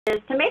is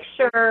to make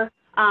sure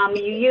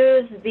you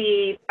use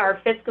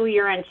our fiscal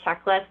year-end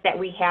checklist that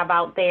we have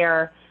out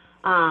there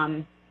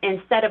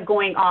instead of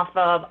going off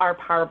of our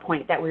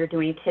PowerPoint that we're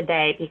doing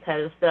today,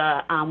 because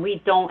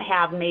we don't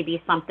have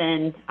maybe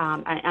something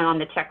on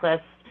the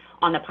checklist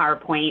on the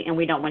PowerPoint, and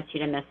we don't want you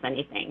to miss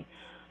anything.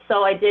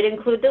 So I did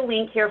include the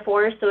link here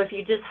for you. So if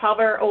you just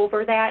hover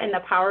over that in the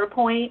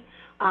PowerPoint,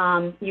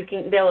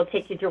 they'll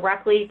take you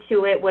directly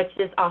to it, which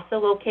is also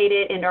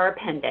located in our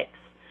appendix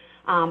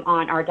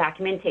on our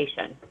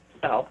documentation.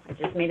 So I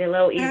just made it a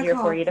little easier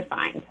for you to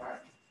find.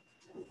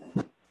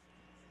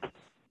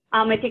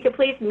 If you could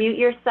please mute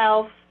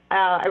yourself,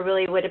 I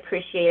really would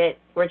appreciate it.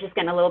 We're just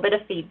getting a little bit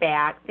of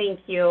feedback.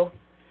 Thank you.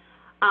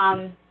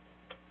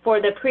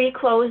 For the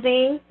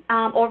pre-closing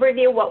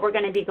overview, what we're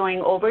going to be going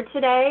over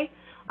today,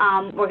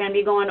 we're going to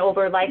be going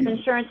over life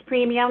insurance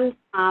premiums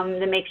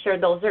to make sure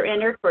those are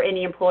entered for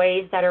any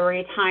employees that are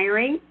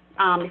retiring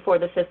before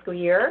the fiscal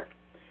year.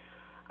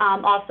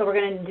 Also, we're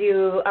going to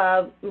do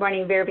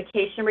running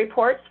verification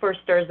reports for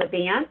STRS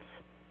Advance.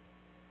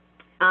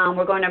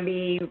 We're going to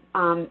be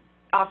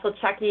also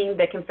checking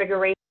the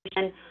configuration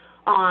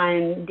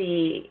on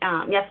the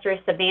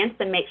STRS Advance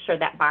and make sure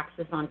that box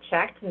is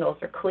unchecked and those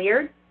are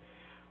cleared.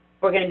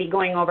 We're going to be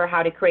going over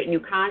how to create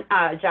new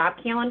job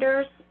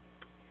calendars.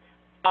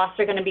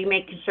 Also going to be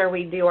making sure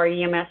we do our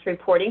EMS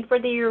reporting for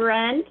the year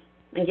end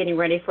and getting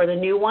ready for the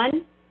new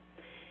one.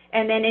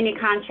 And then any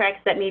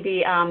contracts that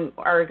maybe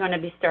are going to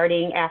be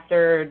starting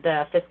after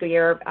the fiscal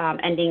year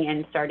ending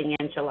and starting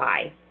in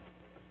July.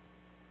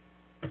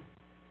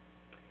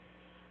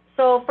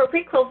 So for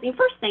pre-closing,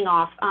 first thing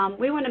off,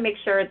 we want to make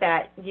sure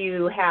that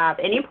you have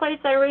any employees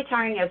that are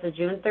retiring as of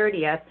June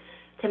 30th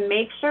to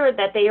make sure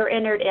that they are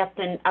entered at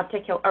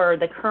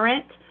the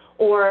current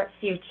or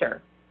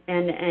future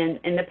in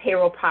the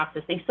payroll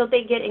processing, so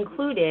they get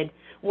included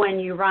when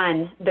you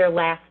run their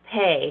last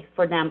pay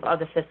for them of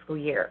the fiscal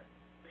year.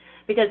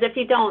 Because if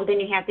you don't, then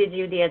you have to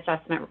do the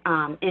adjustment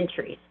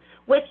entries,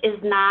 which is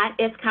not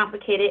as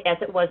complicated as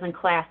it was in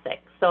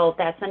Classic. So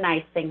that's a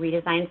nice thing.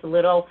 Redesign's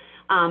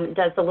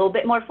does a little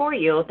bit more for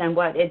you than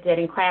what it did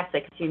in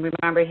Classic. If you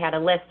remember, you had a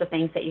list of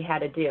things that you had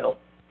to do.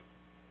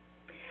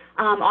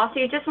 Also,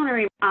 you just want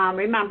to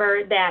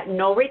remember that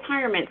no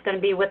retirement is going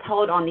to be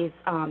withheld on these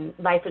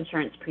life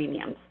insurance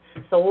premiums.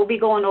 So we'll be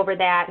going over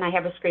that, and I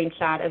have a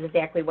screenshot of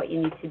exactly what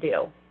you need to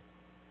do.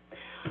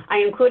 I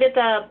included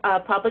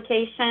the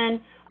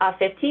publication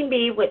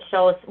 15B, which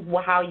shows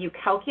how you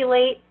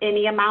calculate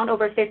any amount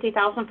over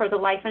 $50,000 for the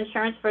life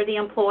insurance for the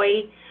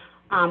employee.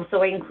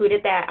 So I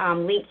included that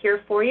link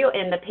here for you,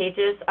 and the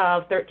pages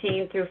of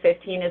 13 through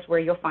 15 is where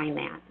you'll find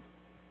that.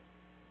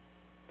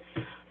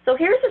 So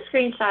here's a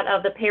screenshot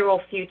of the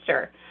payroll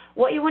future.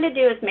 What you want to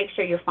do is make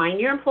sure you find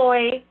your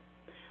employee.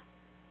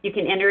 You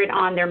can enter it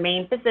on their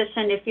main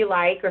position if you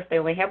like, or if they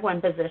only have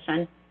one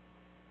position.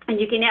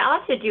 And you can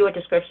also do a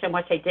description,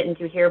 which I didn't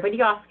do here, but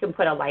you also can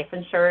put a life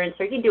insurance,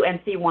 or you can do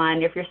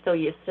MC1 if you're still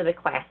used to the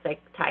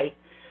Classic type.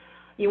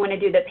 You want to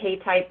do the pay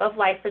type of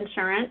life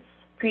insurance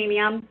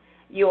premium.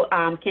 You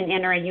can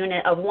enter a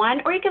unit of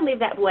 1, or you can leave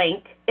that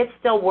blank. It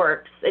still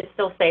works. It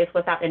still saves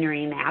without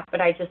entering that, but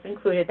I just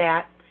included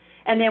that.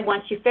 And then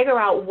once you figure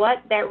out what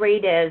that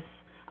rate is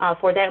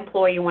for that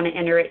employee, you want to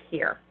enter it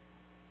here.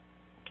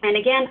 And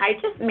again, I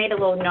just made a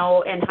little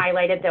note and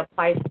highlighted the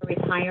applies to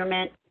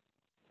retirement,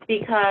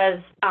 because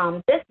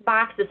this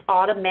box is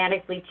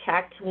automatically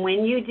checked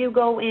when you do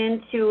go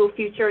into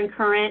future and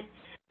current,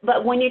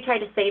 but when you try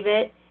to save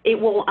it, it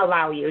won't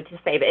allow you to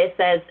save it. It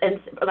says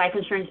life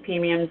insurance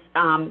premiums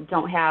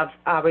don't have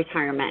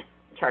retirement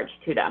charged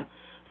to them.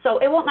 So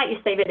it won't let you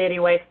save it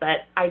anyways,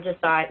 but I just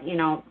thought, you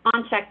know,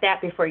 uncheck that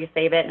before you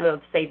save it, and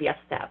it'll save you a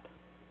step.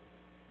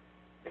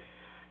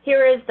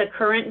 Here is the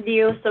current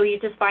view. So you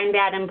just find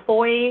that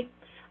employee,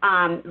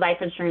 life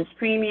insurance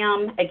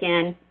premium.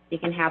 Again, you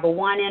can have a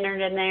 1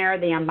 entered in there,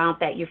 the amount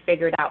that you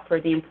figured out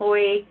for the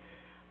employee.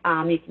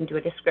 You can do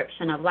a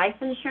description of life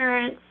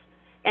insurance,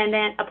 and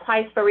then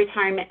applies for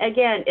retirement.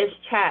 Again, is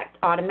checked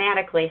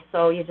automatically,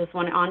 so you just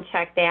want to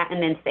uncheck that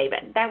and then save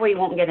it. That way you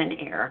won't get an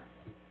error.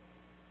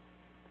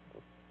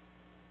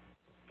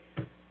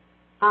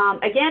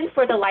 Again,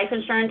 for the life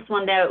insurance,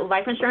 when the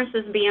life insurance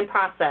is being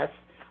processed,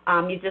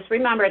 you just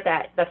remember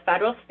that the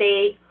federal,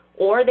 state,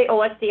 or the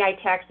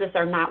OSDI taxes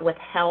are not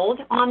withheld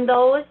on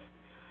those.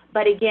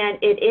 But again,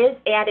 it is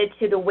added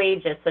to the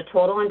wages, the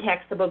total and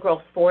taxable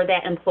gross for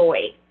that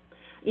employee,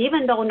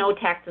 even though no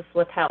tax is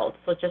withheld.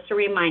 So just a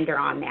reminder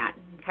on that.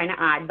 Kind of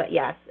odd, but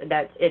yes,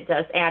 it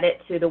does add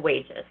it to the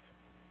wages.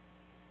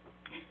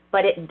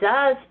 But it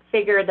does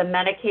figure the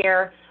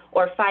Medicare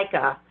or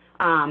FICA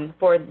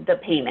for the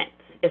payment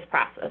is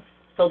processed.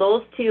 So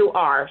those two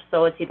are,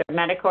 so it's either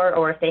Medicare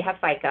or if they have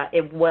FICA,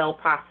 it will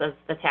process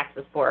the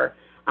taxes for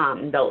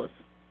those.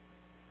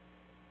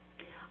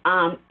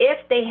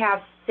 If they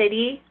have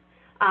city,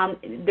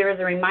 there is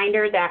a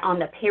reminder that on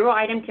the payroll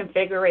item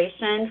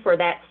configuration for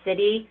that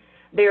city,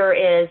 there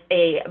is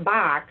a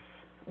box,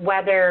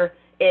 whether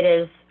it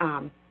is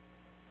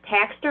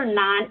taxed or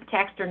not,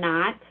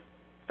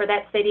 for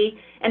that city,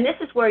 and this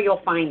is where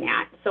you'll find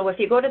that. So if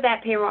you go to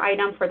that payroll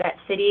item for that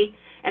city,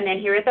 and then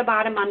here at the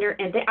bottom under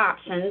in the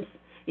options,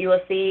 you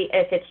will see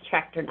if it's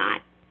checked or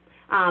not.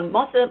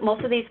 Most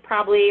of these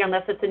probably,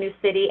 unless it's a new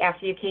city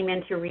after you came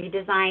into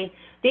redesign,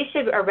 these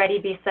should already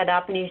be set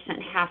up and you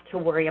shouldn't have to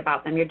worry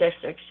about them. Your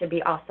district should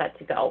be all set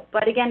to go.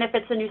 But again, if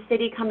it's a new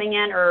city coming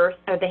in or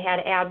they had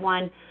to add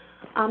one,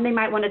 they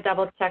might want to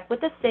double check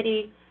with the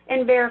city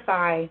and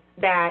verify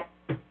that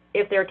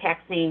if they're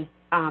taxing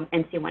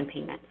NC1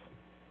 payments.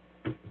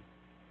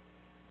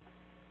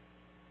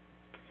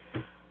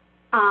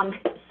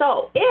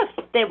 So if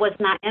it was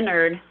not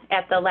entered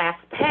at the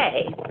last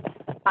pay,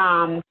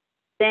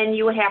 then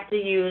you would have to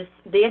use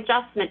the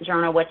adjustment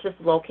journal, which is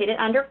located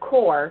under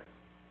core,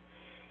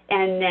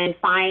 and then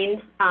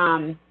find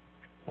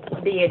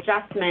the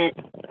adjustment.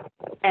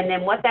 And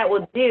then what that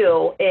will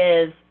do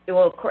is,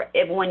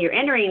 when you're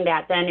entering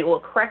that, then it will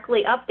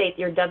correctly update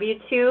your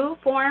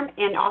W-2 form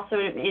and also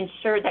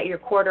ensure that your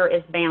quarter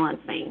is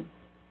balancing.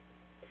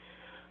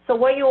 So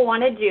what you'll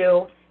want to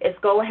do is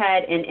go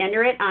ahead and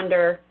enter it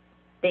under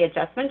the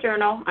adjustment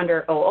journal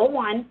under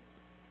 001,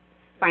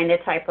 find the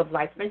type of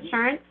life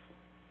insurance.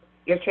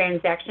 Your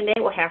transaction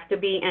date will have to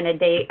be in a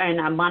day and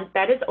a month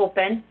that is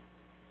open,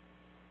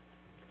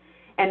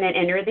 and then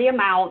enter the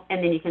amount,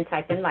 and then you can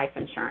type in life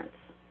insurance.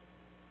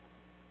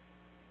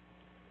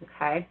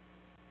 Okay.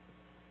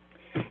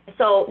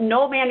 So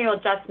no manual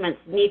adjustments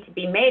need to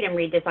be made in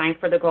redesign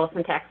for the gross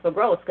and taxable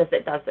gross because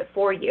it does it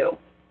for you.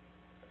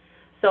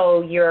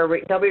 So your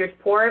W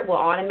report will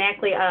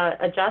automatically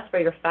adjust for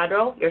your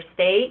federal, your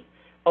state,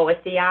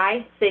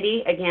 OSCI,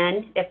 city,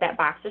 again, if that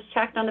box is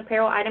checked on the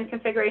payroll item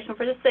configuration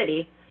for the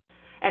city,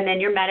 and then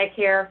your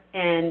Medicare,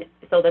 and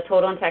so the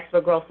total and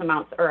taxable gross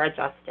amounts are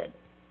adjusted.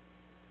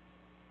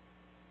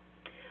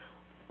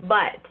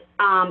 But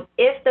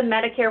if the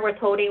Medicare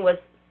withholding was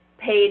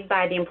paid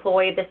by the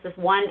employee, this is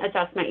one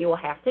adjustment you will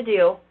have to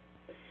do.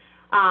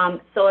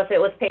 So if it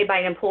was paid by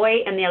an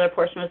employee and the other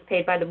portion was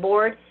paid by the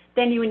board,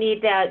 then you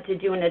need to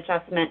do an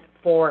adjustment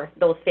for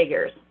those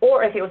figures.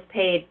 Or if it was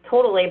paid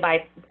totally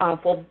by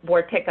full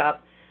board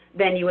pickup,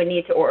 then you would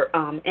need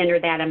to enter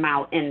that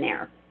amount in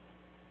there.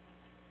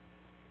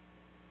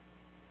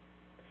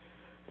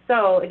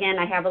 So again,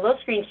 I have a little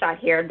screenshot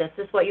here. This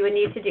is what you would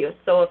need to do.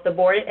 So if the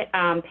board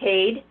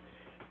paid,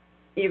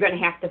 you're going to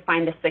have to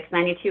find the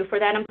 $692 for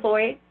that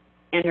employee,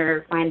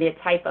 find the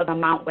type of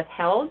amount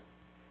withheld,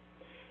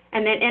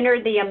 and then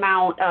enter the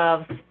amount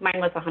of, mine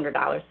was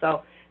 $100,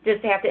 so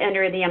just have to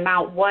enter the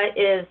amount, what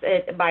is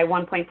it by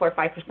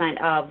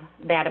 1.45% of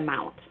that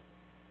amount.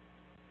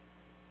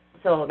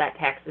 So that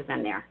tax is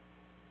in there.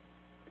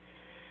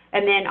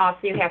 And then also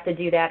you have to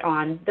do that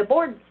on the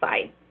board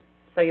side.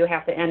 So you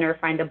have to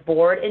find the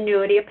board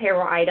annuity of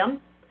payroll item,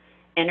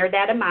 enter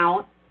that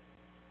amount,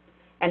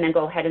 and then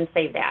go ahead and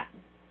save that.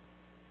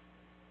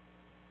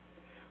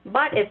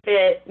 But if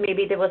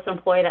maybe there was an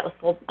employee that was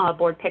full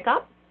board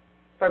pickup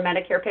for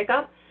Medicare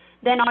pickup,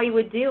 then all you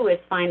would do is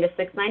find the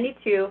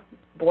 $692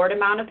 board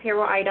amount of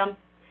payroll item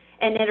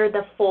and enter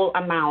the full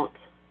amount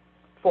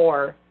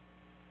for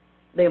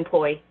the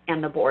employee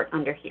and the board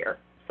under here.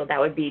 So that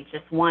would be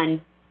just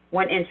one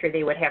entry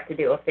they would have to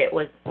do if it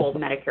was full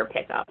Medicare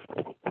pickup.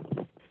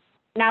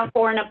 Now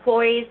for an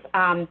employee's,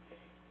 what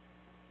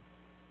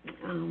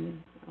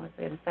was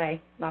I going to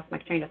say? Lost my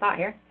train of thought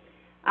here.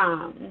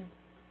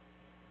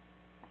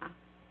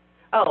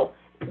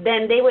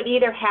 Then they would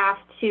either have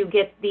to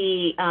get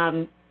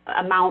the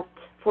amount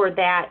for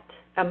that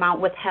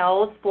amount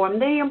withheld from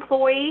the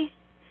employee,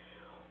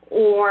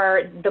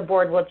 or the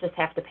board will just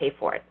have to pay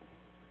for it.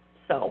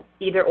 So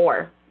either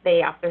or,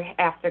 they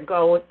have to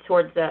go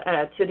towards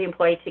to the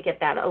employee to get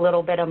that a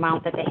little bit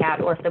amount that they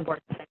had, or if the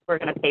board said we're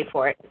going to pay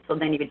for it, so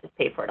then you would just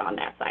pay for it on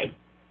that side.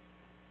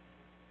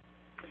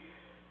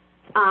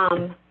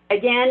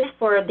 Again,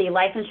 for the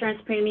life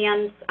insurance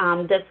premiums,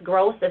 this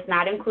gross is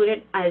not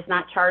included, is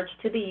not charged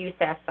to the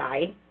USPS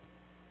side.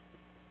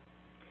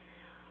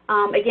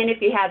 Again,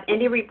 if you have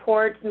any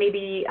reports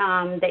maybe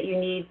that you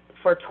need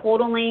for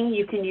totaling,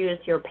 you can use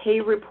your pay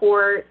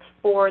report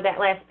for that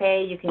last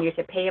pay. You can use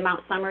your pay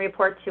amount summary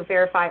report to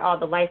verify all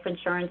the life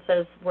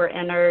insurances were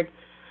entered.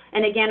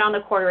 And again, on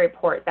the quarter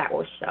report, that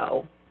will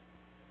show.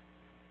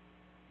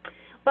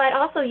 But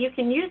also, you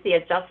can use the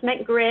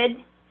adjustment grid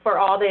for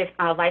all the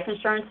life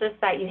insurances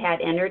that you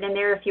had entered in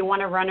there. If you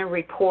want to run a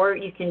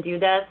report, you can do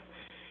this.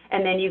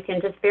 And then you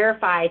can just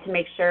verify to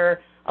make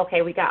sure,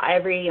 okay, we got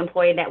every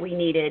employee that we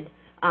needed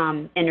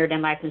entered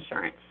in life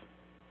insurance.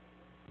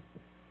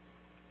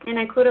 And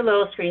I include a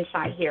little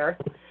screenshot here.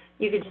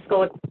 You could just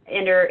go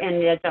enter in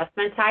the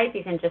adjustment type.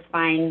 You can just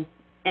find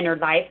enter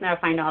life, and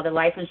that'll find all the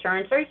life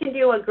insurance. Or you can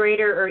do a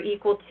greater or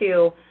equal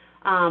to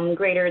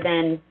greater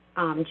than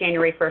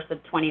January 1st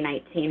of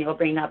 2019. It will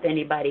bring up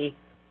anybody,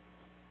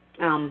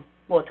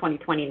 well,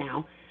 2020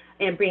 now,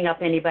 and bring up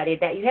anybody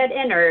that you had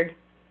entered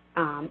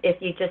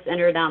if you just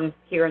entered them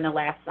here in the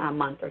last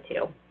month or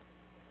two.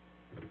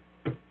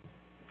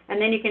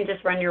 And then you can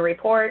just run your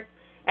report,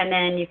 and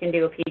then you can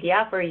do a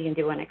PDF or you can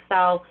do an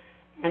Excel,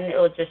 and it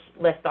will just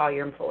list all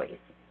your employees.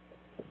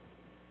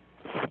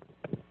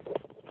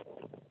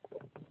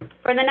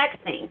 For the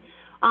next thing,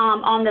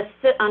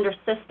 under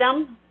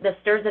System, the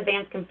STRS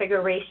Advanced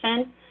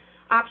Configuration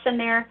option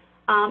there,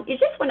 you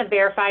just want to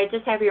verify,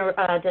 just have your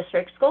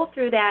districts go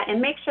through that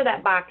and make sure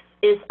that box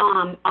is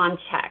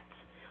unchecked.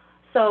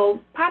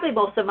 So probably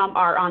most of them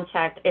are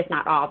unchecked, if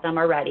not all of them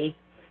are ready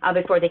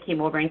before they came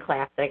over in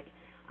Classic.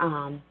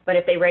 But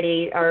if they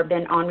already are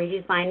been on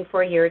Redesign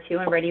for a year or two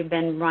and already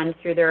been run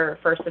through their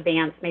first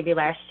advance maybe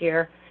last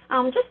year,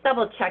 just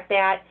double check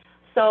that.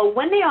 So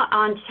when they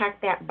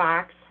uncheck that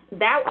box,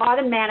 that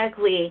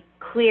automatically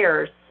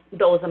clears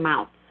those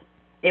amounts.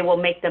 It will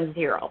make them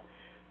zero.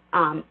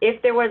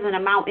 If there was an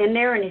amount in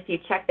there and if you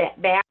check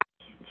that back,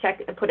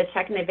 put a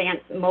check in advance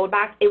mode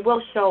box, it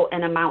will show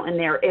an amount in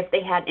there if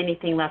they had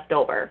anything left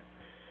over.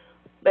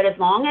 But as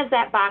long as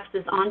that box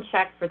is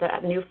unchecked for the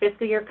new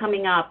fiscal year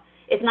coming up,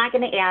 it's not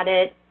going to add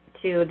it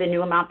to the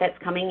new amount that's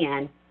coming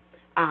in.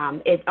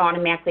 It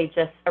automatically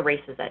just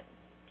erases it.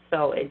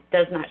 So it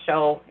does not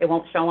show, it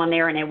won't show on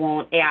there, and it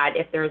won't add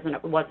if there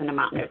was an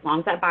amount in there, as long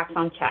as that box is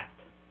unchecked.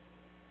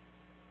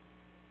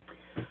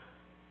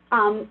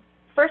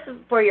 First,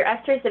 for your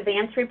STRS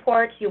Advanced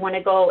report, you want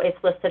to go, it's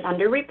listed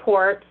under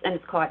Reports, and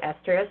it's called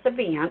STRS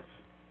Advanced.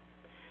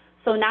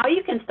 So now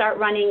you can start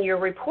running your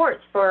reports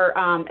for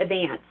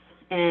Advanced,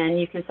 and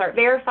you can start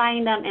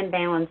verifying them and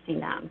balancing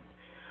them.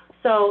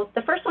 So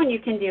the first one you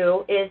can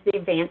do is the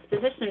Advanced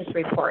Positions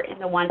Report, and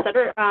the ones that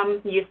are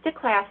used to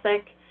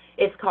Classic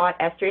is called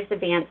STRS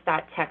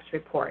Advanced.Text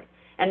Report.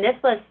 And this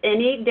lists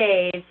any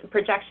days,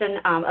 projection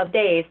of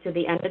days to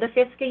the end of the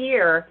fiscal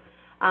year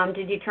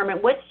to determine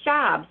which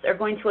jobs are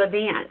going to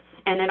advance.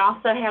 And it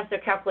also has the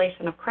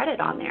calculation of credit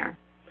on there.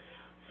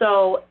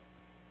 So,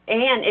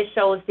 and it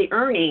shows the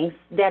earnings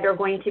that are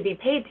going to be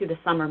paid through the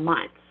summer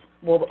months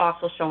will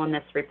also show on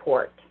this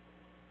report.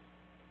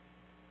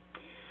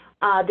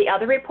 The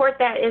other report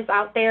that is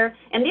out there,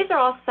 and these are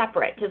all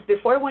separate, because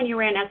before when you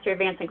ran STRS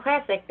Advanced and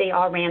Classic, they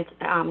all ran,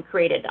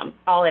 created them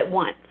all at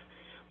once.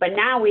 But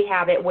now we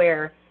have it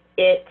where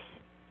it,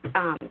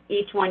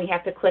 each one you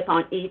have to click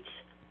on each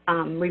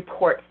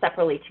report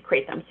separately to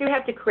create them. So you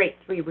have to create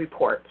 3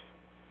 reports.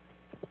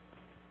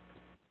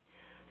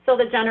 So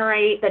to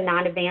generate the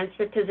non-advanced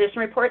position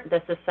report,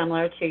 this is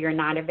similar to your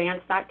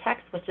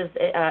non-advanced.text, which is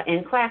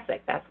in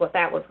Classic. That's what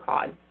that was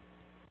called.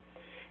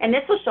 And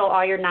this will show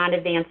all your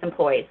non-advanced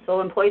employees.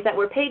 So employees that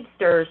were paid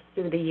STRS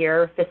through the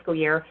year, fiscal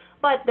year,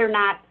 but they're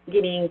not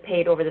getting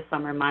paid over the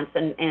summer months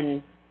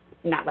and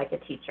not like a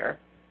teacher.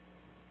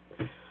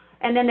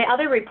 And then the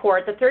other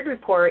report, the third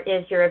report,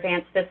 is your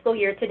Advanced Fiscal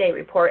Year to Date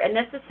report. And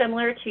this is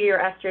similar to your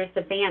STRS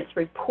Advanced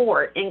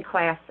report in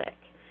Classic.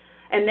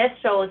 And this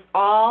shows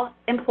all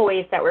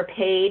employees that were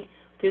paid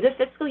through the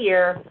fiscal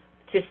year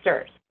to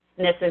STRS.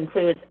 And this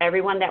includes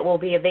everyone that will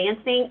be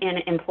advancing and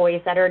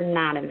employees that are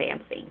not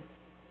advancing.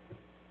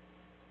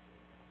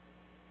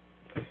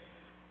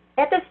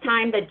 At this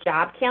time, the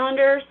job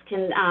calendars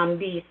can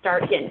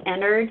start getting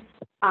entered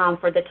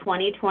for the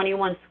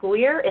 2021 school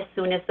year as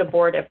soon as the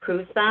board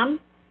approves them.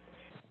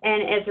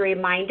 And as a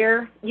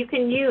reminder, you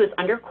can use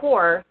under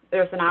Core,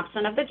 there's an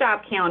option of the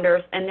job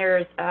calendars, and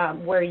there's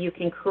where you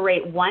can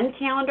create one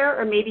calendar,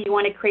 or maybe you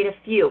want to create a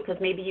few,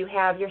 because maybe you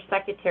have your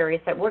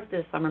secretaries that work through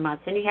the summer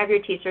months, and you have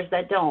your teachers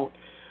that don't.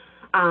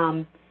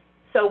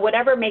 So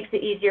whatever makes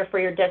it easier for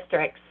your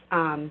districts,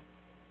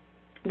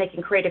 they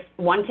can create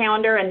one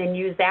calendar and then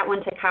use that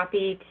one to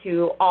copy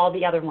to all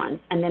the other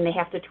ones, and then they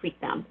have to tweak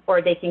them. Or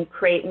they can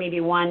create maybe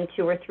 1,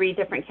 2, or 3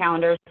 different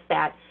calendars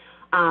that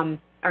are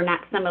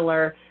not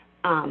similar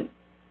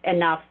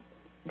enough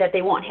that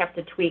they won't have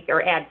to tweak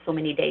or add so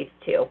many days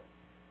to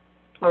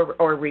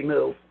or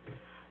remove.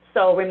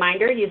 So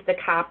reminder, use the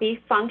copy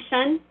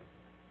function.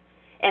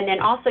 And then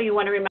also you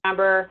want to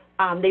remember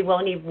they will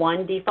need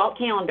one default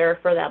calendar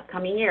for the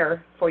upcoming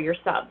year for your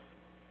subs.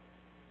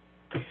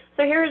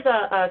 So here's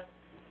a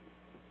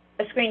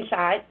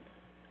screenshot.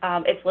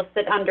 It's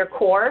listed under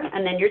Core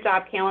and then your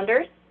job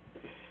calendars.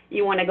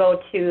 You want to go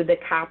to the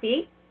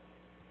copy.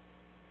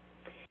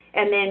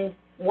 And then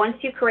once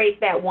you create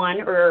that one,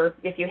 or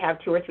if you have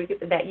 2 or 3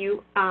 that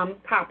you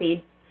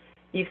copied,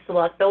 you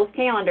select those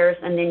calendars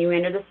and then you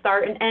enter the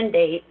start and end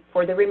date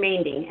for the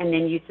remaining. And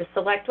then you just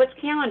select which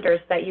calendars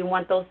that you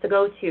want those to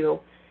go to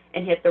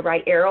and hit the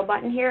right arrow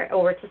button here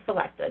over to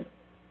selected.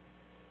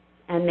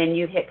 And then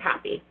you hit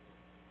copy.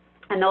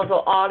 And those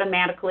will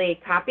automatically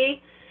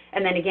copy.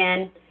 And then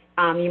again,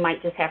 you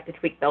might just have to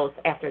tweak those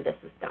after this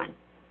is done.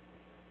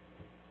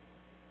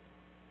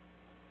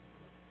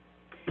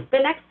 The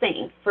next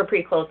thing for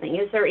pre-closing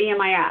is their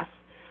EMIS.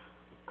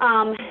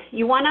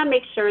 You want to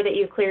make sure that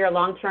you clear your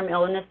long-term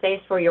illness days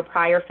for your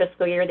prior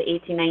fiscal year, the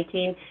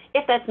 18-19.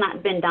 If that's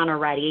not been done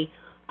already,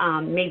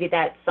 maybe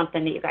that's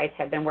something that you guys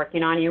have been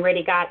working on. You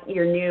already got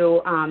your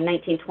new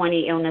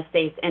 19-20 illness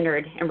days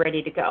entered and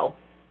ready to go.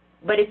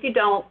 But if you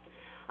don't,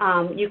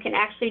 you can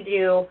actually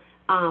do,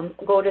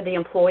 go to the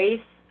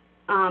employees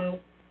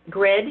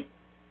grid,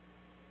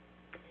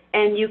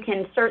 and you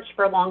can search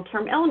for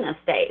long-term illness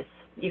days.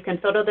 You can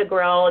filter the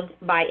grid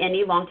by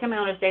any long-term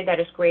illness day that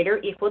is greater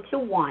or equal to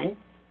 1,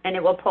 and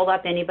it will pull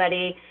up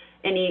anybody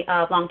any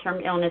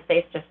long-term illness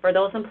days just for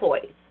those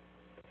employees.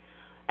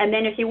 And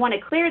then if you want to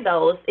clear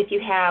those, if you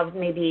have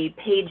maybe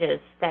pages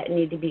that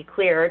need to be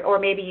cleared, or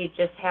maybe you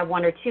just have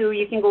one or two,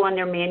 you can go in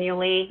there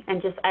manually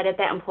and just edit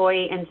that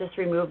employee and just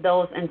remove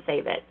those and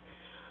save it.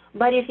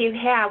 But if you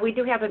have, we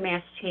do have a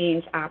mass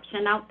change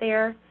option out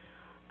there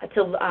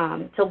to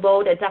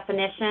load a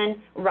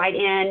definition right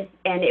in,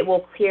 and it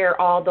will clear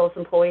all those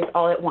employees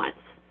all at once.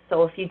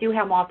 So if you do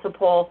have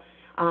multiple,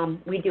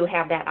 we do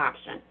have that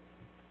option.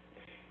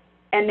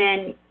 And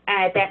then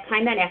at that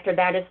time, then after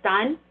that is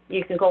done,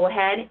 you can go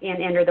ahead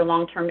and enter the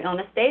long-term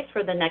illness days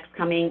for the next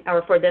coming,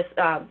 or for this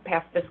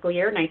past fiscal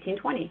year,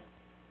 1920.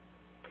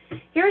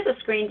 Here's a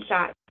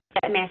screenshot of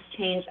that mass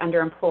change under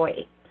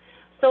employee.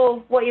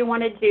 So what you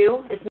want to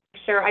do is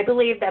make sure, I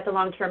believe that the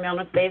long-term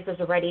illness days is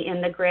already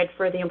in the grid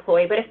for the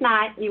employee, but if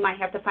not, you might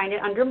have to find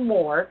it under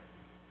more.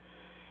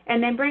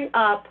 And then bring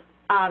up,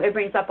 it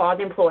brings up all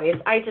the employees.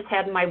 I just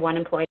had my one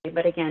employee,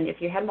 but again, if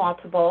you had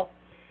multiple,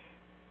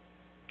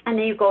 and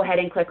then you go ahead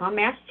and click on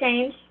mass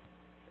change,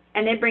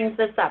 and it brings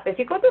this up. If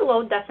you go to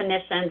load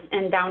definitions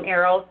and down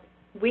arrows,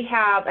 we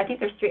have, I think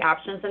there's 3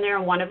 options in there,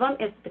 and one of them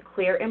is to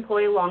clear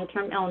employee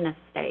long-term illness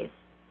days.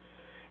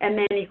 And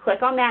then you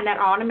click on that, and that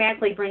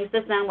automatically brings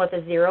this in with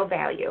a 0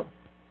 value.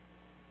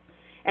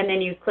 And then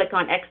you click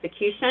on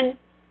execution,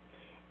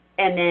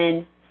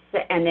 and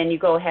then you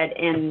go ahead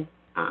and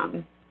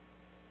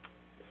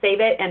save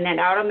it, and then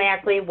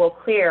automatically will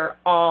clear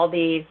all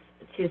these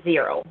to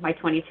 0. My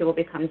 22 will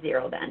become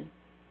 0 then.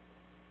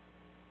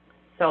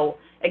 So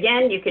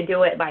again, you could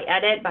do it by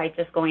edit, by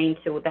just going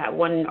to that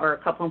one or a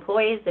couple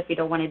employees if you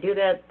don't want to do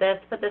this,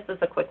 but this is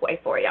a quick way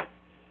for you.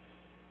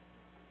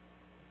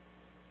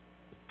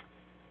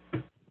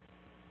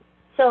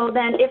 So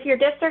then if your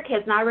district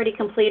has not already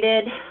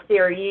completed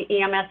their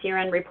EMS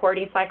year-end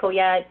reporting cycle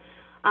yet,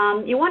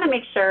 you want to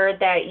make sure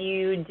that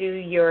you do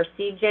your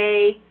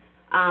CJ,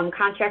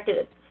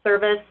 contracted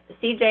service,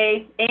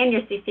 CJ, and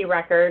your CC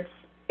records,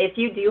 if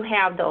you do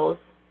have those.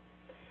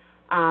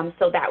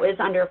 So that was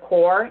under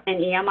core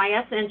and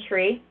EMIS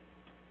entry,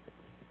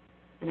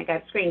 and I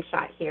got a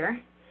screenshot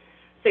here.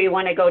 So you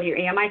want to go to your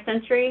EMIS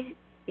entry,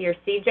 your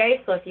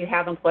CJ, so if you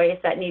have employees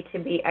that need to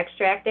be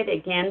extracted,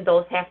 again,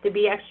 those have to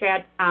be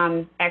extracted.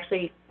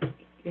 Actually,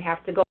 you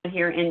have to go in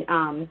here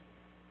and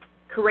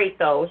create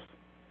those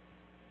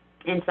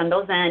and send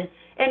those in,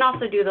 and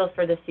also do those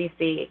for the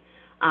CC,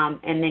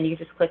 and then you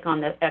just click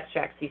on the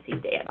extract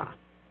CC data.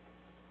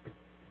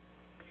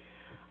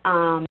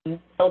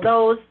 So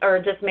those are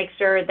just make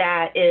sure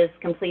that is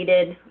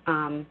completed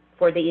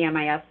for the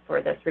EMIS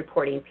for this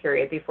reporting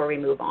period before we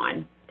move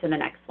on to the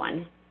next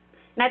one.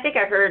 And I think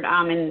I heard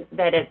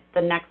that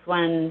the next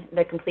one,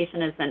 the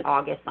completion is in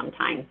August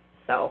sometime.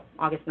 So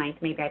August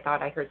 9th, maybe I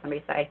thought I heard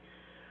somebody say,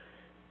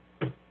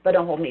 but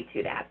don't hold me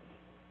to that.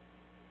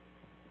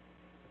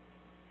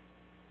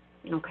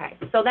 Okay,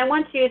 so then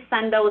once you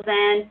send those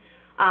in,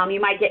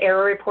 you might get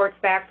error reports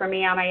back from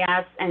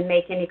EMIS and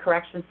make any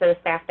corrections to the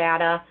staff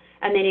data,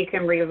 and then you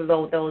can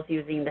reload those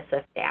using the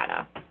SIF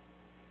data.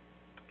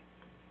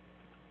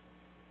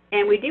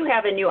 And we do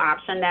have a new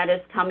option that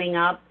is coming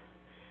up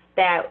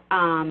that,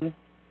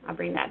 I'll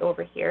bring that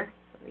over here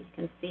so you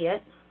can see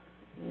it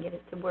and get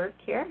it to work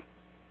here.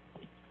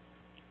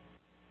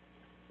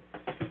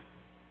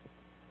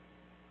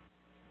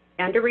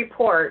 Under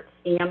reports,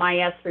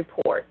 EMIS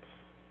reports.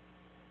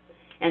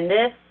 And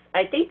this,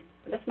 I think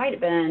this might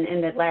have been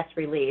in the last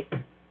release.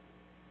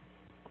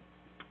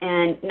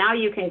 And now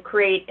you can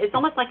create, it's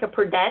almost like a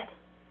per det,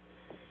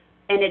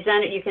 and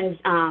you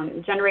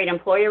can generate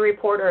employee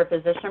report or a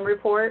physician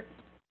report.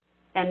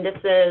 And this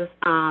is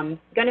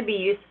going to be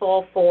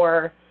useful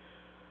for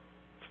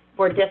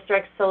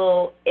districts.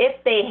 So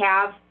if they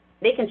have,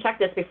 they can check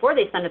this before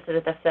they send it to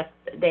the SIF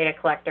data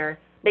collector.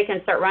 They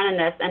can start running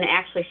this, and it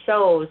actually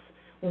shows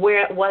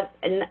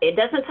and it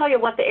doesn't tell you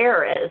what the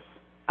error is,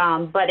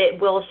 but it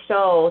will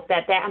show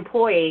that that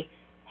employee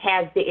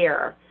has the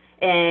error.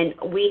 And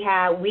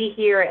we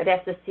here at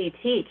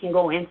SSCT can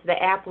go into the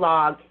app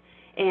log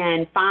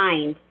and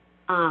find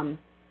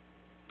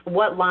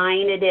what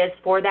line it is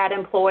for that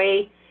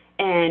employee,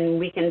 and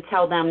we can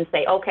tell them,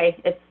 say,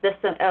 okay, it's this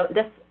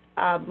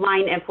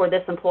line and for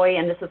this employee,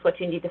 and this is what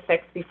you need to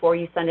fix before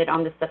you send it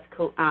on the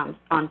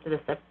onto the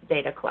SIF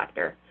data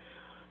collector.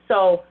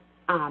 So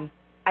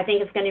I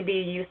think it's going to be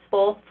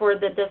useful for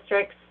the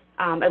districts.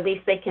 At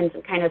least they can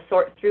kind of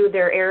sort through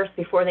their errors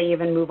before they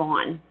even move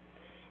on.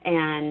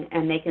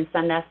 And they can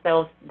send us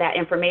that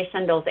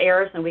information, those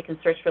errors, and we can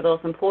search for those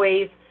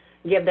employees,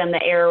 give them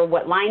the error,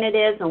 what line it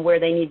is, and where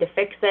they need to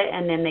fix it,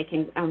 and then they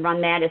can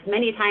run that as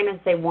many times as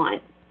they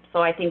want.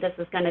 So I think this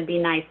is going to be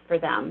nice for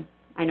them.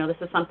 I know this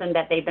is something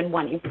that they've been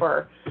wanting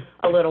for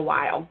a little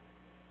while.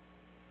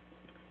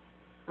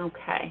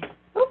 Okay.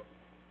 Oop,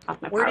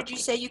 where did you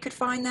say you could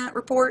find that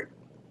report?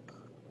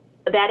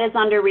 That is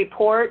under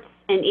reports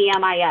and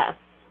EMIS.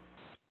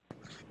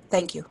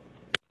 Thank you.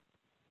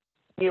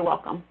 You're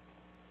welcome.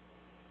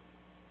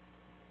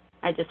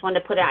 I just wanted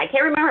to put it, I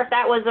can't remember if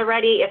that was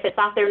already, if it's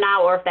out there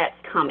now, or if that's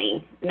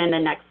coming in the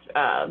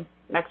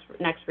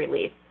next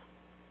release.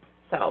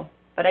 So,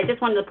 but I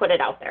just wanted to put it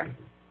out there.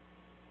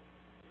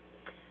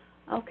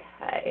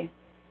 Okay.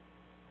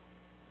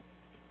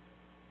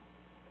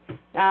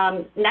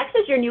 Next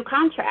is your new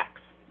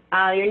contracts.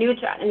 Your new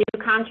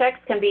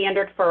contracts can be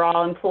entered for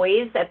all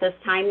employees at this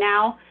time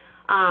now.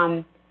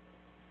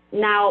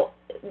 Now,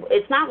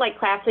 it's not like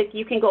Classic.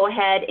 You can go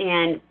ahead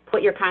and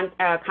put your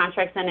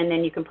contracts in, and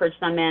then you can purge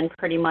them in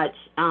pretty much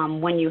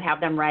when you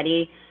have them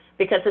ready,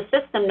 because the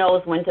system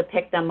knows when to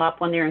pick them up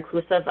when they're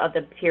inclusive of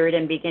the period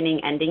and beginning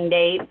ending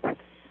date.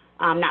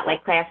 Not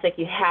like Classic,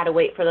 you had to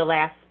wait for the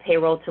last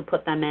payroll to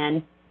put them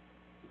in.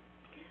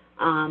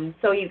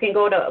 So you can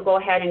go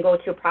ahead and go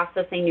to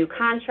processing new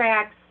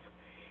contracts,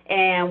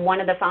 and one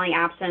of the following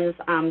options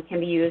can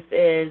be used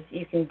is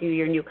you can do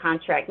your new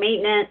contract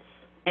maintenance.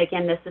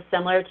 Again, this is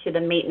similar to the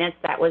maintenance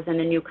that was in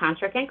the new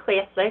contract in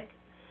Classic.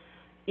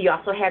 You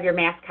also have your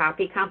mass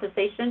copy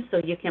compensation,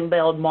 so you can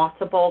build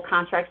multiple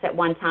contracts at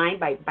one time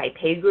by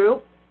pay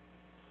group.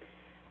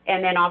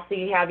 And then also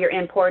you have your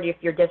import if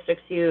your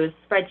districts use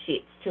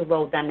spreadsheets to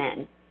load them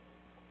in.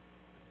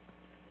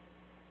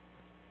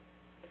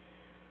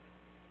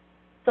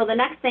 So the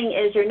next thing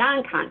is your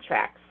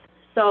non-contracts.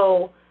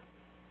 So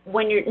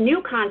when your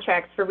new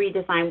contracts for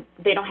redesign,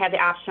 they don't have the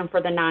option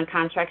for the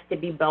non-contracts to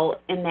be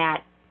built in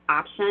that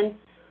option,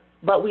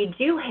 but we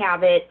do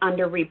have it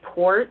under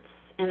reports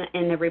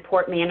in the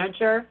report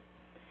manager,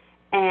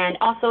 and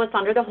also it's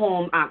under the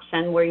home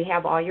option where you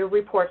have all your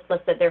reports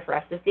listed there for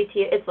SSDT.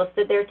 It's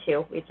listed there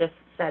too. We just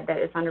said that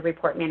it's under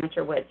report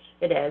manager, which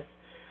it is.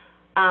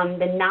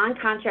 The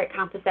non-contract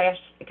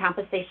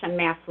compensation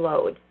mass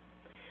load.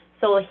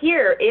 So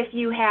here, if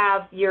you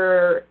have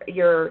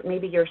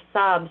maybe your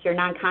subs, your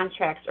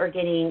non-contracts are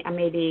getting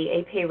maybe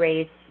a pay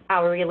raise,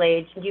 hourly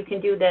wage, you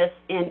can do this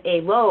in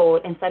a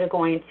load instead of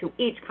going to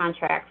each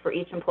contract for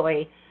each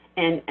employee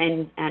and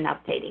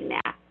updating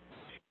that.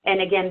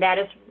 And again, that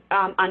is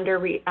under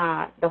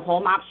the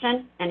home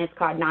option, and it's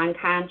called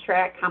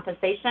non-contract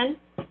compensation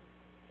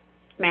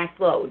mass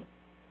load.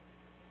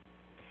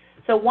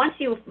 So once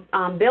you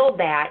build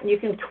that, you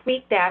can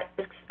tweak that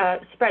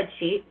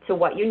spreadsheet to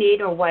what you need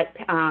or what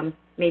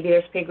maybe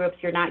there's pay groups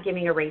you're not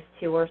giving a raise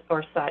to or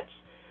such.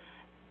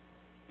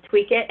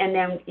 Tweak it, and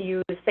then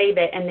you save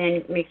it, and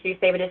then make sure you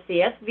save it as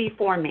CSV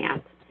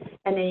format.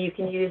 And then you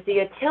can use the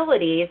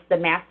utilities, the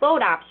mass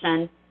load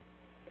option.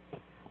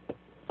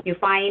 You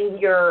find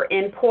your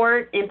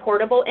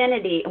importable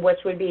entity, which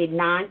would be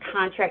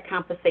non-contract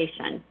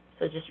compensation.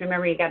 So just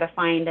remember, you got to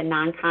find the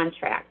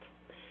non-contract.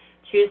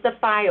 Choose the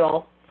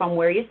file from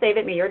where you save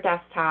it, maybe your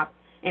desktop,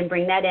 and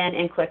bring that in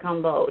and click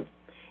on load.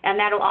 And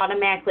that'll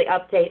automatically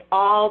update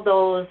all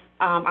those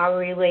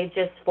hourly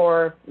wages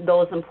for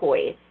those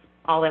employees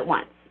all at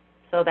once.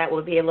 So that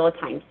would be a little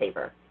time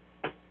saver.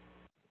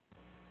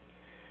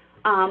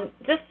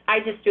 I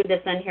just threw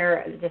this in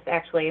here, just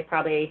actually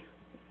probably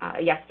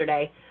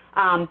yesterday.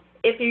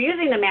 If you're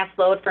using the mass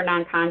load for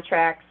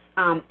non-contracts,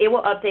 it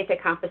will update the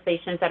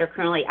compensations that are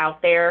currently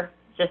out there,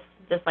 just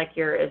like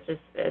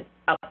it's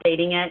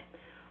updating it.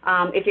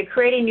 If you're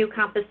creating new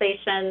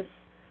compensations,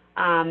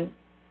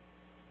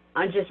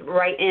 just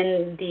write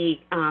in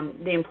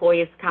the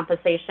employee's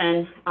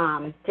compensation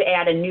to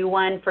add a new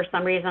one. For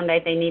some reason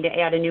that they need to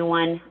add a new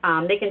one,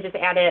 they can just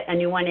add a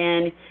new one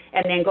in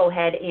and then go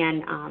ahead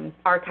and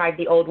archive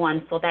the old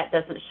one so that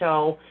doesn't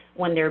show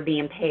when they're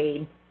being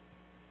paid.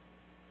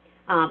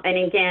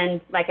 And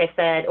again, like I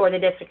said, or the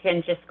district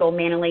can just go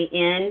manually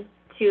in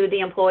to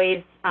the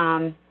employee's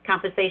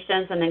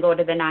compensations and then go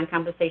to the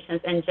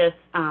non-compensations and just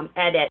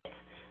edit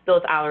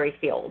those hourly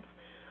fields.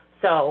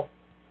 So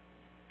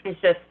it's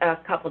just a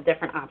couple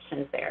different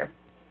options there.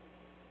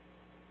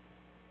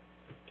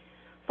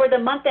 For the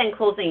month-end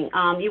closing,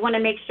 you want to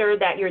make sure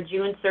that your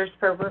June CERS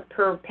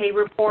per pay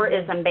report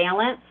is in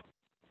balance.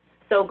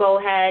 So go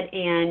ahead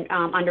and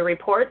under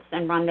reports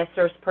and run the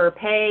CERS per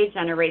pay,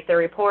 generate the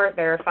report,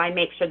 verify,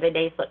 make sure the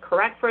days look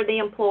correct for the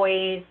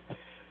employees.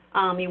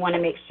 You want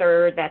to make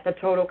sure that the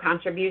total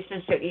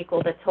contribution should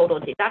equal the total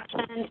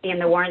deduction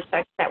and the warrant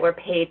checks that were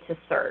paid to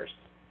CERS.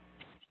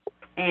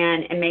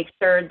 And make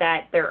sure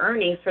that their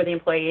earnings for the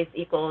employees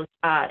equals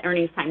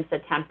earnings times the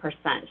 10%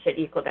 should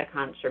equal their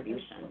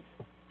contributions.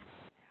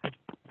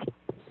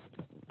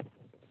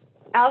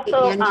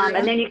 Also,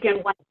 and then you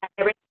can,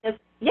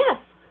 yes.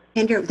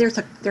 Andrew, there's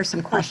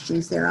some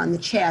questions there on the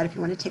chat if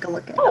you want to take a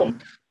look at them.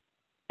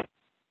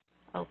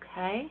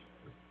 Okay.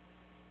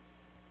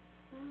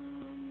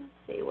 Let's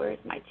see, where's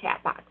my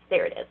chat box?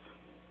 There it is.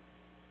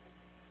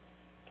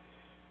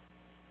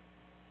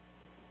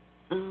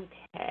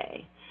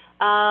 Okay.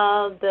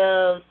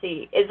 Let's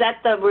see, is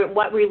that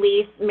what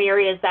release,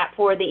 Mary, is that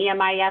for the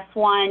EMIS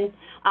one?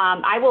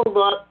 I will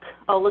look,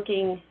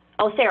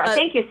 Sarah,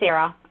 thank you,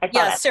 Sarah.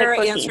 Yeah, Sarah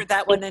answered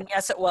that one, and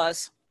yes, it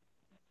was.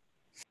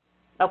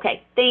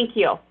 Okay, thank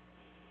you.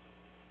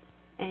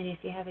 And if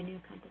you have a new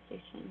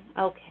compensation,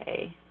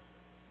 okay.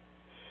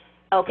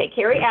 Okay,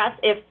 Carrie asked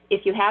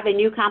if you have a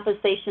new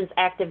compensations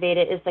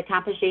activated, is the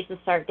compensation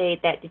start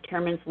date that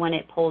determines when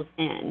it pulls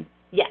in?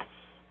 Yes.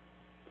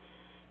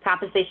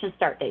 Compensation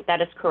start date,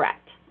 that is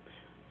correct.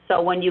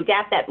 So when you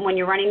get that, when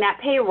you're running that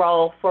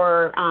payroll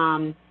for,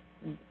 and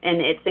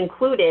it's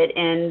included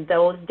in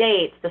those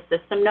dates, the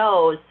system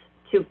knows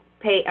to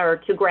pay or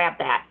to grab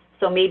that.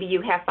 So maybe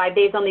you have 5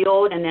 days on the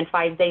old and then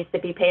 5 days to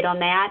be paid on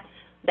that.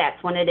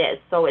 That's when it is.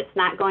 So it's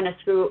not going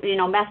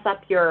to mess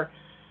up your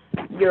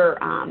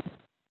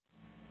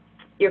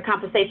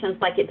compensations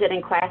like it did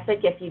in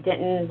Classic if you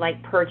didn't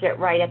like purge it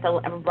right at the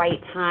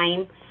right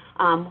time.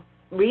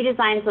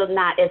 Redesigns are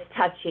not as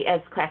touchy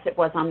as Classic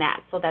was on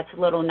that, so that's a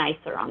little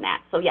nicer on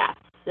that. So yes,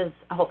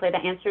 hopefully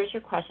that answers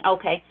your question.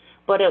 Okay,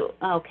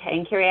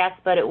 and Carrie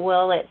asked, but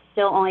it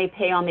still only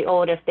pay on the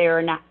old if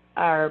there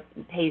are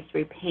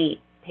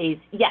pays?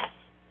 Yes,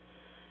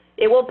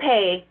 it will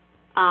pay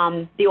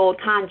the old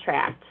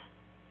contract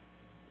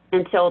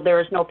until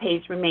there is no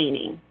pays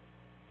remaining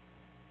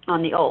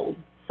on the old.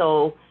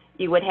 So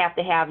you would have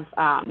to have,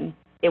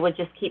 it would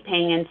just keep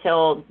paying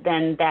until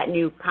then that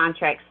new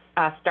contract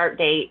start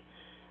date,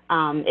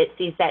 it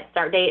sees that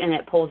start date and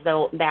it pulls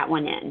that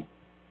one in.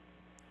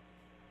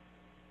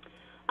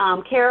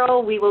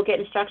 Carol, we will get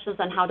instructions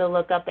on how to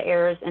look up the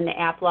errors in the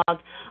app log.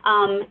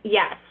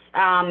 Yes,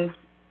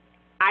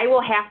 I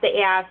will have to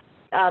ask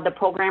the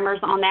programmers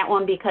on that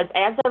one because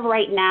as of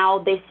right now,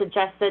 they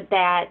suggested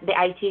that the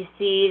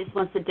ITCs,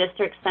 once the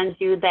district sends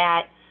you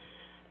that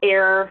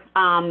error,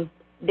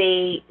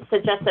 they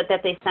suggested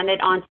that they send it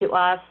on to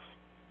us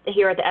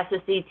here at the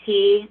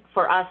SSDT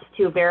for us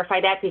to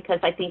verify that because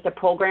I think the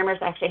programmers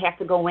actually have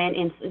to go in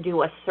and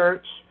do a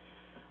search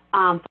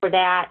for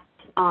that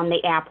on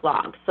the app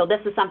log. So this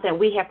is something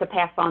we have to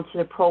pass on to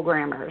the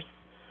programmers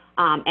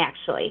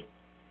actually.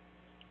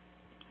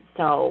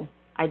 So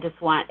I just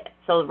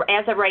so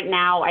as of right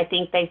now, I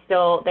think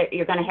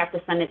you're going to have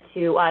to send it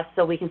to us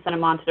so we can send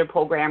them on to the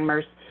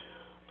programmers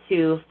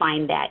to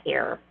find that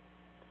error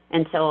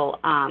until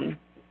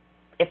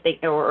if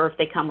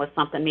they come with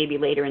something maybe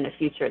later in the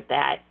future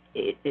that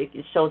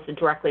it shows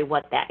directly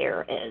what that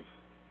error is.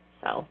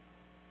 So,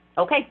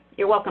 okay,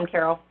 you're welcome,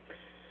 Carol.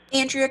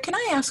 Andrea, can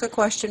I ask a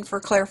question for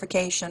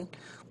clarification?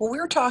 When we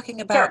were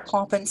talking about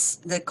Sure.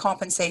 the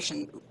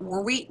compensation,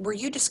 were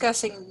you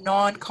discussing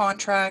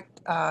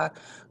non-contract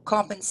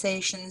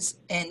compensations?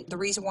 And the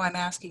reason why I'm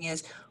asking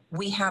is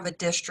we have a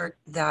district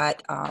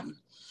that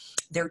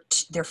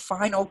their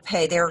final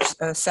pay, they're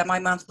a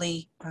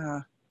semi-monthly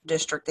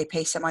district, they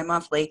pay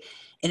semi-monthly,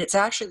 and it's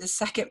actually the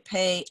second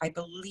pay, I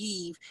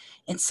believe,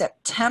 in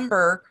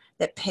September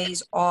that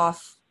pays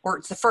off, or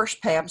it's the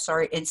first pay, I'm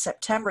sorry, in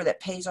September that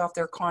pays off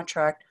their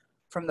contract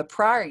from the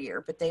prior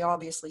year, but they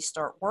obviously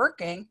start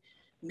working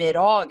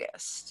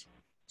mid-August.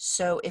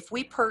 So if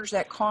we purge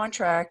that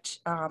contract,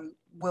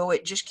 will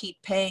it just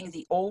keep paying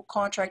the old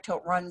contract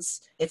till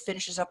it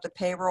finishes up the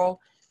payroll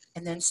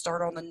and then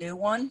start on the new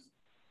one?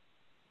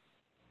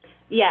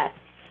 Yes.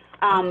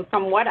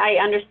 From what I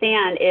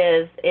understand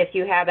is if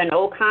you have an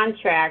old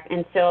contract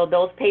until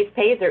those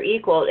pays are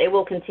equal, it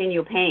will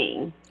continue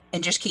paying.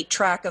 And just keep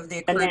track of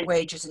the accrued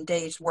wages and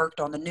days worked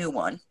on the new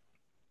one.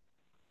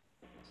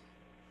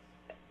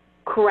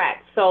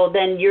 Correct. So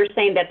then you're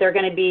saying that they're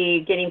going to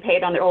be getting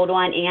paid on the old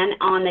one and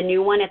on the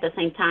new one at the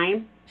same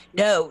time?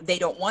 No, they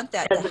don't want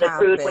that to happen. Because of the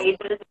accrued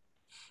wages?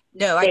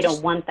 No, they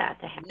don't want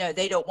that to happen. No,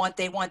 they don't want,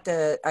 they want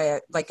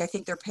the, like I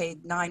think they're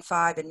paid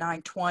 9/5 and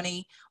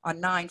 9/20. On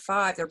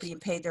 9/5, they're being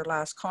paid their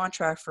last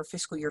contract for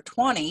fiscal year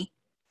 20,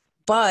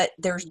 but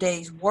there's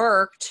days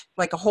worked,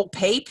 like a whole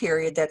pay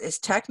period that is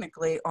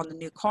technically on the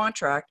new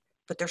contract,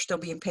 but they're still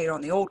being paid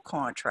on the old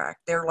contract.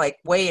 They're like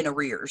way in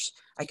arrears,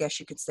 I guess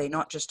you could say,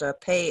 not just a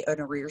pay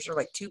in arrears, or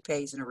like 2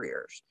 pays in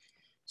arrears.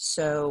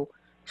 So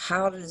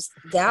how does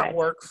that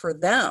work for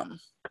them?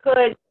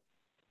 Could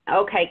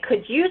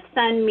you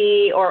send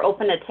me or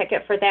open a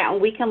ticket for that,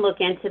 and we can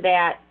look into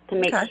that to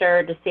make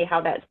sure to see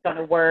how that's going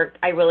to work.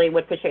 I really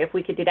would appreciate if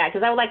we could do that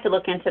because I would like to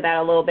look into that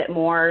a little bit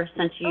more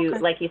since you,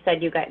 like you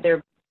said,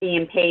 they're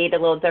being paid a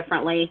little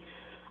differently,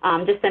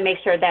 just to make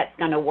sure that's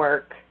going to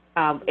work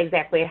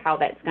exactly how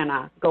that's going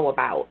to go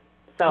about.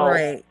 So,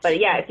 but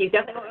yeah, if you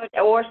definitely,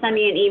 or send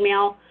me an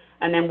email,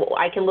 and then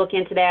I can look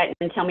into that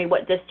and tell me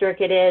what district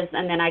it is,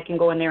 and then I can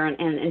go in there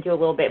and do a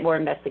little bit more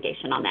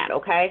investigation on that,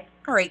 okay?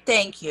 All right,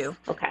 thank you.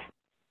 Okay.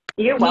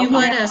 You're welcome. Can you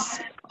let us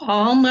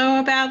all know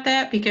about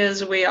that?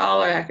 Because we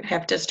all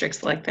have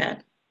districts like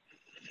that.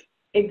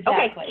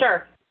 Exactly.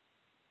 Okay,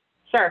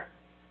 sure.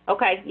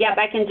 Okay, yep,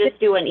 I can just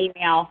do an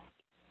email.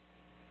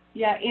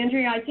 Yeah,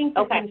 Andrea, I think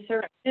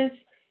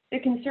the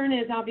concern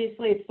is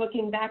obviously it's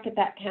looking back at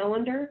that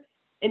calendar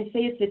and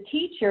say it's a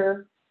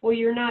teacher, well,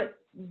 you're not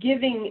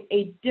giving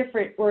a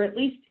different, or at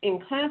least in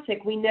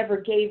Classic, we never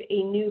gave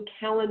a new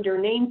calendar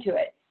name to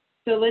it.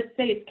 So let's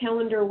say it's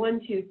calendar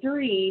 1, 2,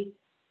 3.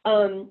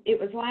 It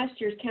was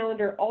last year's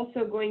calendar,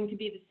 also going to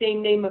be the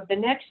same name of the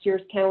next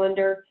year's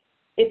calendar.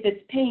 If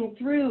it's paying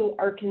through,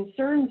 our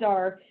concerns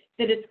are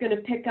that it's going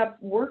to pick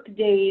up work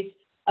days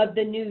of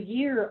the new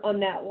year on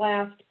that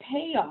last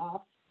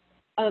payoff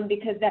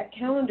because that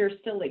calendar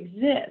still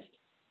exists.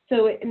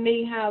 So it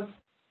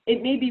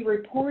may be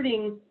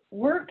reporting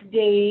work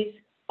days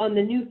on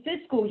the new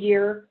fiscal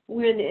year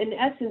when in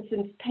essence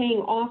it's paying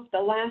off the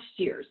last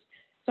year's.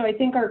 So I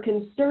think our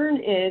concern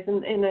is,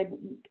 and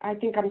I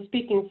think I'm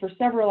speaking for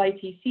several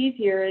ITCs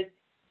here, is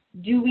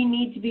do we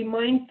need to be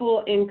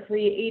mindful in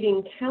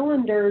creating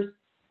calendars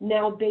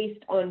now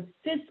based on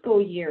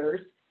fiscal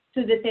years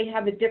so that they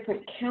have a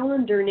different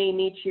calendar name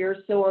each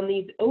year, so on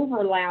these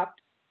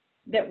overlaps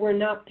that we're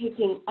not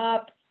picking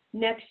up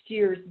next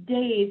year's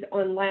days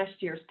on last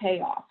year's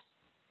payoffs?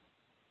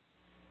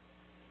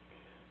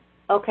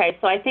 Okay,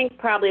 so I think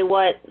probably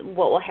what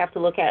we'll have to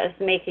look at is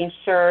making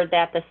sure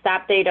that the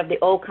stop date of the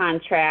old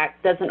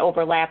contract doesn't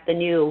overlap the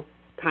new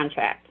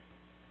contract.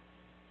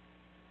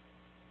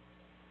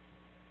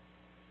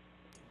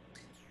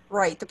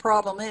 Right. The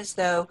problem is,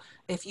 though,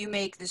 if you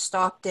make the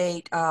stop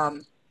date,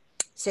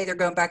 say they're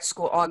going back to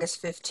school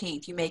August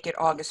 15th, you make it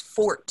August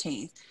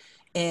 14th,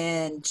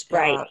 and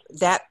Right.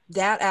 that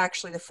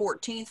actually the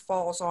 14th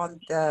falls on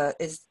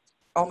is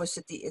almost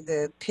at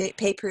the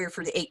pay period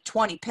for the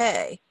 8/20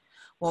 pay.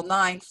 Well,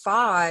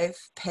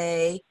 9/5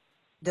 pay,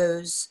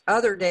 those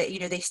other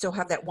days, they still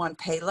have that one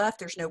pay left.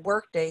 There's no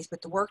work days,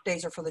 but the work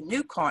days are for the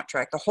new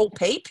contract. The whole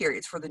pay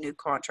period's for the new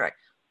contract,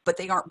 but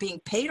they aren't being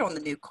paid on the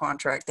new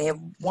contract. They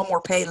have one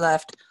more pay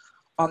left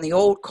on the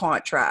old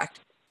contract.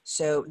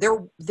 So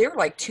they're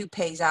like 2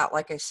 pays out,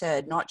 like I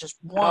said, not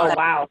just one. Oh,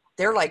 wow.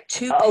 They're like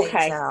 2 Okay.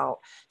 pays out.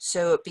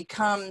 So it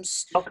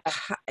becomes,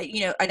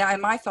 Okay.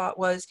 and my thought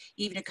was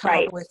even to come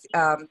Right. up with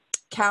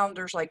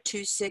calendars like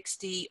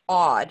 260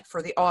 odd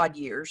for the odd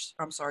years.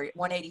 I'm sorry,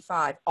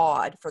 185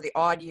 odd for the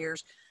odd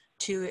years,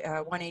 to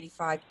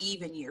 185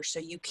 even years. So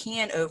you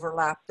can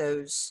overlap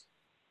those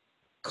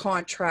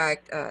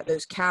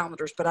those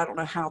calendars, but I don't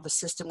know how the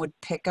system would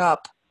pick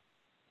up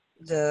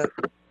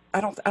I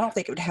don't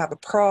think it would have a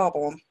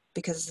problem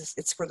because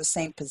it's for the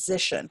same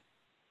position.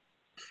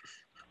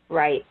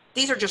 Right.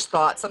 These are just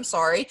thoughts. I'm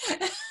sorry.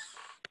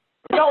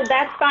 No,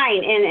 that's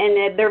fine,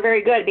 and they're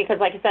very good because,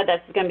 like I said,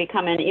 that's going to be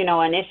coming,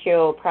 an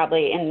issue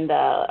probably in the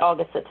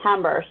August,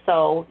 September.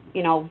 So,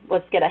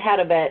 let's get ahead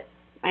of it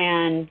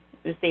and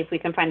see if we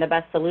can find the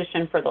best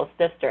solution for those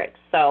districts.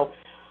 So,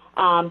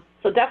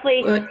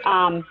 definitely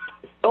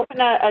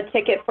open a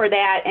ticket for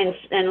that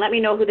and let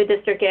me know who the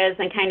district is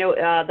and kind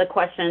of the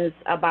questions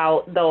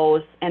about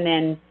those, and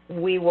then I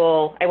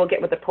will get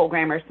with the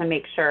programmers to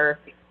make sure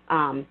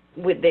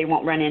they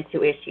won't run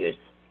into issues.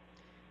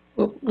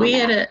 We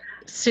had a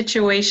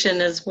situation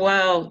as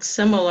well,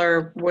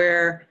 similar,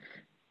 where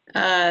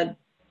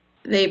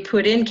they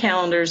put in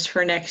calendars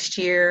for next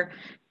year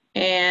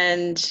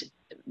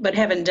but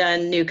haven't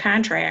done new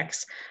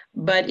contracts,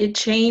 but it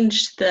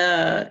changed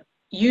the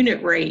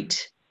unit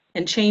rate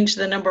and changed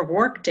the number of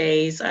work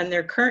days on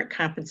their current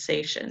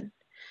compensation.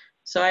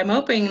 So I'm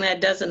hoping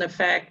that doesn't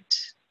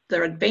affect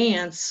their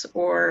advance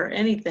or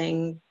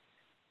anything.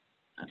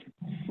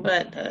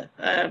 But,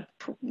 I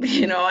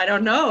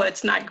don't know.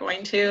 It's not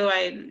going to.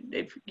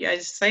 If you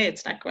guys say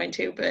it's not going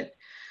to, but,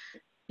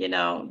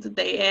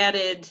 they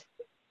added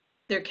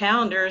their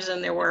calendars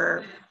and there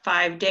were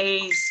 5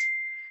 days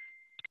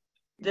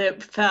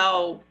that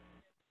fell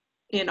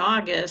in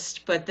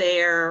August, but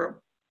their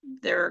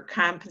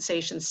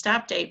compensation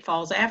stop date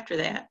falls after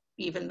that,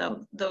 even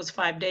though those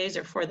 5 days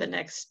are for the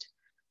next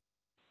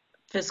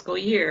fiscal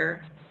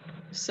year.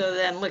 So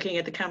then looking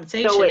at the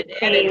compensation, So it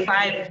added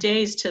 5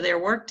 days to their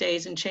work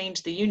days and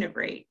changed the unit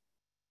rate.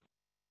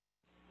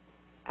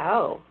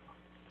 Oh.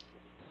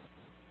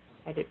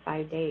 I did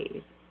 5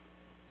 days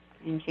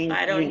and changed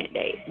the unit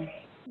date.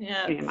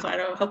 Yeah, so I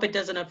don't hope it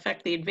doesn't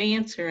affect the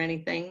advance or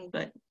anything,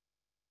 but.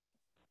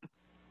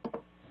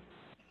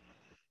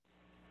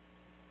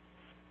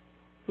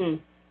 All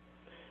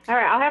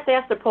right, I'll have to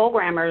ask the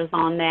programmers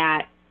on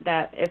that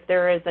if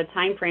there is a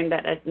time frame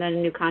that the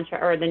new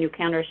contract or the new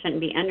calendar shouldn't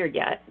be entered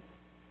yet,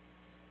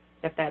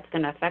 if that's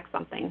going to affect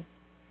something.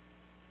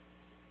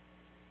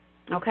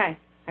 Okay,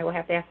 I will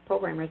have to ask the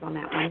programmers on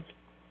that one.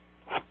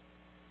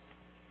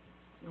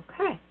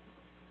 Okay.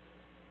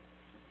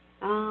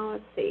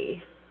 Let's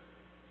see.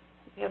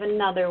 We have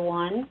another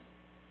one.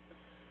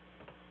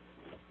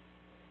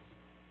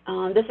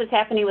 This is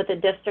happening with the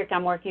district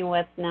I'm working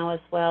with now as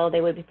well.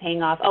 They would be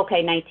paying off,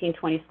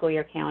 19-20 school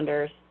year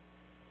calendars.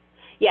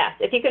 Yes,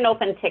 if you can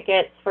open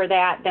tickets for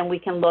that, then we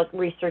can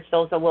research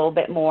those a little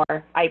bit more.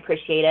 I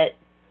appreciate it.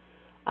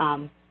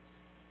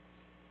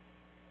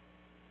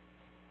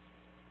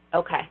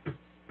 Okay.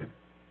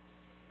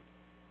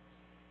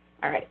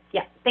 All right.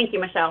 Yeah. Thank you,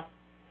 Michelle.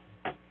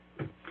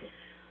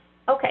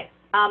 Okay.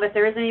 If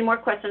there isn't any more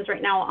questions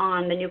right now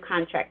on the new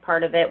contract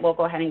part of it, we'll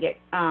go ahead and get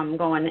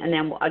going, and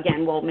then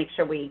again, we'll make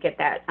sure we get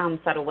that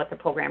settled with the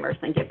programmers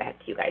and get back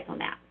to you guys on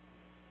that.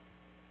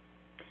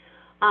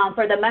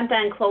 For the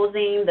month-end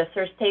closing, the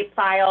search tape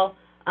file,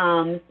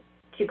 to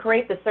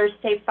create the search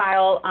tape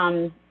file,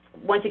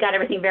 once you got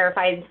everything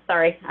verified,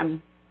 sorry, I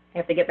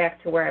have to get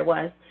back to where I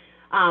was.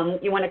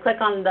 You want to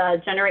click on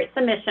the Generate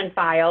Submission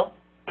file,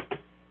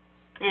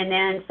 and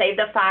then save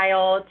the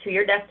file to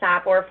your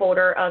desktop or a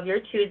folder of your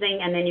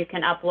choosing, and then you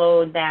can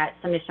upload that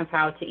submission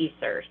file to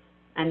eSearch.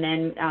 And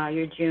then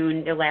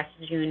your last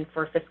June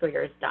for fiscal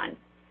year is done.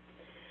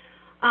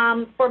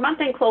 For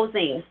month-end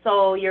closing,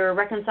 so you're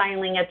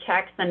reconciling a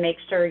checks and make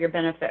sure your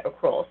benefit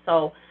accrual.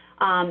 So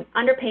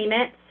under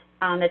payments,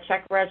 the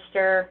check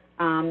register,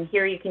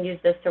 here you can use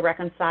this to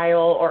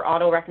reconcile or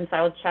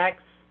auto-reconcile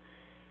checks.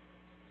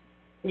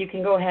 You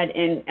can go ahead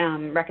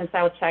and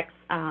reconcile checks,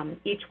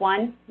 each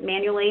one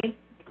manually,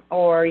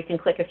 or you can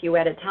click a few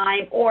at a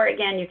time, or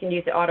again, you can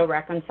use the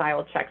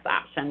auto-reconcile checks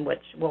option,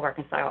 which will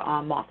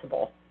reconcile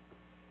multiple.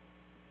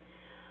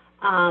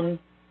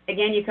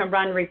 Again, you can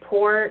run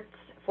reports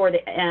for the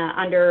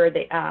under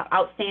the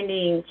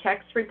outstanding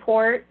checks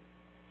report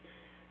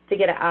to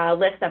get a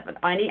list of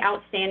any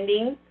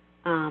outstanding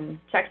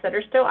checks that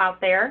are still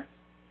out there.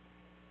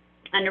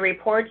 Under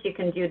reports, you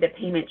can do the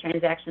payment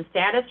transaction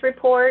status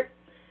report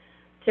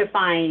to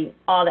find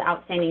all the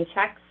outstanding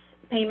checks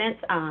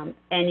payments,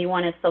 and you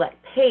want to select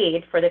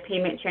paid for the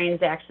payment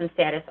transaction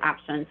status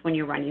options when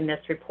you're running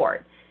this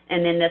report.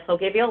 And then this will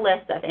give you a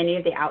list of any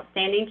of the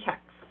outstanding checks.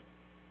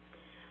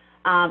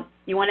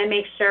 You want to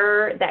make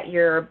sure that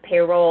your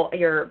payroll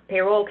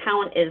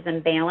account is in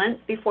balance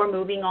before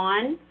moving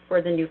on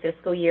for the new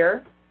fiscal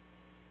year.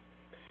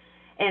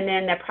 And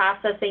then the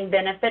processing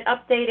benefit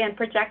update and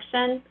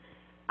projection,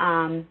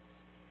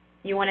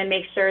 you want to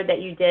make sure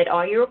that you did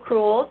all your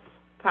accruals,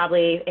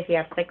 probably if you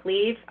have sick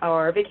leave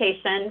or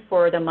vacation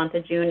for the month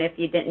of June if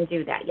you didn't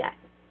do that yet.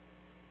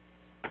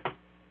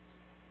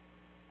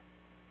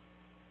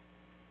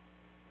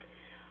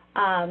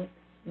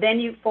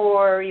 Then you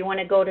want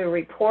to go to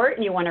report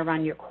and you want to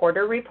run your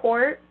quarter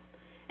report.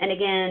 And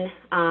again,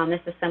 this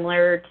is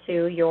similar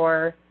to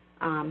your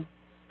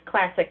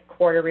classic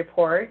quarter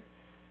report.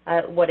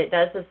 What it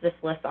does is this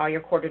lists all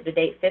your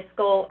quarter-to-date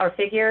fiscal or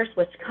figures,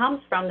 which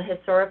comes from the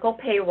historical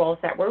payrolls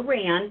that were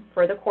ran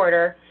for the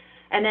quarter,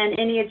 and then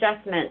any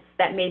adjustments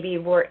that maybe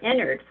were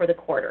entered for the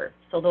quarter.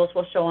 So those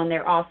will show on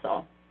there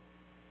also.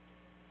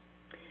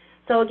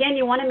 So again,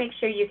 you want to make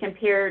sure you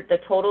compare the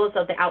totals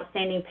of the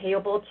outstanding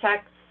payable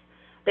checks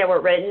that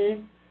were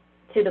written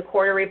to the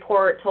quarter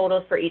report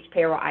totals for each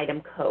payroll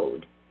item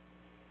code.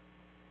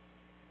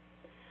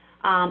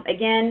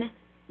 Again,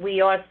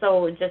 we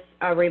also, just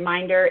a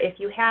reminder, if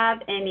you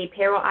have any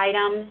payroll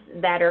items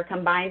that are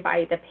combined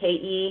by the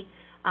payee,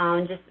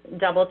 just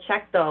double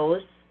check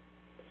those.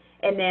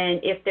 And then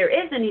if there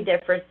is any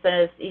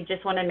differences, you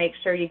just want to make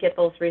sure you get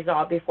those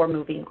resolved before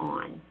moving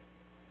on.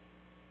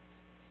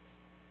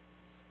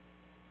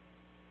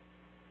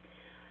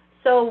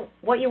 So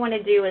what you want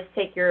to do is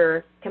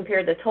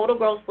compare the total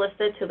gross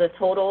listed to the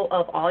total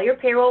of all your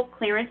payroll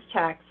clearance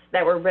checks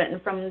that were written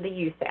from the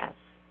USPS.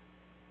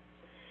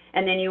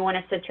 And then you want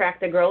to subtract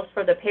the gross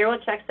for the payroll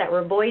checks that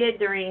were voided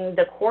during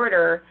the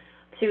quarter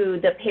to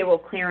the payroll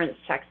clearance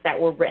checks that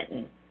were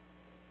written.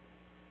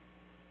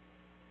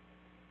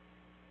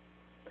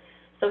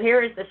 So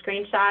here is the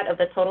screenshot of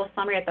the total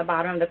summary at the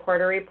bottom of the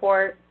quarter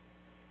report,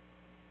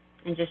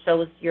 and just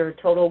shows your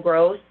total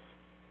gross.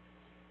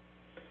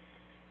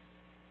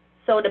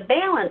 So to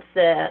balance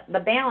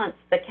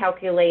the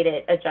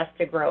calculated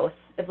adjusted gross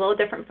is a little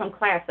different from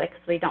classic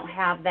because we don't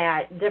have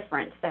that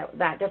difference,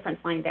 that difference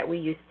line that we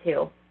used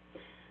to.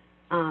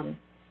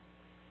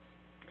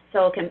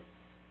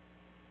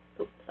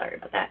 Sorry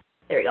about that.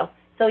 There you go.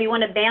 So you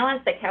want to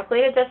balance the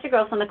calculated adjusted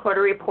gross on the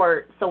quarter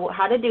report. So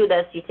how to do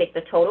this, you take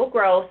the total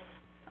gross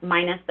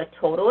minus the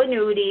total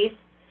annuities,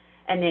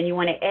 and then you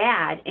want to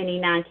add any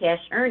non-cash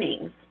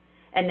earnings.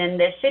 And then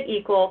this should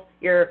equal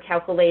your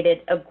calculated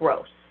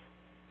gross.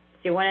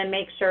 So you want to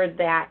make sure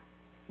that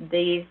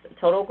these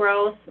total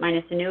gross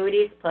minus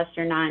annuities plus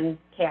your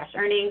non-cash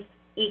earnings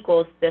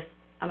equals this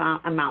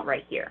amount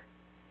right here.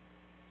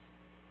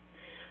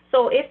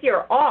 So if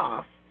you're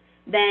off,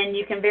 then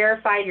you can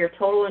verify your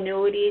total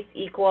annuities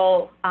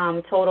equal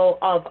total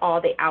of all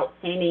the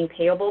outstanding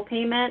payable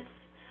payments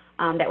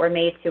that were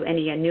made to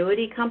any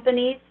annuity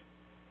companies.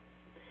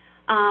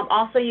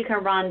 Also, you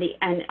can run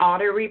an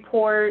audit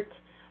report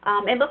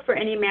and look for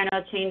any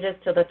manual changes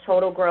to the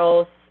total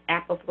gross,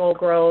 applicable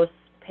gross,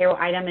 payroll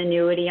item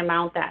annuity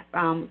amount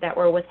that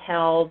were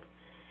withheld,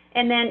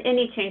 and then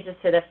any changes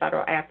to the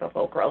federal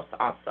applicable gross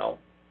also.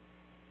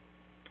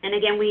 And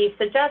again, we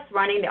suggest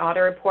running the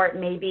audit report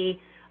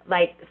maybe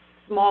like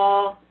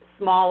small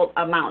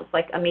amounts,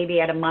 like maybe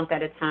at a month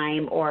at a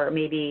time, or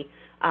maybe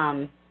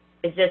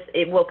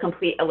it will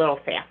complete a little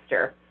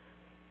faster.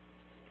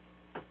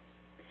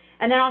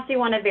 And then also you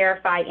want to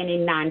verify any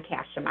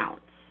non-cash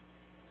amounts.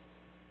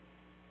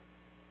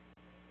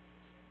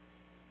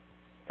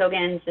 So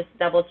again, just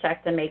double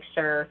check to make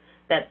sure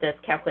that this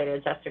calculated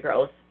adjusted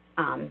gross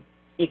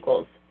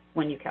equals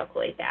when you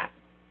calculate that.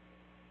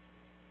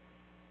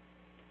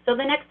 So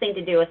the next thing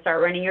to do is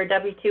start running your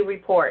W-2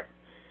 report.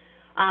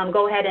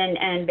 Go ahead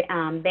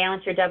and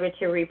balance your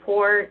W-2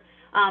 report.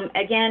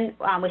 Again,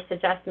 we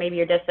suggest maybe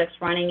your district's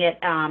running it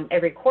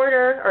every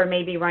quarter or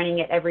maybe running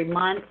it every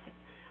month,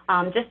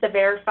 just to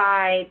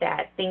verify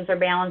that things are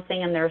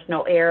balancing and there's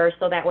no errors,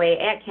 so that way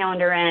at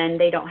calendar end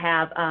they don't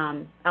have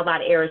a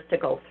lot of errors to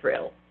go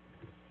through.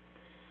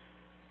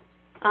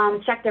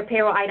 Check their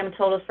payroll item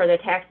totals for their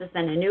taxes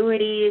and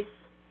annuities,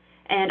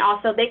 And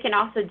also, they can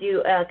also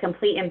do a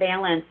complete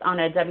imbalance on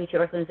a W-2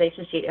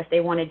 organization sheet if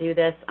they want to do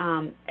this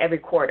every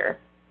quarter.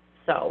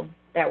 So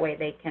that way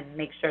they can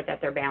make sure that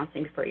they're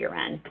balancing for year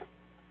end.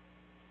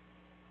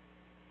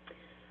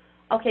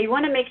 Okay, you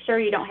want to make sure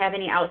you don't have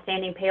any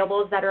outstanding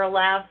payables that are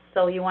left.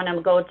 So you want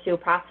to go to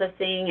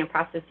processing and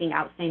processing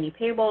outstanding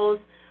payables.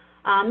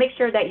 Make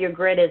sure that your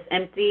grid is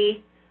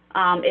empty.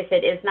 If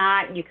it is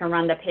not, you can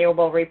run the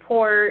payable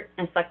report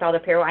and select all the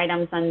payroll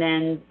items, and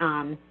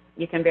then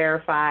you can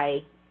verify,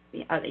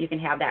 you can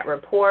have that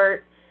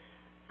report.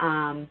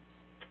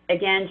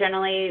 Again,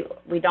 generally,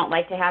 we don't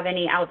like to have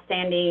any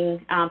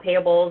outstanding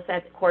payables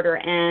at the quarter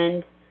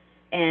end,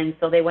 and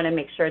so they want to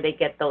make sure they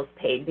get those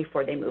paid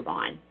before they move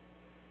on.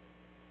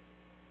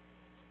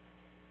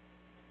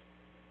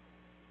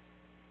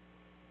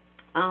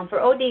 For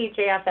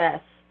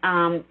ODJFS,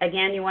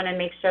 again, you want to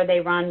make sure they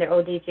run their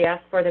ODJS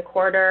for the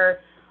quarter.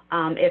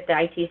 If the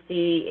ITC,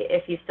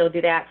 if you still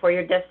do that for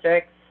your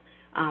districts,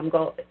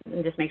 go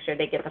and just make sure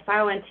they get the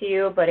file into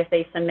you. But if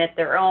they submit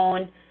their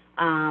own,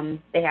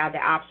 they have the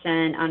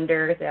option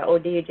under the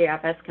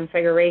ODJFS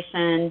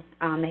configuration.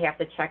 They have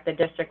to check the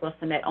district will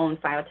submit own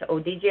file to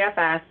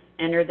ODJFS,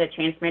 enter the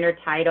transmitter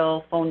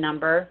title, phone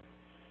number,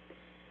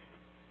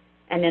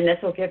 and then this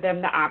will give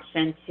them the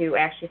option to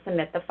actually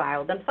submit the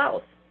file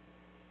themselves.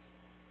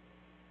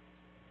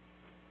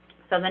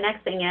 So the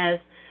next thing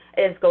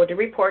is go to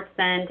report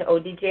send to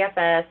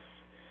ODJFS,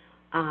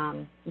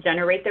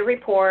 generate the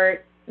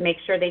report, make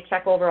sure they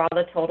check over all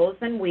the totals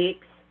and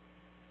weeks.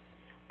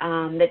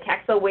 The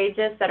taxable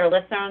wages that are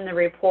listed on the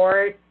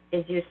report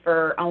is used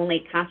for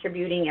only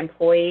contributing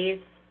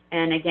employees.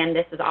 And again,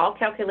 this is all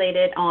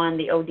calculated on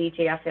the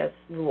ODJFS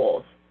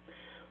rules.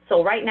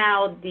 So right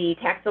now, the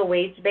taxable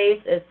wage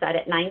base is set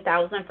at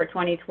 $9,000 for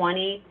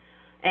 2020.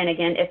 And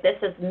again, if this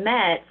is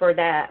met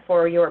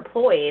for your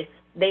employees,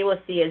 they will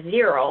see a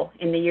 0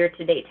 in the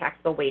year-to-date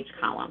taxable wage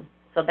column.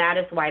 So that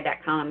is why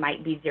that column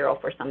might be 0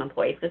 for some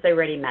employees, because they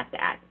already met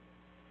that.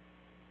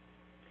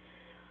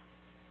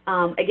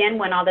 Again,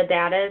 when all the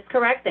data is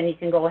correct, then you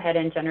can go ahead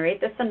and generate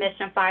the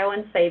submission file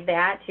and save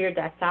that to your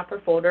desktop or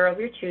folder of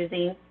your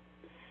choosing.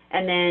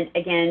 And then,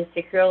 again,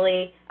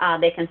 securely,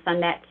 they can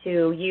send that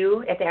to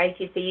you at the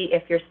ITC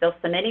if you're still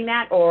submitting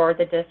that, or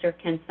the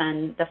district can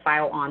send the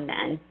file on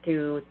then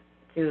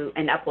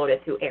and upload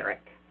it to ERIC.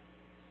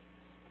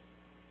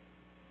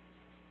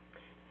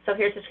 So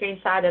here's a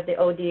screenshot of the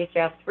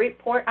ODHS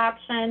report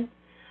option.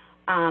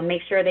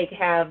 Make sure they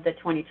have the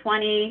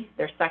 2020,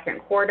 their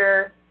second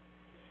quarter.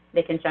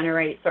 They can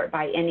sort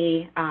by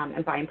any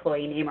and by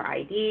employee name or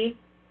ID.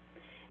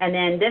 And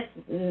then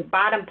this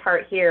bottom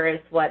part here is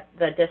what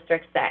the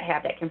districts that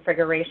have that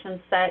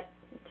configuration set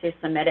to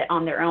submit it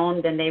on their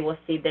own, then they will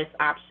see this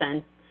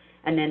option,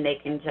 and then they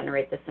can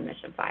generate the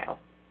submission file.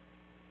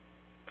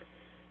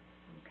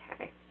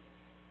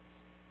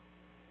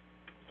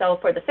 So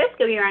for the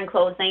fiscal year end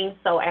closing,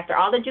 so after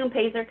all the June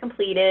pays are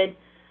completed,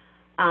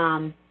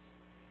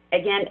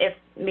 again, if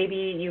maybe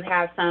you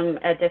have some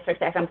districts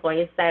that have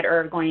employees that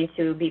are going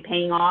to be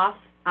paying off,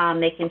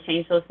 they can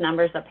change those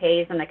numbers of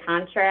pays in the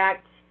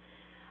contract.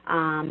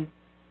 And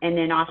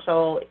then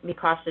also be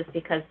cautious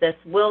because this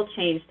will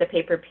change the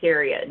paper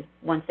period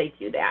once they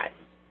do that.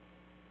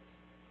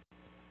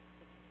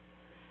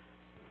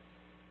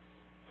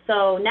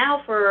 So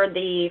now for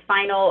the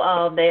final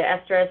of the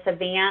SRS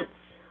advance.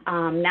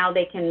 Now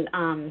they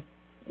can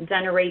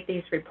generate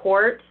these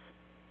reports,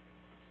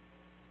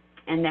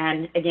 and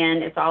then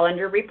again it's all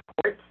under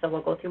reports, so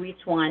we'll go through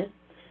each one.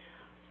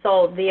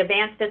 So the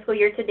advanced fiscal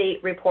year to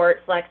date report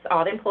selects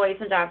all the employees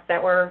and jobs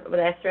that were with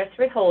SRS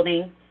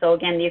withholding. So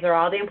again, these are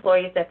all the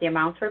employees that the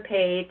amounts were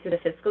paid through the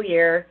fiscal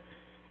year.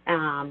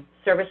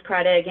 Service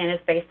credit again is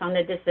based on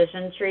the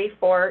decision tree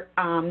for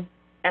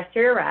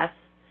SRS.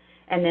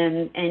 And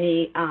then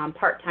any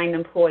part-time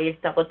employees,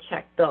 double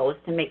check those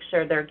to make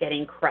sure they're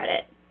getting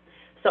credit.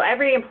 So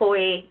every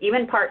employee,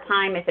 even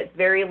part-time, if it's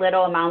very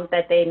little amount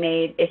that they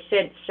made, it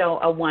should show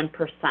a 1%,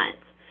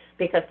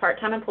 because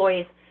part-time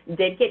employees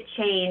did get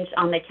changed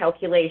on the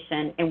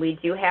calculation, and we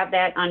do have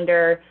that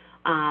under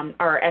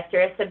our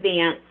SRS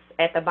advance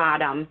at the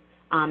bottom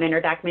in our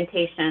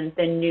documentation,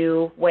 the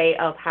new way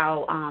of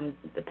how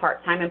the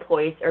part-time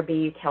employees are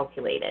being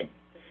calculated.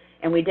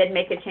 And we did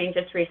make a change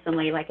just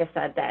recently, like I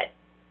said,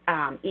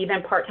 that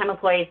even part-time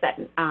employees that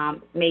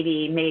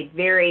maybe made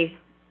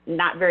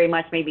not very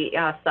much, maybe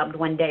subbed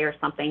one day or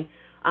something,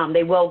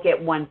 they will get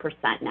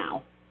 1%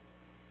 now.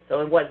 So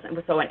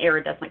an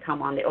error doesn't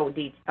come on the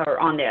OD or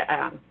on the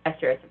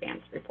SRS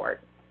advance report.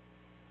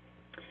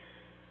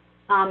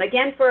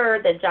 Again, for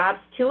the jobs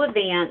to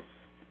advance,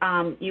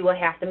 you will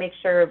have to make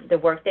sure the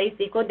work days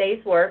equal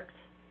days worked,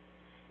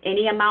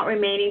 any amount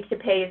remaining to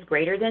pay is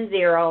greater than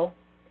 0,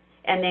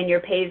 and then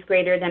your pay is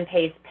greater than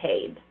pays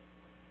paid.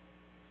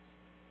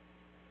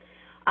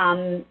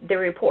 The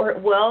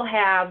report will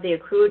have the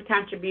accrued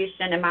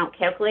contribution amount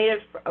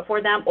calculated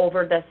for them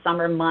over the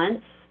summer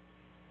months.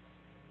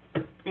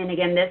 And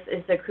again, this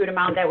is the accrued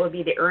amount that will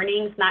be the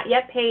earnings not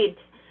yet paid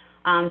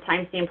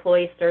times the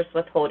employee STRS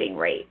withholding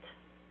rate.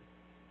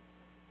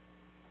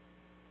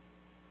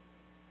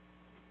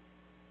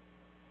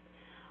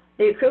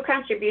 The accrued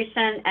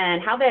contribution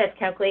and how that is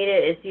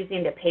calculated is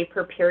using the pay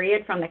per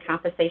period from the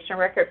compensation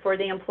record for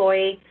the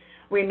employee,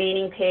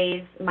 remaining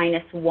pays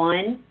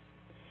 -1,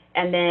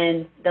 and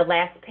then the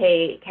last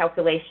pay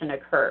calculation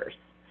occurs.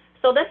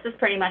 So this is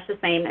pretty much the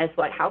same as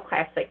how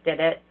Classic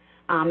did it.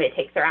 It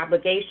takes their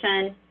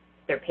obligation,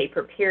 their pay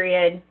per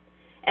period,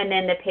 and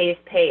then the pay is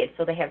paid.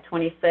 So they have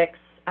 26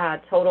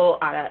 total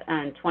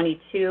and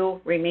 22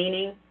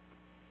 remaining,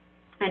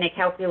 and it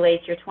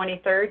calculates your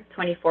 23rd,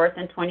 24th,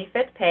 and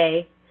 25th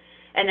pay.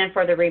 And then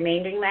for the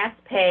remaining last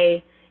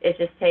pay, it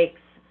just takes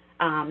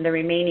the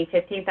remaining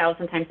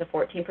 15,000 times the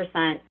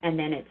 14%, and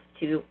then it's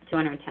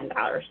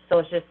 $210. So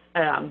it's just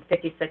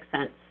 56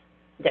 cents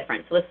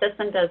difference. So the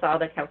system does all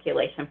the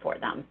calculation for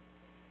them.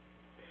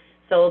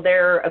 So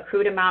their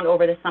accrued amount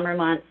over the summer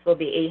months will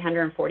be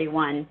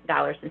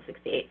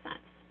 $841.68.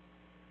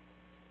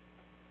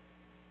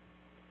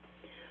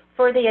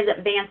 For the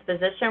advanced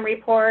position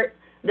report,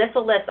 this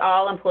will list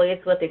all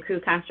employees with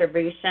accrued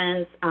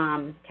contributions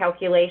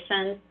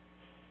calculations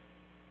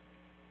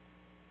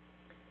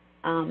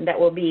that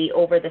will be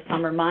over the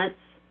summer months.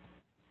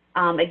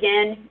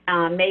 Again,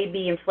 may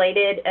be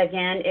inflated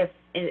again if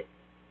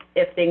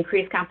the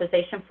increased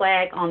compensation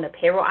flag on the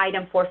payroll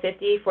item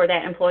 450 for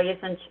that employee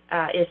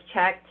is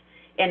checked,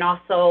 and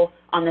also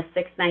on the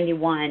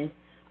 691,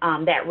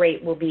 that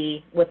rate will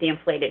be with the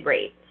inflated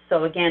rate.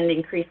 So again, the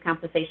increased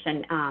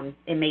compensation,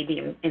 it may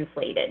be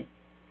inflated.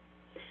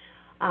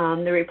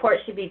 The report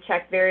should be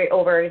checked very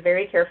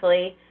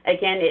carefully.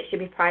 Again, it should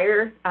be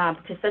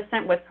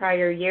consistent with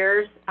prior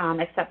years,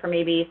 except for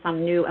maybe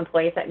some new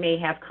employees that may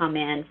have come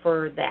in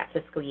for that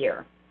fiscal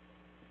year.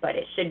 But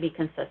it should be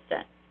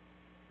consistent.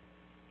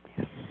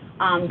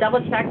 Double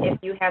check if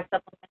you have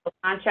supplemental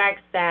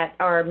contracts that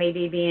are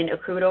maybe being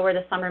accrued over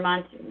the summer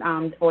months.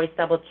 Always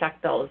double check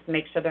those,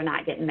 make sure they're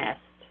not getting missed.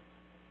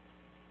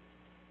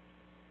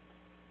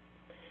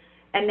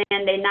 And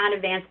then the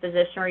non-advanced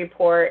position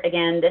report,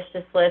 again, this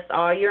just lists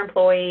all your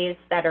employees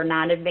that are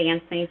not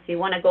advancing. So you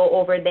want to go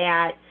over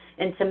that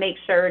and to make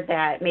sure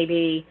that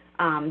maybe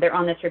they're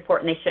on this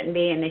report and they shouldn't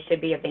be, and they should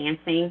be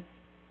advancing.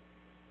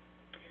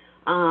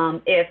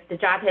 If the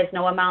job has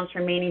no amounts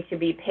remaining to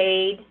be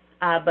paid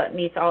but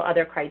meets all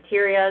other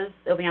criteria,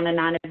 it'll be on the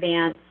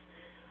non-advance.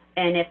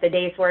 And if the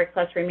days worked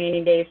plus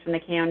remaining days from the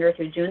calendar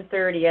through June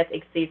 30th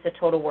exceeds the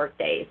total work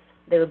days,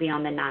 they will be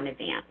on the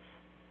non-advance.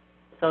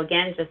 So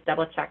again, just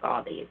double check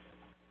all these.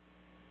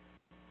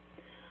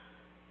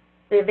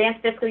 The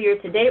advanced fiscal year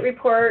to date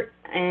report,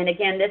 and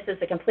again, this is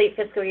the complete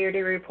fiscal year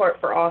to report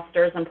for all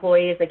STRS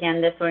employees.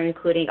 Again, this one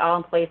including all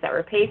employees that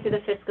were paid through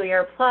the fiscal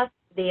year plus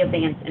the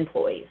advanced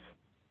employees.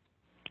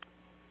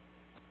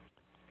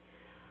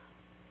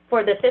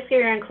 For the fiscal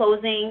year in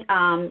closing,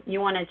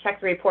 you want to check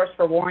the reports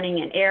for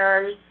warning and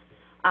errors.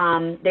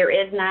 There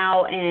is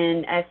now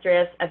in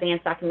STRS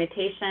advanced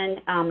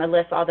documentation, it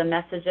lists all the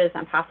messages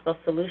and possible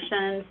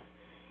solutions.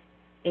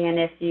 And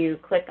if you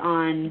click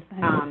on,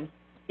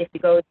 if you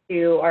go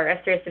to our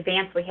STRS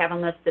Advanced, we have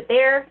them listed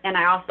there, and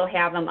I also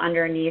have them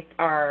underneath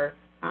our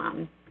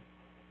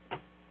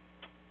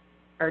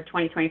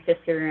 2020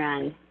 fiscal year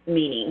end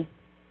meeting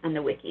on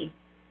the wiki.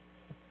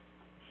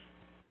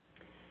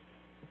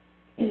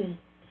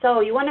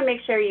 So you want to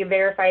make sure you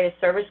verify the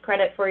service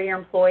credit for your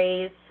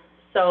employees.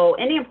 So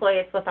any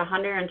employees with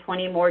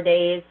 120 more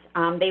days,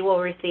 they will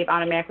receive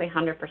automatically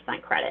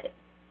 100% credit.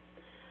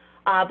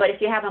 But if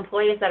you have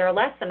employees that are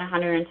less than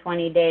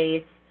 120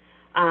 days,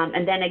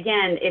 and then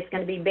again, it's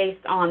going to be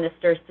based on the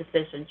STRS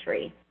decision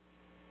tree.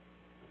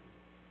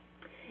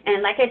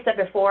 And like I said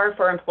before,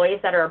 for employees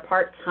that are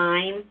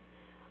part-time,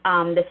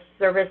 the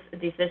service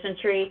decision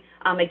tree,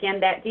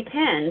 again, that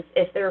depends.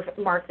 If they're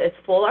marked as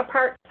full or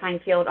part-time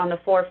field on the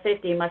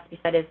 450 must be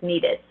set as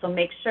needed. So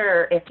make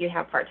sure if you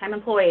have part-time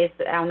employees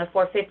on the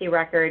 450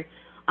 record,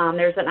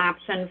 there's an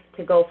option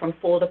to go from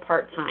full to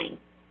part-time.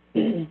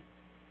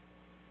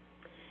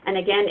 And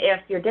again,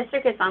 if your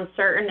district is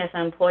uncertain as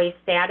an employee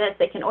status,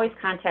 they can always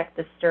contact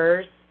the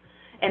STRS,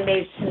 and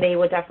they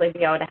will definitely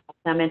be able to help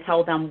them and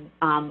tell them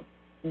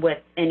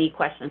with any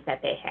questions that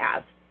they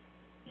have.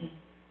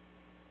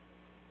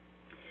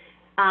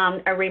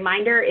 A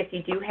reminder, if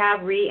you do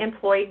have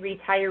re-employed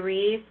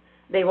retirees,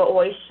 they will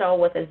always show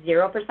with a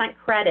 0%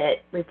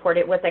 credit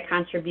reported with the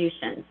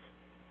contributions.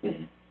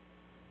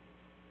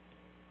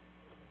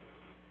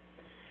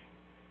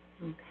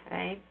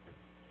 Okay.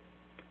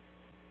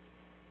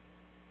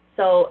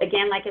 So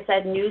again, like I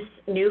said, new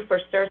for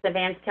STRS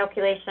advanced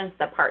calculations,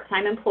 the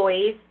part-time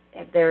employees,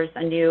 if there's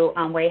a new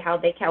way how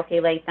they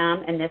calculate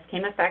them, and this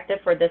came effective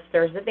for the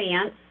STRS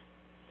advance.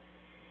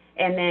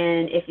 And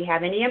then if you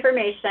have any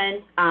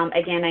information,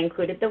 again, I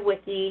included the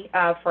wiki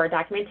for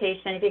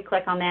documentation. If you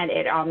click on that,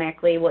 it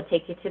automatically will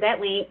take you to that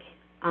link,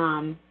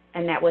 and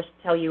that will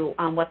tell you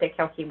what the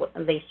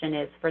calculation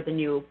is for the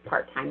new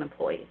part-time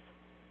employees.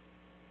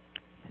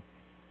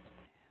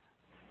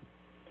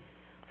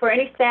 For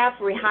any staff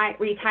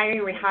retiring,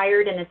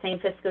 rehired in the same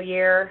fiscal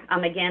year,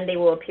 again, they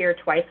will appear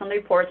twice on the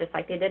report, just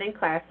like they did in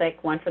Classic,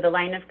 one for the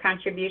line of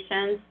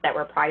contributions that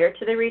were prior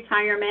to the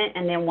retirement,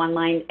 and then one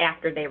line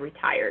after they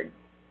retired.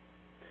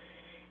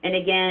 And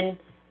again,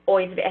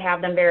 always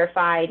have them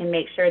verified and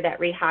make sure that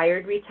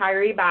rehired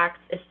retiree box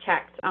is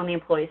checked on the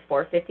employee's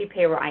 450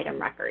 payroll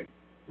item record.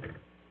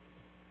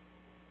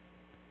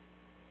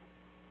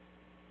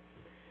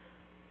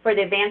 For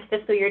the advanced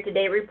fiscal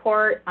year-to-date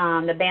report,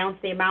 the balance,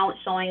 the amount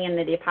showing in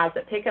the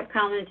deposit pickup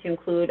column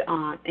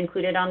to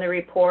included on the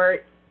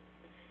report.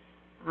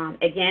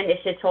 Again, it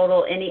should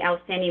total any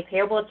outstanding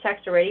payable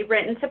checks already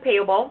written to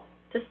payable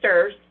to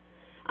STRS,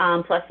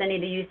 plus any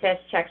of the USPS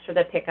checks for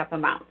the pickup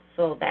amount.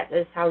 So that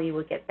is how you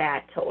would get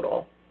that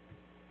total.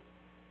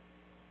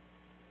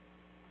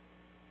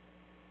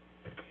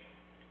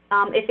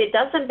 If it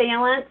doesn't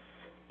balance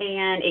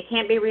and it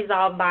can't be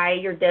resolved by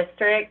your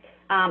district,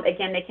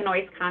 again, they can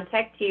always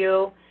contact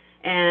you,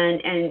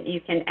 and you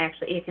can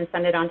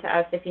send it on to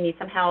us if you need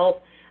some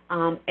help.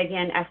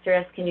 Again,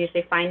 STRS can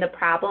usually find the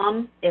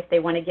problem if they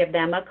want to give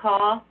them a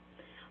call,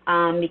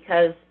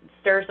 because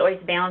STRS always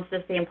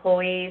balances the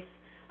employees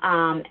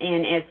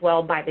and as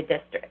well by the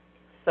district.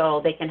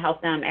 So they can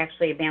help them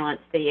actually balance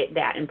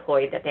that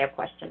employee that they have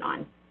question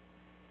on.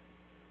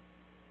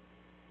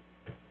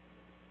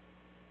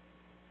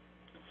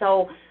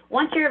 So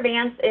once your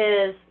advance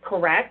is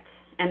correct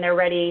and they're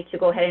ready to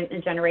go ahead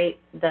and generate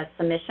the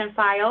submission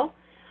file,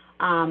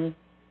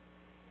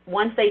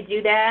 once they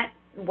do that,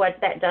 what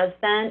that does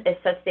then is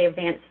sets the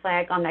advance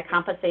flag on the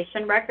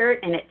compensation record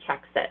and it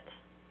checks it.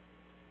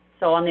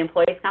 So on the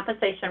employee's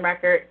compensation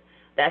record,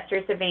 the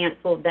STRS advance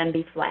will then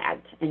be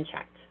flagged and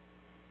checked.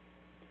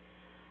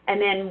 And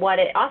then what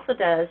it also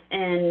does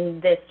in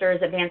the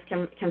STRS advance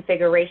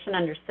configuration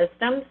under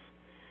systems,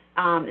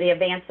 the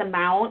advance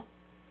amount,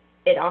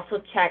 it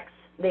also checks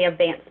the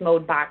advance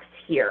mode box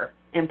here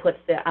and puts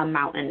the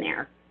amount in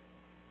there.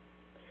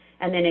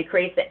 And then it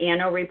creates the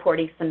annual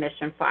reporting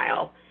submission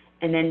file.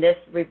 And then this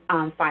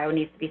file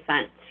needs to be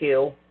sent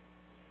to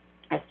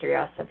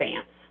STRS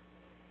advance.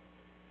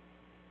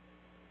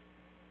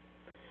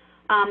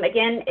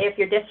 Again, if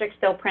your district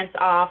still prints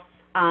off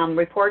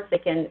reports, they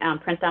can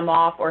print them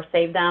off or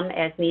save them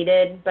as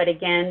needed. But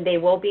again, they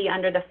will be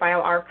under the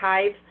file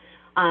archive,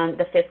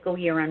 the fiscal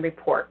year-end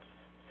reports.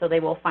 So they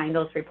will find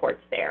those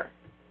reports there.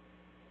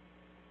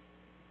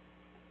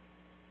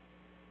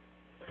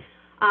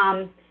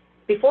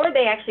 Before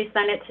they actually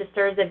send it to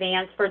STRS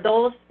Advance, for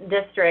those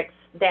districts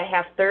that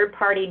have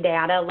third-party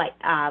data like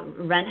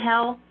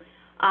Renhel,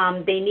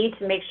 they need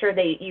to make sure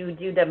that you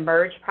do the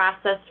merge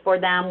process for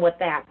them with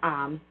that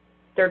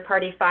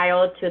third-party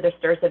file to the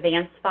STRS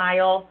Advance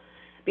file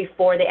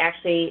before they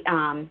actually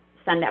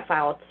send that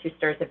file to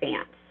STRS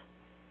Advance.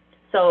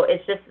 So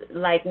it's just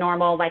like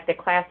normal, like the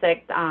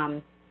classic,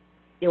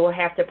 you will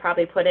have to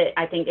probably put it,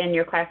 I think, in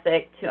your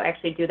classic to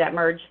actually do that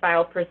merge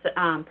file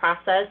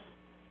process.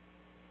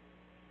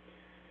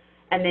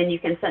 And then you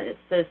can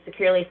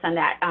securely send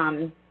that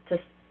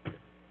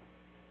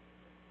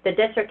the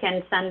district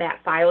can send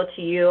that file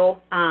to you.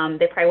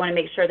 They probably want to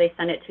make sure they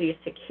send it to you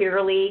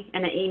securely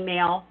in an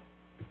email.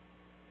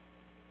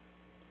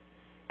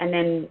 And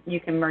then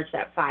you can merge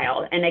that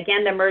file. And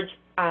again, the merge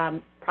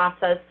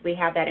process, we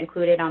have that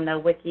included on the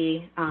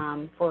wiki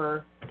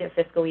for the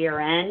fiscal year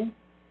end.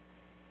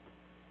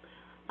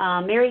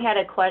 Mary had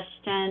a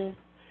question.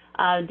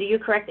 Do you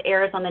correct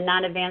errors on the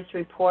non-advanced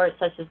report,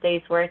 such as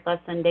days worked, less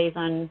than days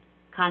on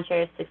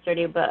contract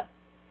 630, but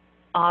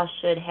all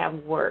should have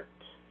worked?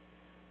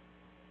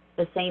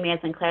 The same as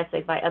in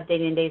classic by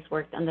updating days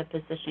worked on the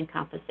position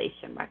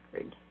compensation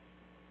record.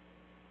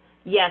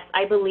 Yes,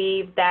 I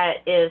believe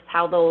that is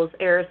how those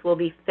errors will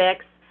be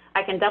fixed.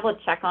 I can double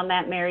check on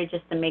that, Mary,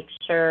 just to make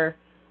sure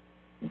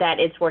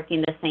that it's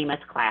working the same as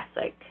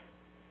classic.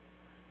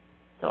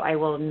 So I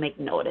will make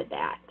note of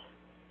that.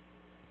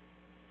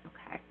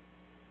 Okay.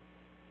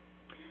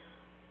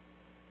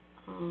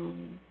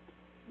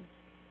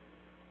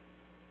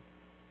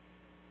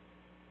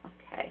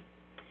 Okay.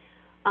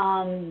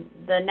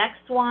 The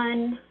next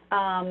one,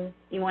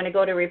 you want to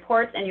go to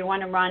reports and you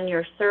want to run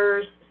your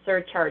STRS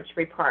surcharge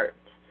report.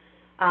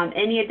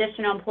 Any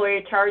additional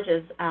employer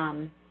charges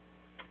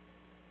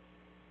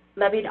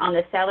levied on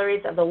the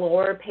salaries of the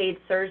lower paid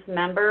STRS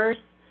members.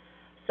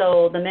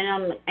 So the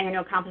minimum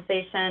annual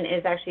compensation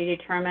is actually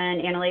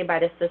determined annually by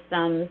the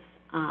systems.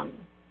 And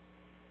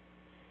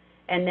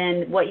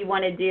then what you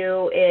want to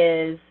do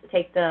is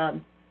take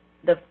the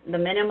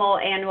minimal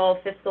annual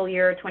fiscal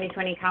year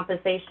 2020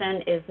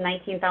 compensation is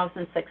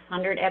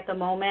 $19,600 at the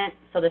moment.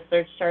 So the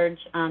surcharge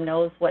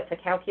knows what to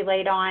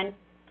calculate on.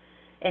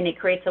 And it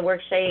creates a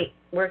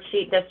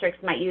worksheet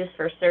districts might use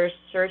for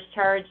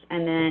surcharge,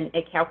 and then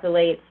it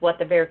calculates what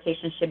the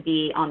verification should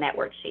be on that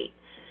worksheet.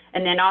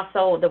 And then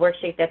also the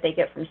worksheet that they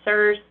get from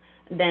STRS,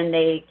 then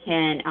they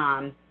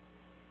can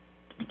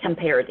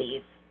compare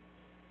these.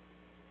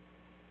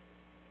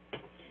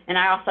 And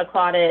I also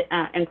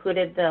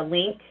included the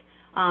link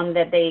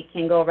that they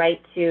can go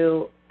right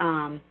to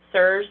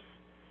STRS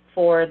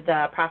for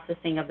the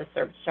processing of the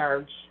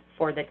surcharge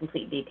for the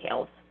complete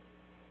details.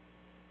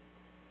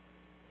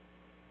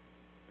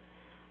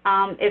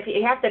 If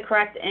you have to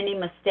correct any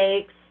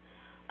mistakes,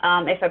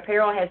 if a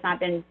payroll has not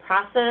been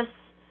processed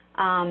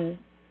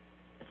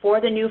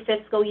for the new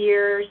fiscal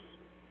years,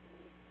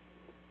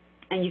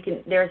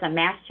 and there's a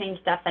mass change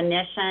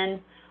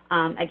definition.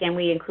 Again,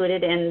 we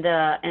included in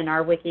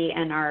our wiki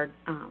and our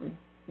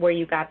where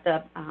you got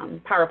the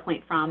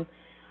PowerPoint from.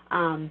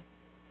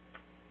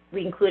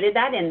 We included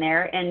that in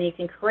there, and you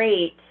can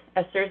create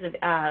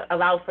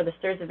allow for the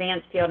STRS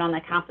advance field on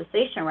the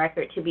compensation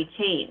record to be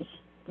changed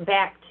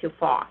back to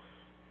FOSS.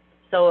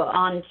 So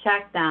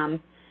uncheck them,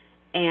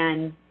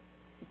 and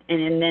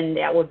then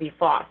that would be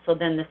FOSS. So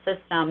then the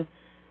system,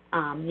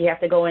 you have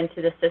to go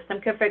into the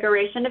system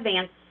configuration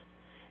advance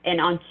and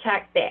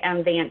uncheck the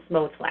advanced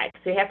mode flag.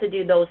 So you have to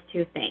do those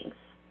two things.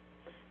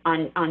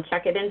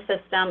 Uncheck it in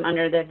system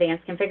under the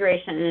advanced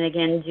configuration, and then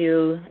again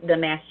do the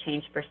mass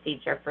change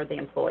procedure for the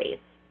employees.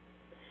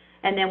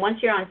 And then once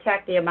you're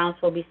unchecked, the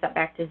amounts will be set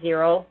back to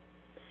 0.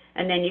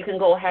 And then you can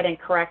go ahead and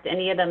correct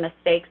any of the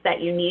mistakes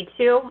that you need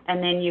to,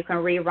 and then you can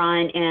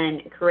rerun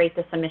and create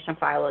the submission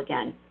file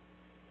again.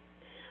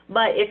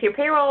 But if your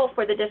payroll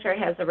for the district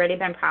has already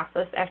been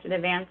processed after the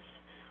advance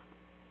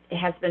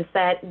has been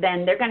set,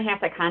 then they're going to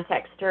have to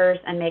contact STRS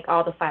and make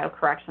all the file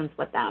corrections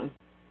with them.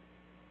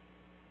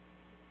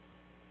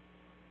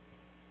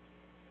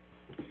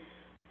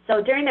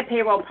 So during the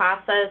payroll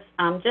process,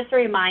 just a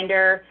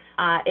reminder,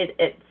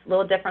 it's a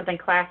little different than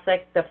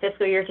classic. The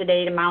fiscal year to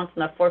date amounts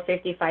in the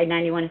 450,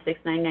 591, and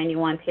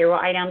 6991 payroll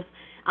items.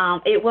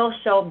 It will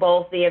show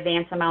both the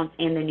advance amounts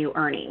and the new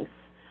earnings.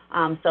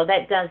 So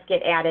that does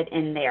get added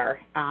in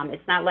there.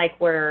 It's not like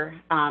where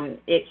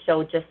it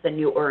showed just the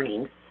new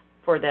earnings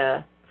for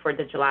the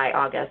July,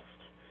 August.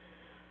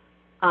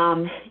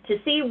 To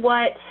see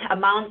what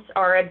amounts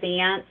are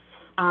advanced,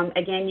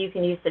 again, you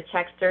can use the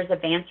Check STRS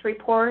Advance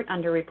Report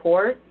under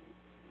Report.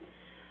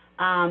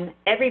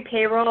 Every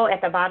payroll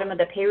at the bottom of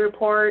the pay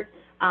report,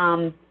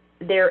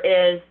 there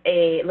is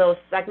a little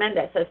segment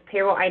that says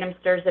Payroll Item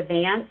STRS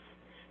Advance.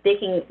 They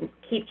can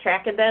keep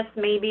track of this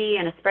maybe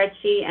in a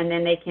spreadsheet, and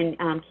then they can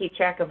keep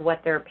track of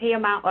what their pay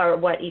amount or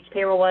what each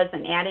payroll was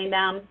and adding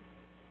them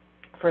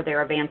for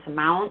their advance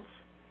amounts.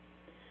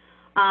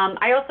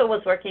 I also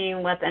was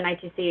working with an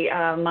ITC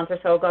a month or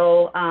so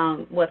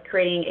ago with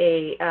creating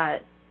a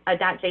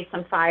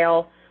 .json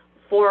file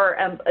for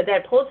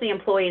that pulls the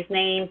employee's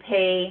name,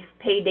 pay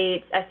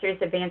dates,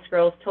 STRS advance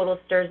gross, total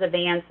STRS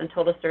advance, and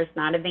total STRS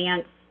not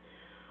advance.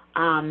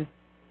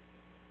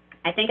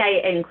 I think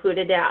I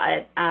included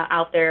that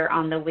out there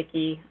on the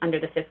wiki under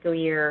the fiscal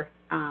year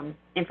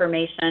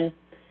information.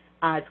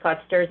 It's called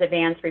STRS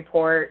Advance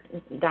Report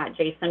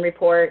 .json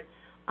report.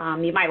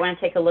 You might want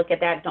to take a look at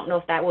that. Don't know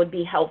if that would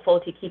be helpful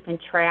to keep in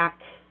track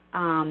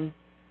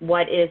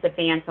what is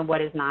advance and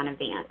what is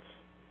non-advance.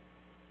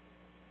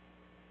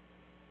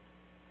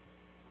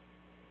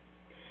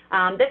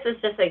 This is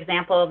just an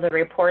example of the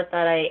report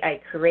that I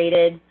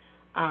created.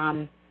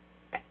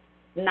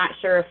 Not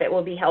sure if it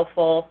will be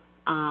helpful,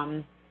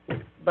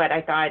 but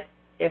I thought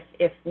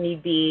if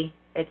need be,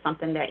 it's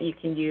something that you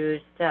can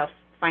use to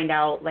find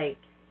out, like,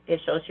 it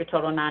shows your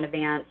total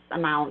non-advance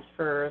amounts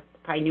for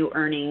probably new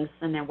earnings,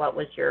 and then what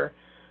was your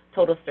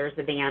total STRS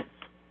advance,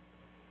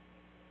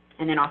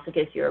 and then also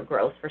gives you a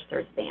gross for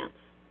STRS advance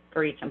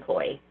for each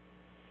employee.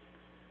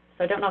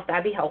 So I don't know if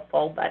that'd be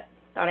helpful, but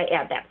thought I'd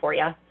add that for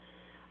you.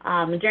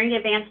 During the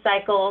advance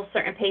cycle,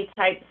 certain pay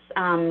types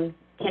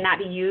cannot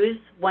be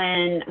used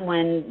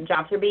when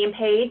jobs are being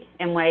paid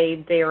and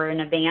why they are in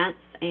advance,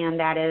 and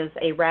that is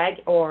a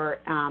reg or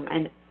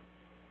an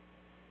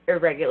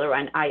irregular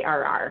one,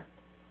 IRR.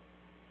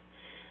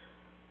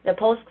 The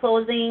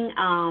post-closing,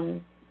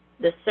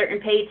 the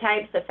certain pay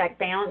types affect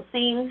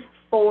balancing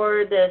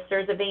for the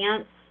STRS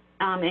advance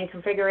and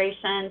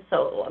configuration.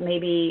 So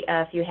maybe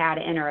if you had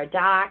to enter a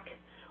DOC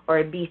or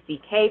a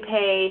BCK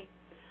pay,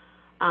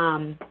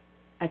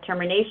 a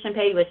termination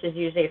pay, which is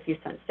usually a few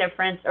cents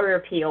difference, or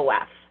a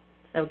POF.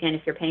 So again,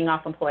 if you're paying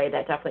off employee,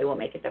 that definitely will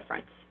make a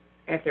difference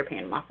if you're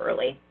paying them off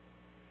early.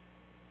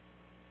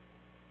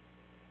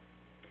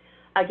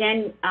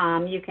 Again,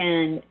 you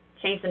can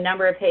change the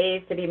number of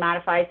pays to be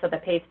modified so the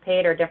pays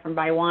paid are different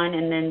by one,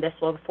 and then this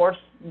will force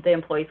the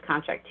employee's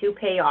contract to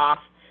pay off.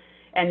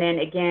 And then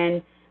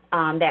again,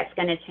 that's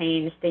going to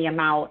change the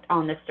amount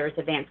on the STRS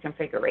advance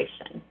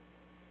configuration.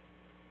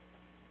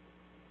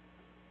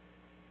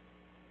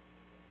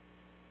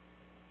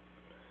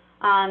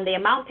 The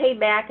amount paid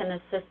back in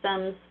the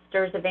system's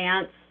STRS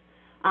advance,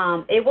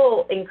 it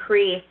will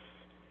increase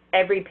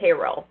every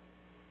payroll.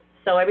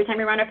 So every time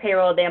you run a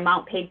payroll, the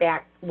amount paid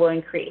back will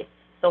increase.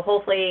 So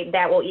hopefully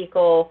that will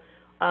equal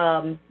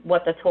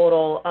what the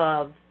total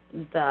of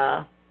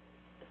the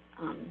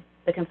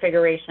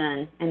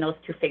configuration and those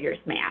two figures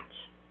match.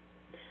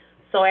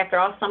 So after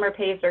all summer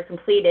pays are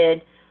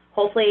completed,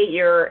 hopefully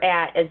you're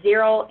at a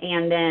 0,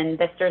 and then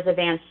the STRS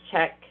advance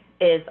check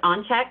is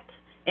unchecked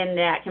in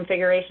that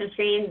configuration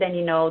screen, then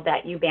you know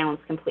that you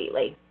balance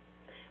completely.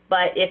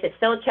 But if it's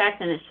still checked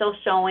and it's still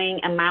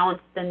showing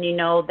amounts, then you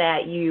know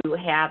that you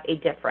have a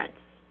difference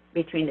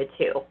between the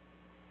two.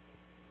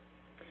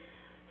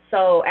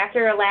 So after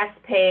your last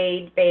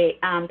paid,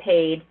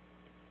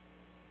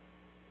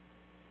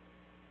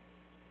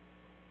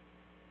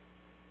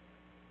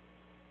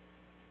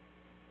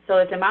 so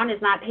if the amount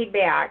is not paid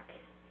back,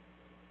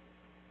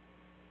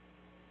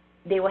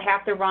 they will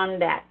have to run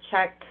that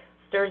check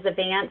STRS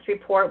advance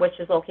report, which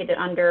is located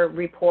under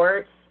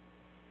reports.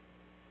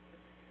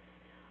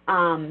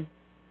 And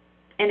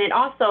it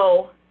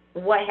also,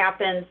 what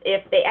happens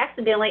if they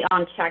accidentally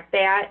uncheck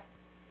that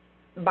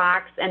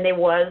box and there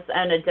was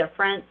a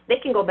difference, they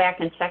can go back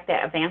and check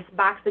that advance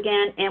box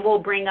again, and we'll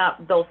bring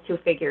up those two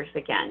figures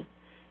again.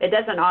 It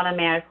doesn't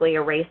automatically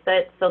erase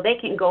it, so they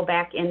can go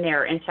back in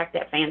there and check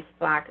that advance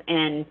box,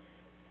 and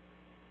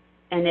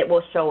it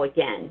will show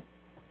again.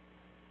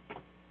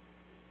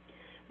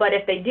 But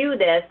if they do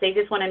this, they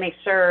just want to make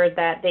sure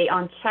that they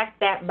uncheck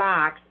that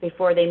box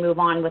before they move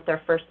on with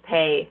their first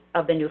pay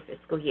of the new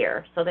fiscal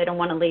year. So they don't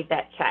want to leave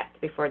that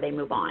checked before they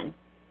move on.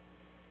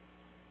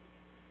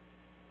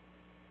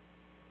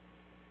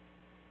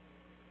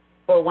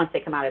 Or once they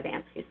come out of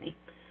advance, excuse me.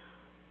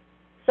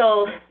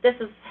 So this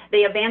is,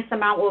 the advance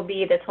amount will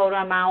be the total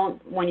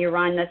amount when you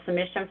run the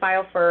submission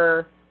file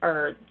for,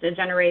 or to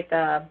generate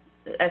the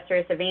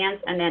SRS advance,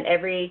 and then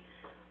every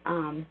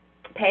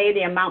pay,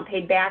 the amount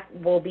paid back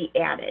will be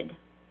added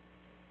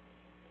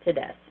to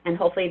this. And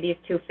hopefully these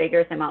two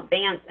figures, amount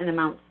advance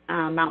and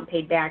amount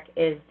paid back,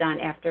 is done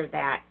after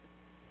that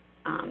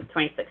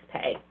 26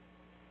 pay.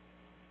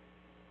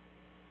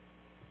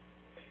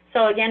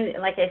 So again,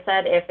 like I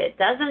said, if it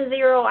doesn't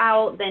zero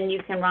out, then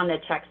you can run the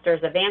check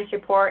STRS advance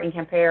report and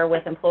compare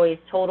with employees'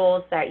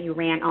 totals that you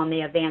ran on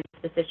the advance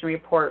position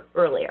report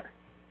earlier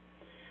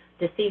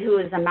to see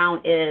whose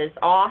amount is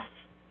off.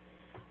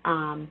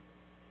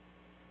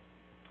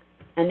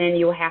 And then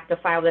you will have to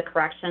file the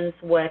corrections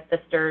with the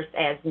STRS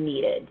as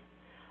needed.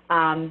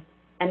 And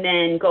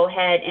then go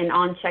ahead and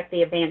uncheck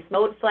the advance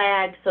mode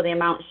flag so the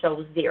amount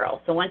shows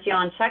 0. So once you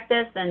uncheck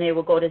this, then they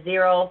will go to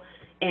 0,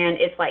 and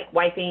it's like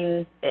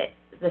wiping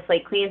the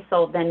slate clean,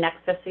 so then next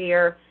fiscal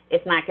year,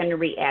 it's not going to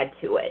re-add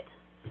to it.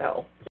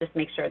 So just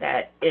make sure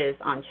that is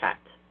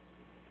unchecked.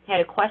 Had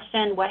a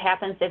question, what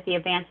happens if the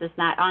advance is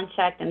not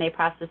unchecked and they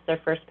process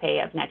their first pay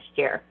of next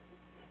year?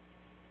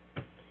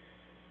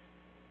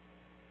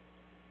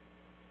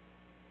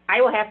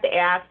 I will have to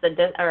ask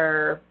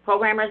our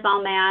programmers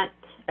on that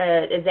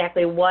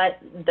exactly what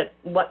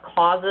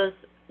causes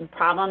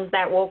problems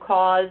that will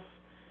cause.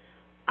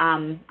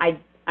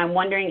 I'm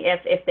wondering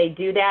if they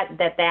do that,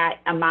 that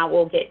amount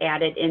will get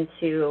added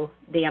into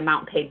the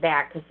amount paid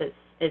back, because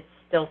it's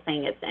still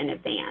saying it's in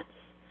advance.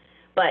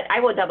 But I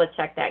will double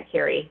check that,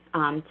 Carrie,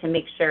 to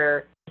make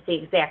sure, to see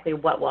exactly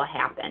what will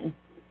happen.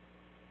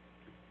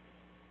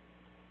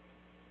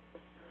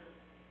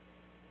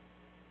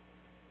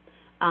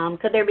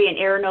 Could there be an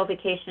error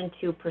notification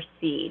to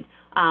proceed?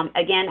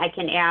 Again, I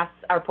can ask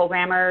our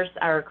programmers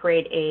or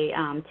create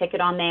a ticket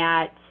on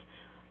that.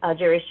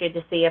 Jury issue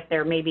to see if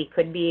there maybe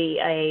could be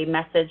a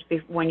message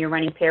when you're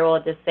running payroll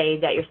to say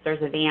that your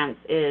STRS advance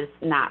is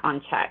not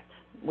unchecked,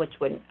 which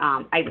would,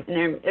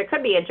 there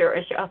could be a jury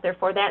issue out there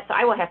for that, so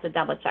I will have to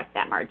double check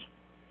that, Marge.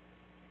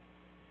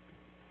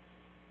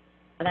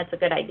 But that's a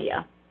good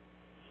idea.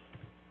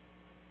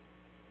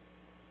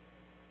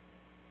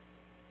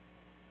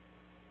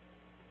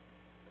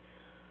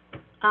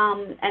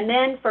 And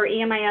then for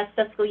EMIS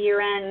fiscal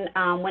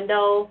year-end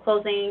window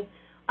closing,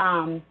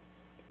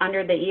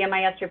 under the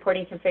EMIS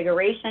reporting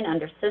configuration,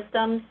 under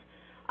systems,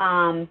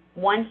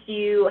 once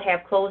you have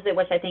closed it,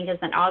 which I think is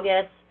in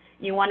August,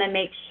 you want to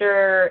make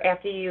sure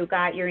after you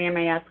got your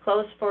EMIS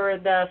closed for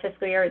the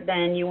fiscal year,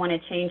 then you want to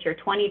change your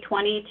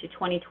 2020 to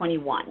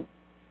 2021.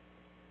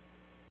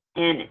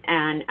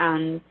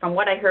 And from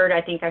what I heard,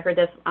 I think I heard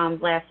this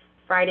last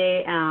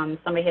Friday,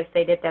 somebody has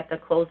stated that the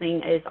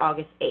closing is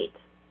August 8th.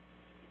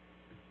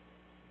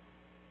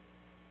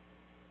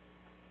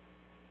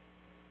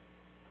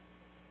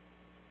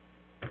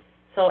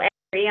 So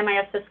after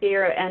EMIS fiscal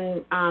year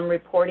and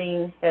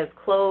reporting has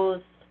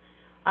closed,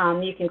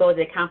 you can go to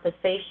the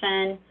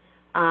compensation.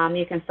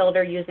 You can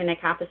filter using the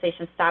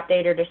compensation stop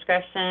date or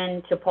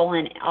discretion to pull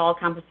in all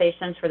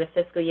compensations for the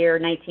fiscal year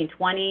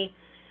 1920.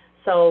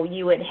 So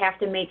you would have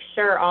to make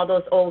sure all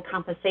those old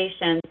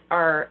compensations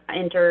are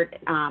entered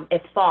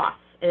as false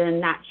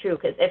and not true,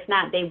 because if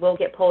not, they will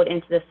get pulled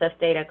into the SIF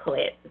data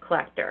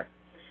collector.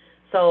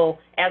 So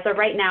as of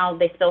right now,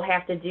 they still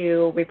have to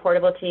do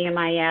reportable to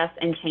EMIS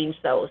and change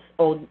those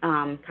old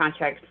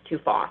contracts to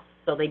false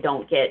so they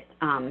don't get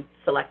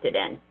selected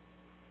in.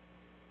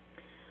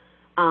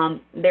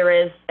 There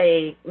is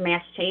a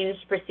mass change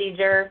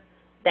procedure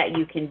that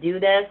you can do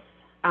this.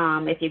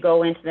 If you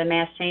go into the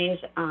mass change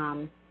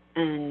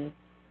and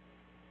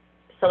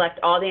select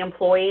all the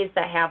employees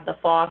that have the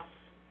false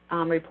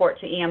report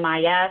to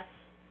EMIS,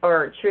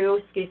 or true,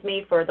 excuse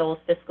me, for those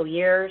fiscal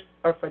years,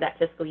 or for that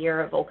fiscal year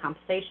of old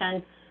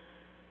compensation,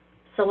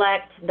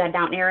 select the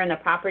down arrow in the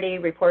property,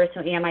 report it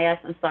to EMIS,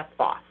 and select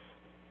false.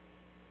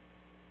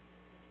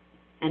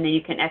 And then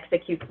you can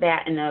execute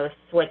that and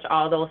switch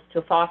all those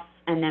to false,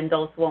 and then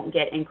those won't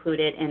get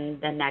included in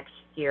the next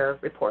year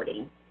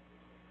reporting.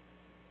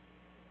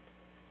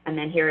 And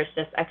then here is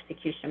just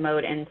execution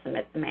mode and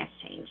submit the mass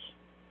change.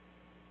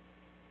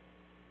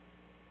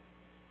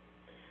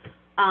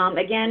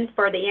 Again,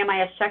 for the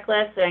EMIS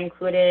checklist, I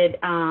included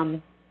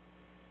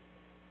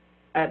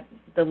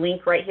the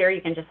link right here.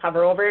 You can just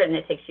hover over it and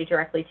it takes you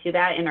directly to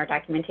that in our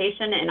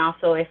documentation. And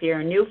also if you're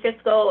a new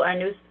fiscal, a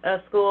new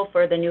school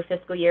for the new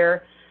fiscal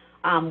year,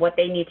 what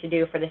they need to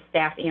do for the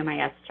staff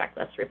EMIS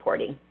checklist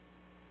reporting.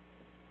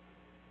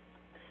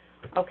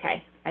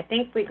 Okay, I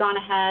think we've gone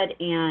ahead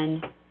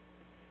and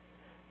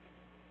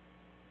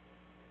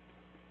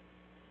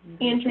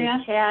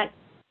Andrea? Chat.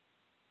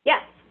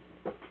 Yes.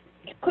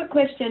 Quick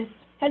question.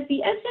 Has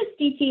the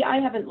SSDT, I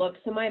haven't looked,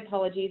 so my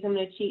apologies, I'm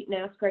going to cheat and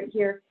ask right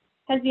here.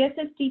 Has the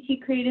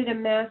SSDT created a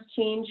mass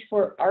change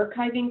for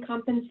archiving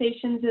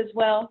compensations as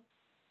well?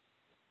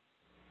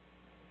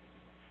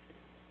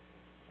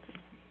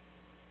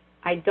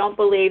 I don't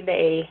believe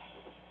they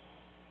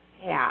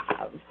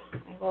have.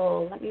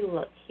 Well, let me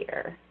look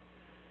here.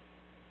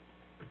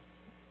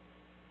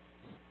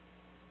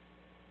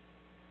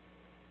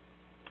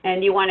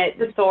 And you want it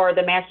for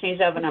the mass change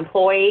of an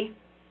employee?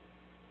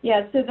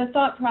 Yeah, so the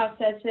thought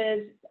process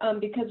is,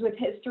 because with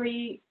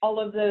history, all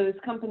of those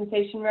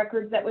compensation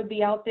records that would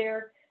be out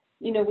there,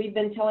 you know, we've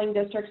been telling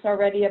districts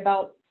already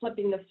about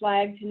flipping the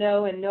flag to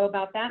know and know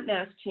about that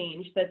mass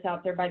change that's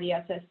out there by the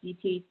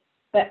SSDT.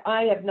 But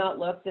I have not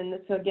looked, and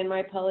so again, my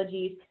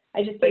apologies.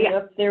 I just didn't know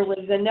if there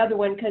was another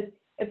one, because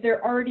if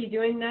they're already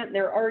doing that and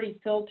they're already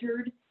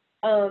filtered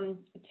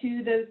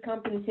to those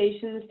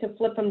compensations to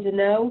flip them to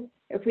no,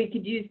 if we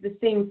could use the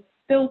same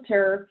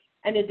filter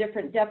and a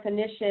different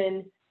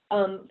definition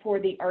for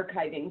the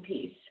archiving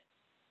piece.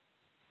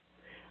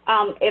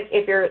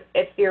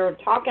 If you're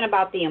talking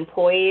about the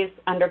employees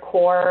under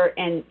core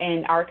and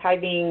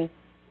archiving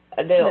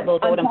those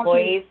old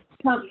employees.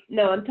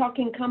 No, I'm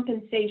talking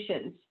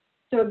compensations.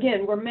 So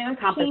again, we're mass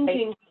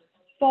changing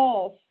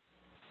false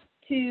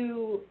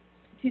to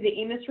the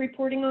EMIS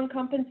reporting on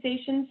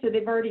compensation. So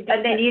they've already done.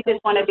 And then you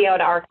just want to be able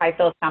to archive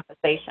those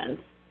compensations.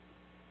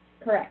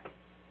 Correct.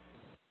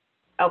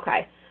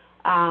 Okay.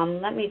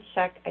 Let me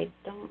check.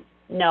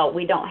 No,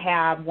 we don't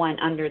have one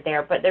under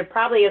there, but there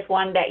probably is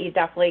one that you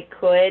definitely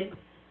could,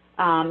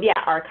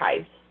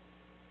 archive.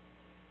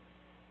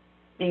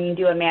 And you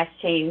do a mass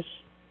change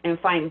and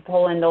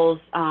pull in those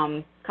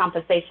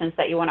compensations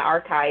that you want to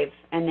archive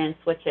and then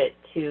switch it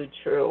to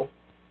true.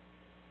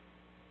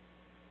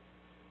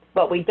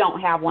 But we don't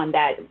have one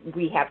that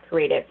we have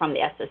created from the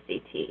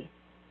SSDT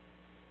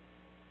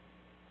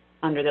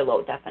under the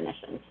load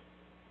definitions.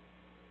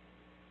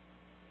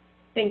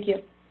 Thank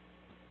you.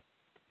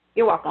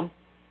 You're welcome.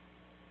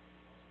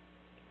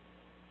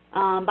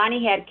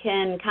 Bonnie had,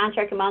 can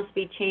contract amounts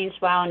be changed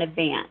while in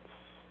advance?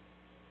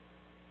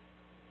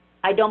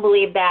 I don't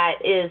believe that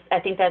is,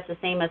 I think that's the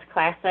same as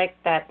classic,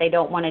 that they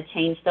don't want to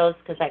change those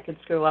because that could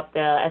screw up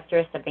the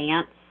ESTRIS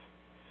advance.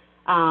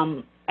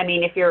 I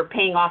mean, if you're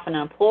paying off an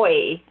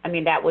employee, I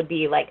mean, that would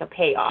be like a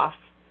payoff.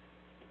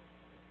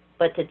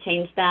 But to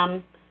change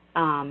them,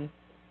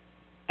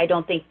 I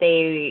don't think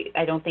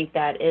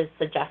that is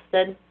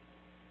suggested.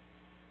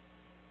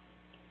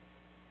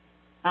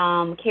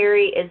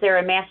 Carrie, is there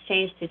a mass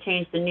change to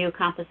change the new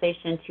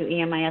compensation to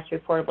EMIS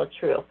reportable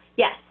true?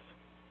 Yes,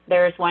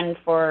 there's one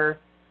for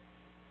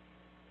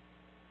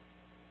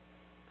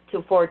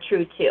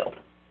true too.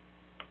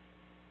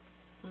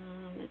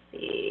 Let's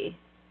see,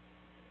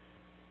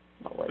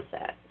 what was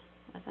that?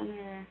 Was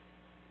under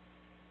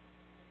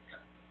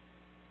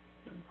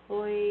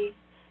employee?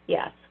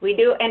 Yes, we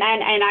do, and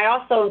I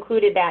also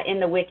included that in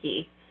the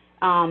wiki.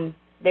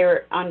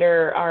 They're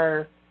under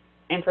our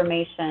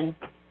information.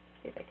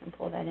 See if I can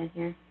pull that in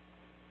here.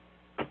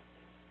 I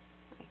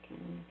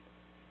can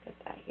get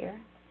that here.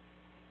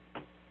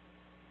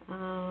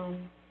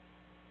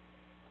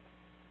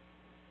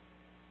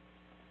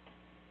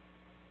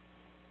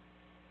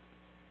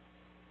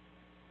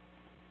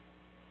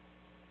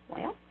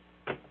 Well,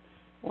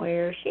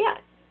 where's she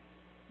at?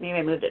 Maybe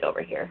I moved it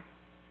over here.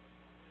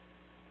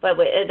 But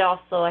it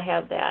also, I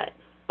have that.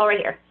 Oh, right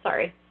here.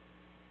 Sorry.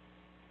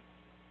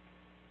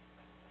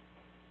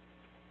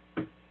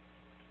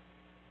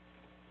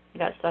 I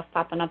got stuff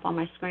popping up on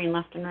my screen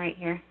left and right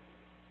here.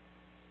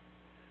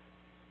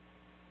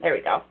 There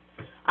we go.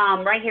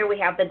 Right here we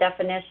have the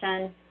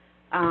definition.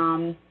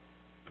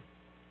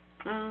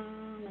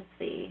 Let's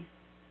see.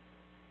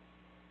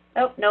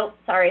 Oh, nope,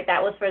 sorry.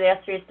 That was for the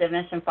ESTRIS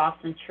definition, false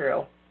and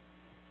true.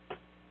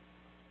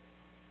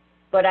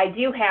 But I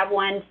do have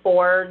one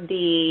for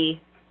the,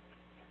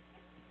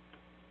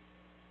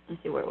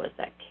 let's see, where was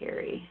that,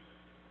 Carrie?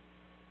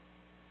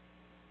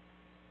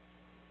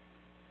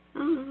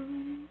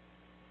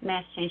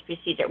 Mass change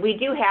procedure. We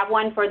do have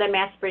one for the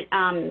mass,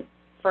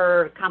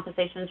 for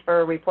compensations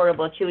for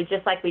reportable too,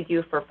 just like we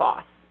do for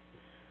FOSS.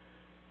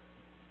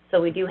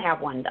 So we do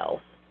have one though.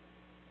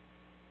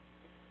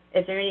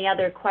 Is there any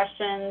other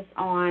questions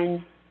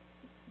on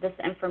this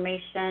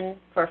information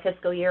for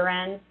fiscal year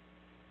end?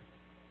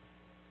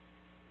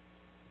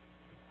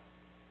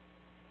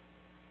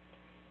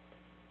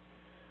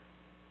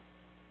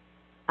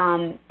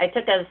 I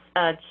took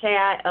a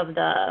chat of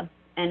the,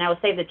 and I will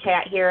save the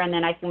chat here, and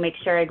then I can make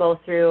sure I go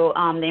through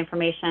the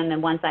information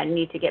and ones I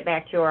need to get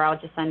back to, or I'll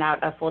just send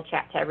out a full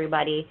chat to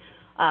everybody,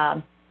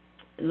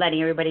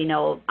 letting everybody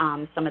know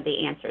some of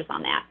the answers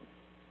on that.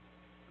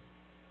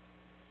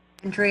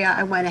 Andrea,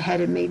 I went ahead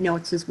and made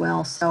notes as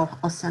well, so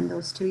I'll send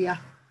those to you.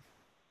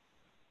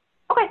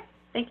 Okay,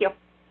 thank you.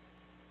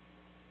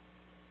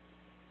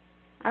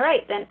 All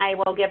right, then I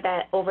will give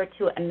that over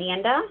to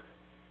Amanda.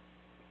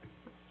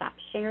 Stop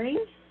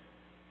sharing.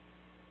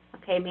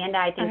 Okay, Amanda,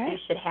 I think you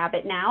should have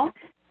it now.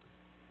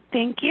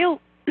 Thank you.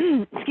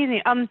 Excuse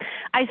me.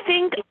 I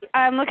think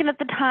I'm looking at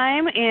the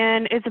time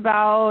and it's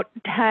about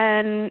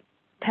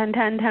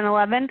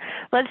 10:11.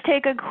 Let's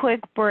take a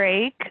quick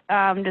break,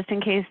 just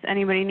in case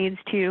anybody needs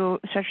to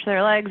stretch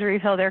their legs or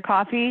refill their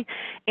coffee,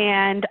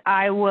 and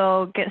I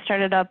will get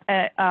started up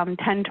at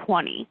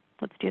 10:20.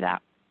 Let's do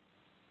that.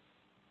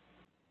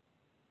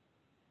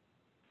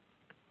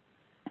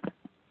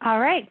 All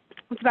right.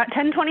 It's about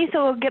 10:20,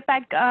 so we'll get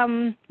back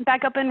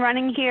up and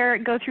running here,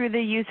 go through the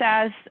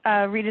USAS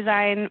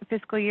redesign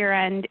fiscal year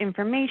end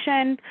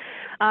information.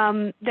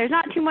 There's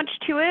not too much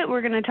to it.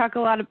 We're going to talk a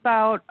lot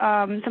about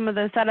some of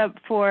the setup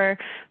for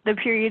the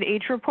period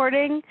H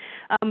reporting.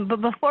 But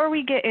before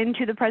we get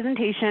into the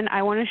presentation,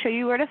 I want to show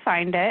you where to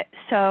find it.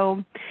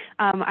 So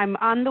I'm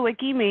on the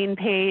Wiki main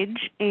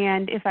page,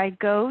 and if I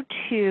go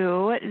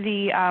to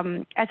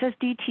the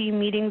SSDT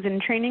meetings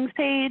and trainings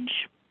page,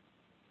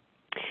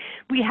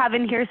 we have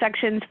in here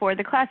sections for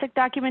the classic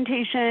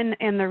documentation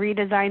and the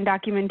redesign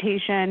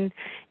documentation,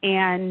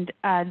 and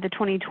the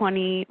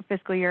 2020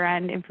 fiscal year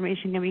end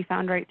information can be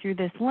found right through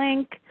this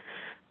link.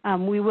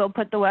 We will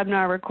put the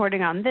webinar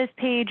recording on this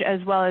page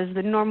as well as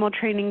the normal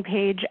training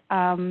page.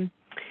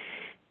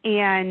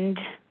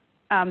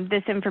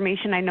 This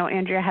information, I know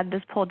Andrea had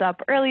this pulled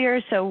up earlier,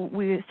 so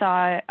we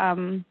saw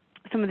some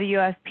of the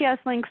USPS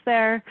links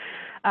there.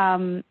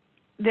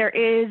 There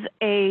is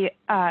a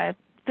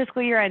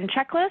fiscal year end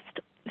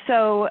checklist.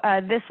 So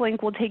this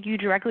link will take you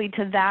directly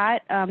to that.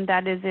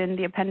 That is in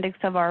the appendix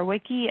of our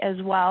wiki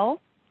as well.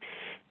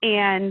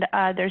 And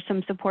there's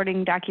some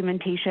supporting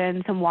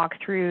documentation, some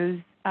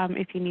walkthroughs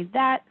if you need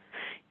that.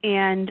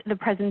 And the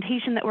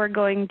presentation that we're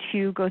going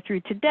to go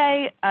through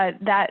today,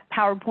 that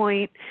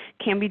PowerPoint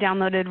can be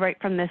downloaded right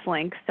from this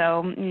link.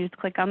 So you just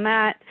click on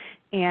that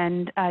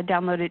and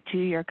download it to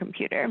your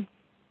computer.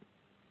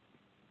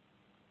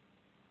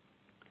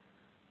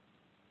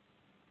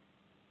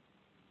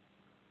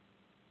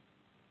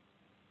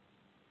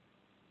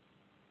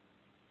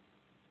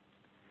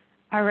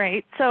 All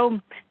right, so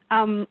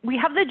we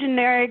have the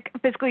generic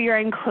fiscal year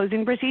end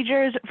closing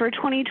procedures for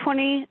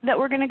 2020 that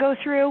we're going to go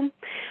through.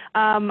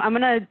 I'm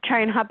going to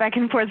try and hop back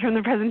and forth from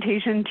the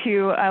presentation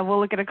to, we'll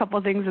look at a couple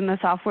of things in the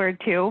software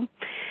too.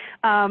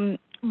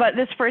 But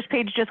this first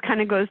page just kind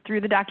of goes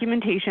through the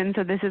documentation.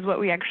 So this is what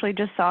we actually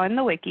just saw in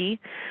the wiki.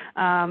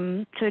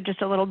 So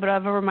just a little bit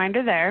of a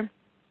reminder there.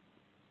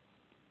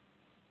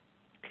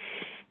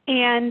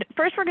 And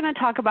first we're going to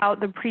talk about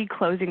the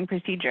pre-closing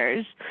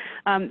procedures.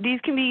 These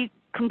can be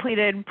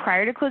completed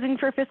prior to closing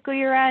for fiscal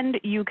year end.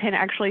 You can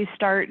actually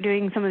start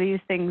doing some of these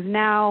things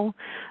now.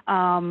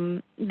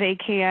 They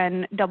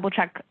can double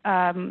check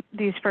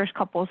these first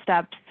couple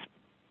steps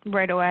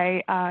right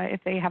away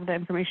if they have the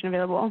information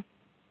available.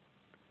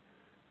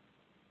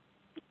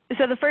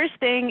 So the first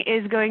thing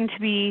is going to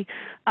be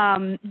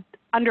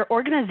under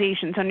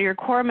organizations, under your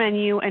core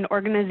menu and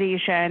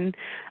organization,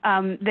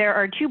 there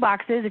are two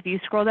boxes if you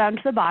scroll down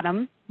to the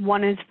bottom.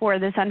 One is for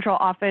the central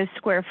office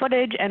square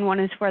footage and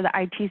one is for the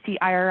ITC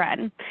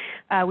IRN.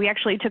 We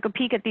actually took a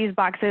peek at these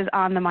boxes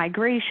on the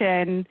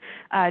migration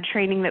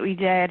training that we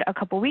did a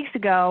couple weeks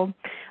ago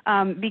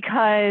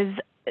because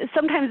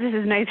sometimes this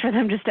is nice for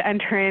them just to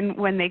enter in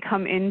when they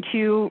come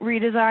into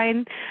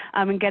redesign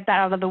and get that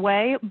out of the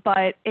way,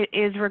 but it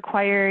is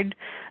required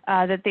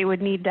that they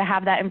would need to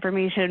have that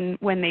information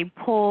when they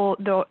pull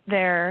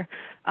their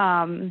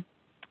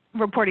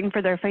reporting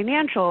for their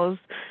financials.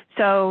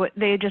 So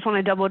they just want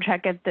to double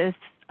check at this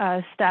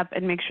step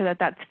and make sure that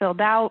that's filled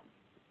out.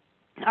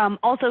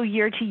 Also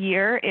year to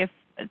year, if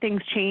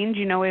things change,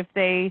 you know, if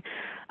they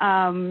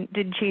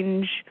did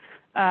change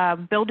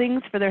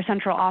buildings for their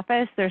central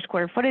office, their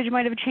square footage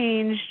might have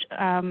changed.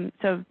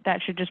 So that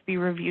should just be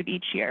reviewed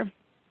each year.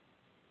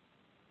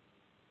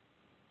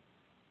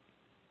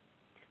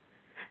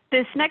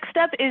 This next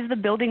step is the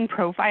building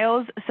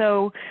profiles.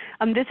 So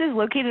this is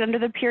located under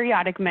the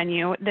periodic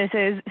menu. This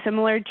is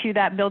similar to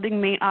that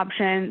building mate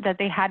option that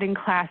they had in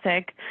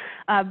Classic.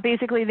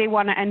 Basically, they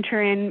want to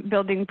enter in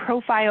building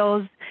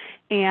profiles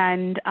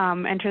and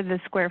enter the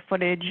square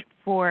footage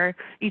for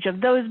each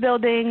of those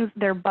buildings,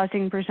 their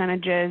busing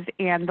percentages,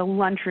 and the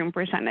lunchroom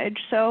percentage.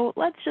 So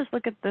let's just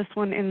look at this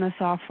one in the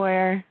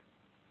software.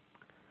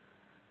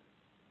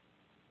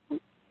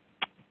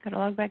 Gotta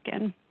log back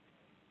in.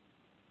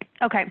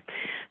 Okay,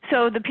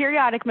 so the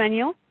periodic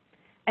menu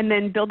and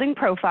then building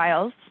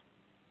profiles.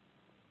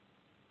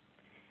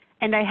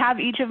 And I have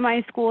each of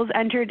my schools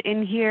entered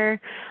in here.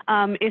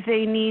 If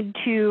they need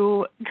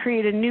to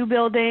create a new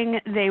building,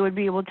 they would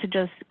be able to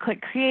just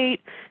click create.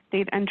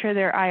 They'd enter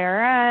their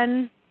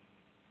IRN.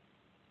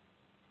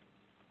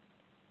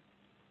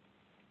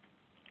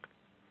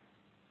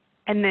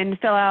 and then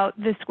fill out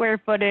the square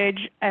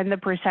footage and the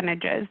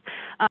percentages.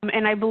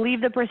 And I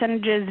believe the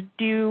percentages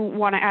do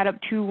want to add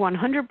up to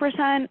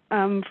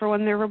 100% for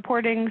when they're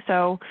reporting.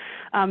 So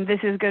this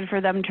is good for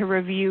them to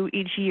review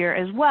each year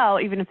as well,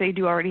 even if they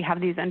do already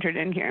have these entered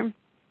in here.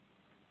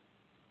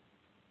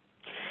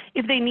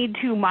 If they need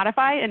to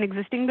modify an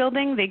existing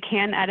building, they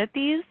can edit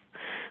these.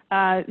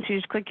 So you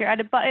just click your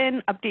edit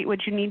button, update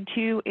what you need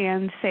to,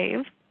 and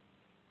save.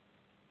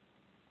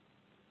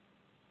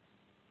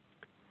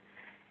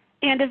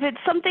 And if it's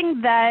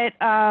something that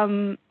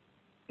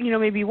you know,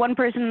 maybe one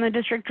person in the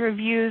district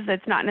reviews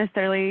that's not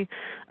necessarily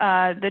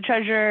the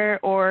treasurer,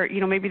 or you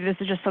know, maybe this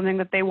is just something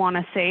that they want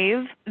to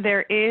save,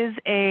 there is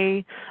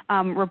a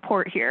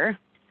report here.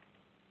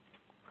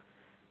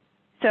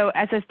 So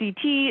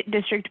SSDT,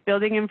 district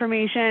building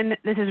information.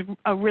 This is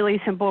a really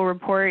simple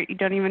report. You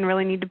don't even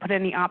really need to put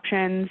any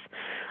options.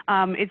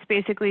 It's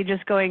basically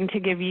just going to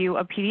give you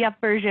a PDF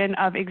version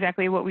of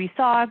exactly what we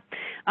saw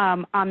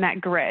on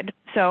that grid.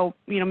 So,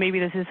 you know, maybe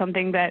this is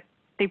something that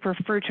they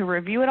prefer to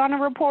review it on a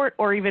report,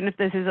 or even if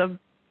this is a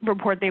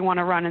report they want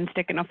to run and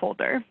stick in a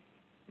folder.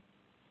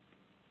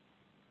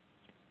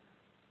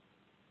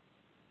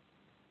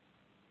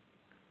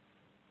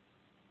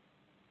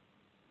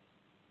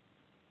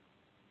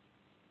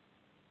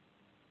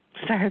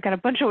 Sorry, I've got a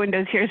bunch of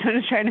windows here, so I'm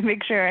just trying to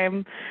make sure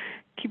I'm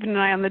keeping an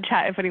eye on the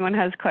chat if anyone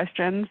has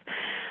questions.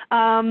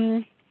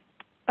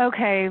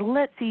 Okay,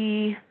 let's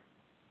see.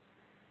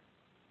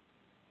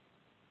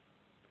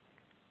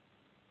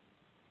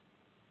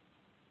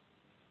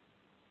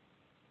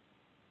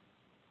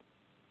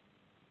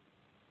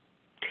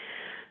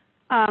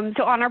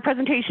 So on our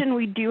presentation,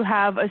 we do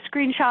have a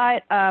screenshot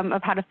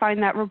of how to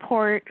find that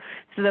report,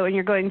 so that when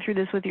you're going through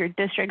this with your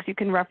districts, you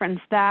can reference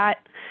that.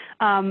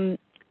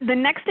 The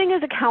next thing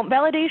is account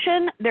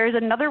validation. There's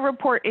another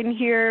report in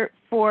here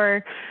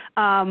for,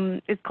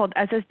 it's called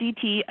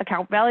SSDT,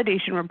 Account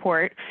Validation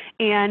Report,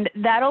 and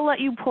that'll let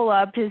you pull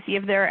up to see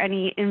if there are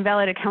any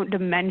invalid account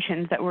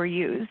dimensions that were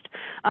used.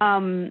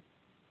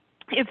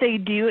 If they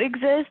do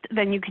exist,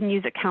 then you can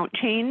use account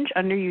change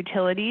under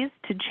utilities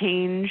to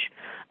change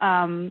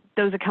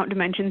those account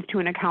dimensions to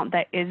an account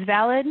that is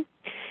valid.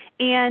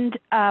 And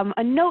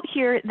a note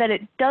here that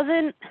it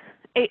doesn't,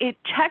 it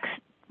checks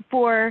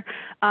for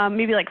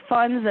maybe like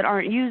funds that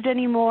aren't used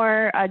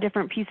anymore,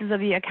 different pieces of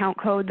the account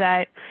code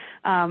that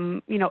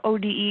you know,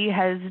 ODE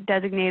has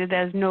designated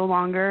as no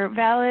longer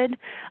valid.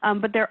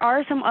 But there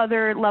are some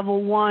other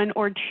level 1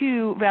 or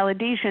 2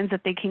 validations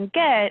that they can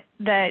get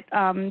that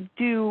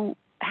do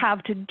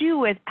have to do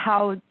with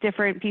how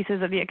different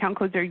pieces of the account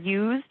codes are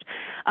used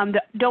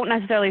that don't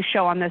necessarily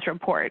show on this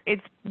report.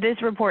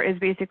 This report is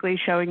basically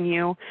showing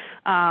you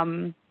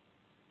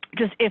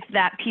just if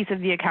that piece of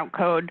the account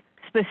code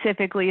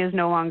specifically is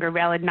no longer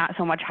valid, not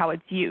so much how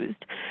it's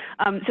used.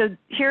 So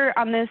here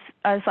on this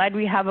slide,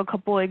 we have a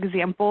couple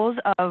examples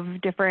of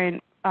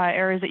different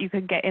errors that you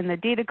could get in the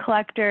data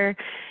collector.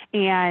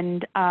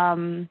 And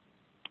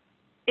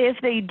if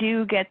they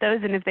do get those,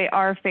 and if they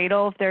are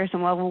fatal, if there are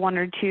some level 1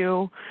 or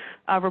 2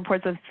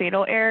 reports of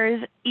fatal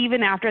errors,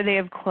 even after they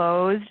have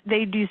closed,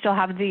 they do still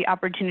have the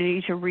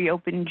opportunity to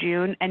reopen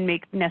June and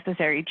make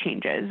necessary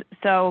changes.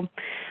 So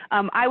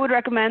I would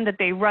recommend that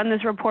they run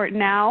this report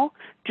now,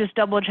 just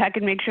double check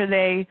and make sure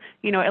they,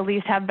 you know, at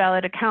least have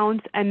valid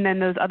accounts, and then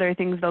those other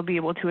things they'll be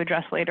able to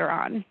address later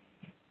on.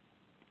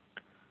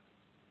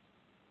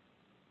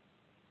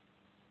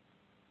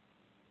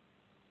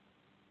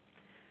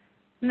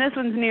 And this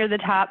one's near the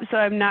top, so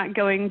I'm not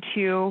going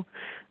to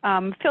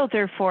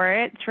filter for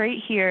it. It's right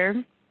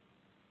here.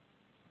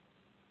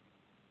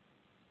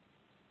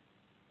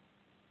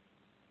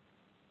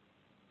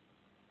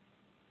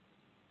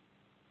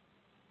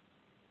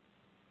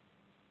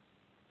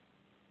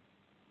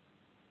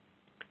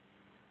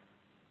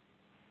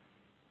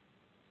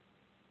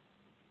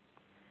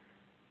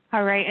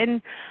 All right,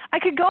 and I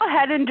could go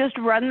ahead and just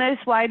run this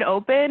wide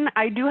open.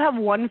 I do have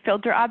one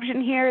filter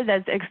option here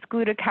that's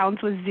exclude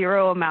accounts with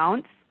 0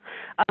 amounts.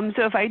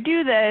 So if I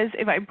do this,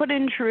 if I put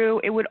in true,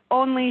 it would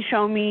only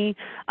show me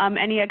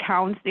any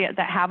accounts that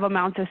have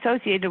amounts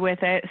associated with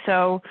it.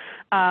 So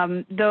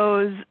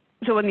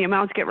so when the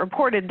amounts get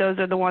reported, those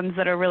are the ones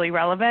that are really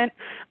relevant.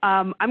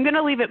 I'm going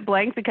to leave it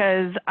blank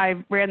because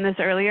I ran this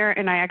earlier,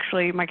 and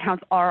my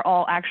counts are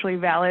all actually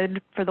valid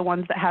for the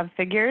ones that have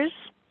figures.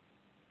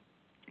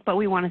 But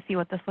we want to see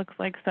what this looks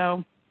like,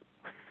 so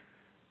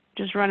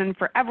just running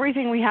for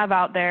everything we have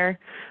out there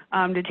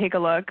to take a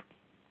look.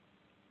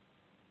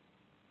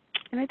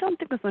 And I don't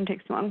think this one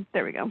takes too long.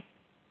 There we go.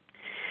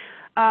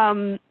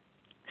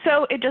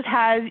 So it just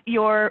has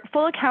your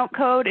full account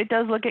code. It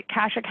does look at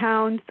cash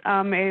accounts.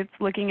 It's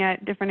looking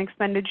at different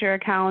expenditure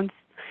accounts,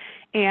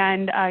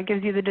 and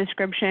gives you the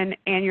description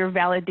and your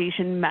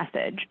validation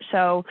message.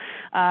 So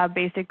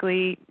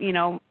basically, you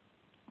know,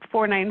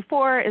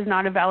 494 is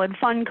not a valid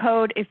fund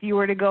code. If you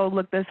were to go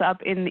look this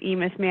up in the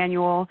EMIS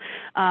manual,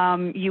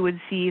 you would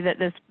see that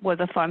this was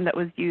a fund that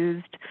was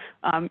used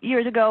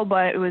years ago,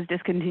 but it was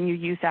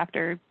discontinued use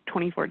after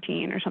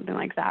 2014 or something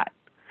like that.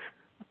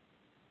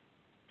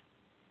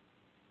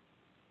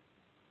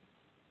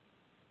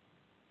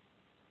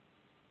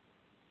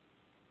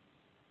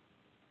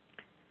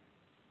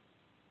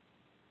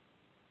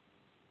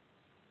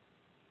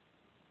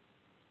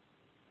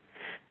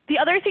 The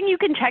other thing you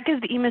can check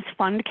is the EMIS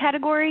fund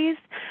categories.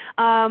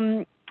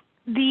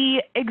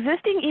 The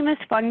existing EMIS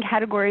fund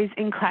categories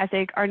in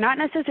Classic are not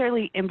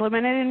necessarily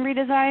implemented in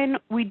Redesign.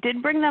 We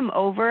did bring them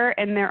over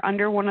and they're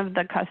under one of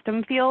the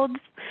custom fields.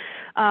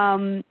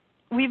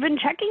 We've been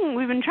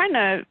trying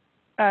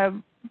to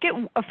get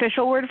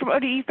official word from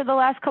ODE for the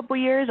last couple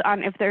years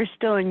on if they're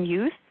still in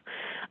use,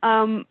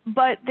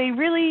 but they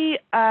really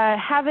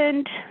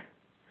haven't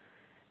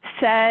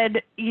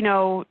said, you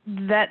know,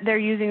 that they're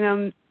using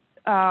them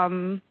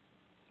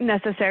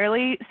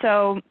necessarily.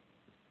 So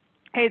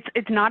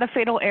it's not a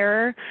fatal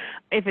error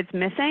if it's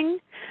missing.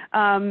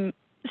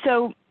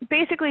 So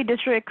basically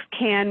districts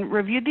can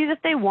review these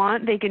if they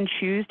want. They can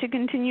choose to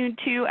continue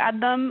to add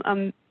them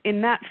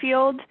in that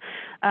field,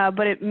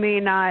 but it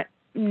may not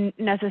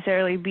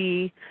necessarily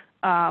be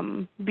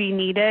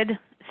needed.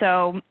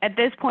 So at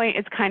this point,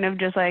 it's kind of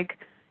just like,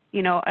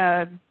 you know,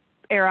 a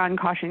err on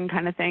caution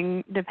kind of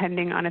thing,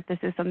 depending on if this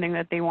is something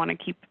that they want to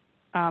keep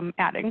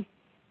adding.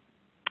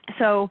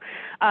 So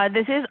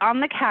this is on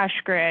the cash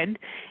grid,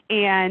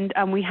 and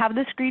we have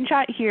the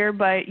screenshot here,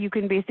 but you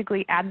can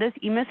basically add this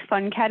EMIS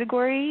fund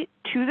category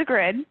to the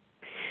grid,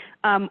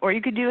 or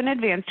you could do an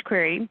advanced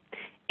query.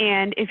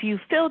 And if you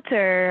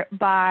filter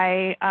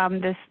by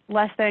this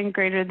less than,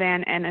 greater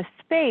than, and a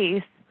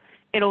space,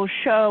 it'll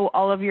show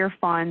all of your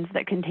funds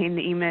that contain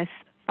the EMIS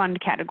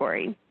fund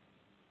category.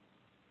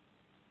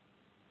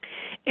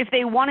 If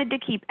they wanted to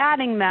keep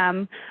adding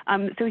them,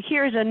 so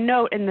here's a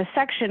note in the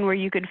section where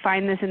you could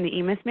find this in the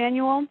EMIS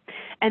manual,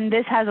 and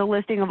this has a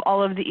listing of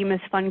all of the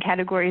EMIS fund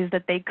categories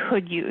that they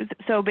could use.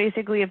 So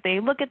basically, if they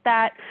look at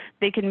that,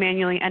 they can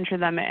manually enter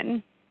them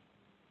in.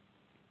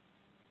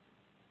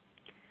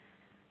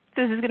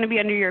 So this is going to be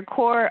under your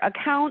core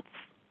accounts,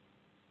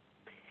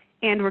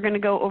 and we're going to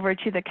go over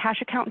to the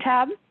cash account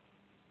tab.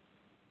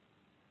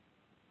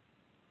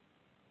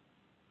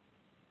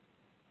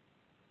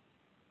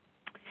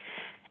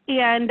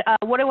 And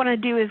what I want to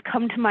do is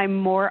come to my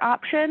more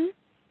option.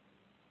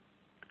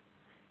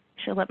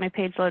 Should let my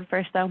page load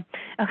first though.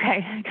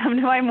 Okay, come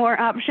to my more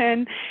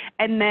option.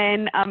 And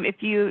then if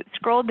you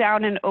scroll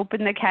down and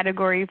open the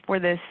category for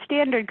the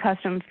standard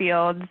custom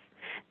fields,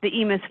 the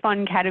EMIS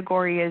fund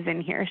category is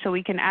in here. So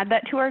we can add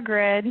that to our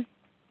grid.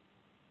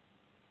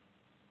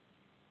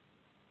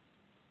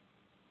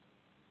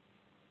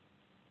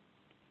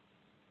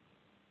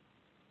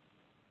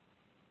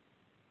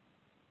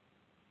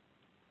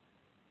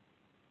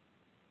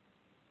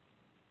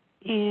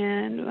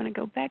 And we want to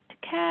go back to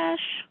cash.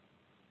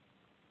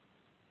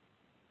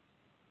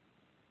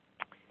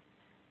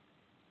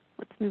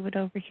 Let's move it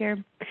over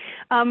here.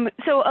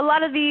 So a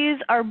lot of these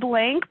are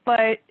blank,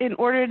 but in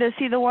order to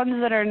see the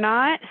ones that are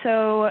not,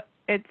 so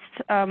it's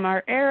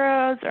our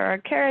arrows or our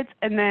carrots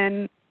and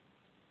then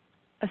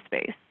a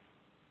space.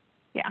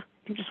 Yeah,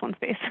 I think just one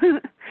space.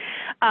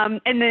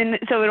 And then,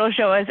 so it'll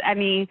show us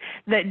any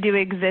that do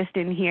exist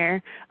in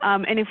here.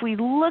 And if we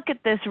look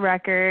at this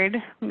record,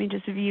 let me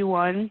just view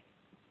one.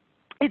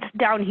 It's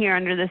down here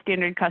under the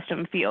standard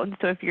custom field.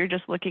 So if you're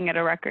just looking at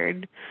a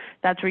record,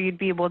 that's where you'd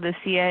be able to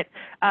see it.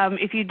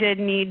 If you did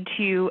need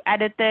to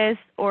edit this,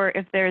 or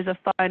if there's a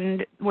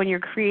fund when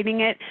you're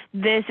creating it,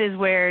 this is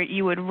where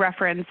you would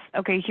reference,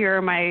 okay, here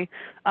are my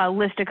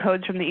list of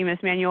codes from the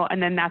EMIS manual,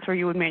 and then that's where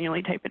you would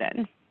manually type it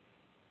in.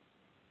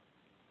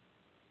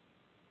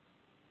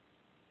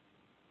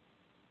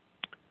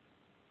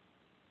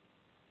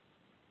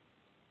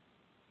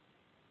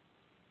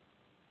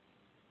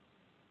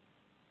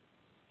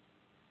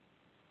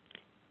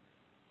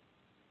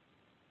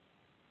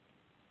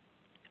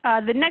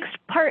 The next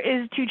part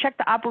is to check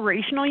the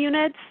operational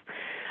units.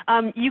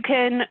 You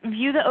can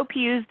view the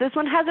OPUs. This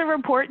one has a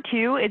report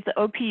too. It's the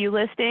OPU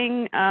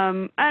listing.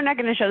 I'm not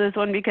going to show this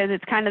one because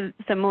it's kind of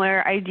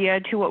similar idea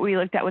to what we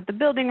looked at with the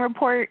building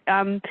report.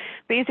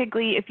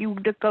 Basically, if you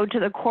go to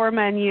the core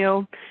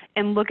menu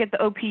and look at the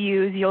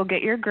OPUs, you'll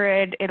get your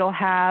grid. It'll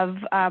have,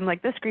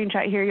 like the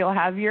screenshot here, you'll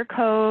have your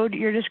code,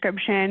 your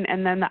description,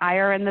 and then the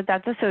IRN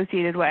that's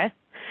associated with.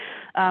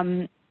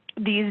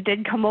 These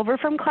did come over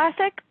from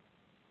Classic.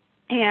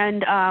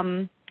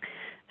 And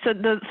so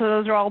those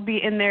will all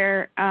be in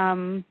there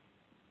from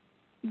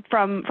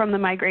the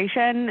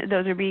migration.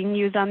 Those are being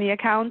used on the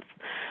accounts.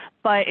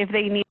 But if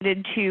they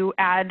needed to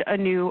add a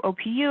new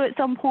OPU at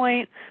some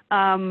point,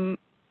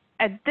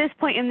 at this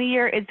point in the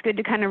year, it's good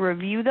to kind of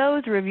review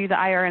those, review the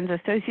IRNs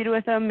associated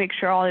with them, make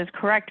sure all is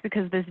correct,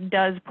 because this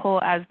does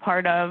pull as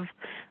part of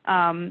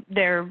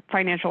their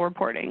financial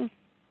reporting.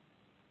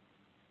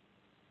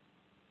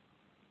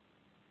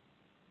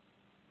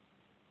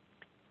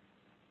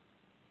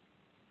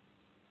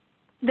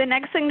 The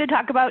next thing to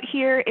talk about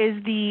here is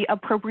the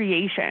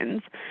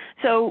appropriations.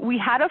 So we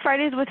had a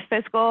Fridays with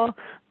Fiscal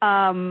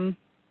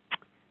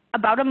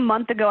about a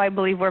month ago, I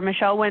believe, where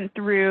Michelle went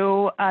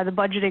through the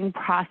budgeting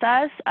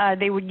process.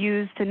 They would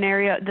use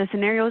the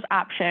scenarios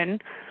option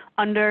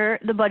under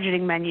the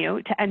budgeting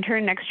menu to enter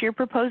next year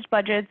proposed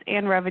budgets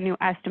and revenue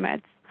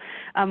estimates.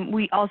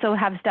 We also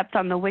have steps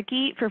on the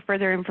wiki for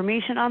further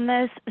information on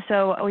this.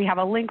 So we have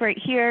a link right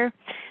here.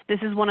 This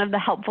is one of the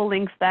helpful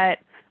links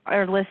that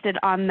are listed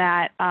on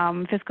that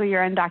fiscal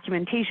year end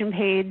documentation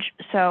page.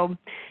 So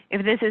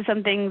if this is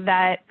something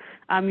that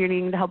you're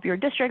needing to help your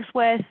districts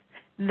with,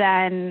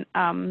 then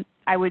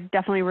I would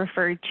definitely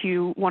refer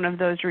to one of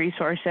those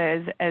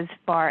resources as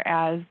far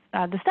as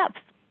the steps.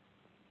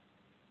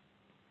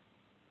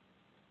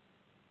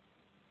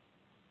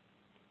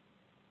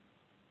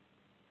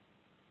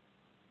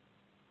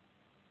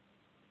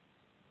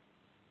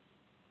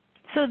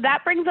 So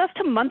that brings us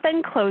to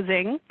month-end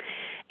closing.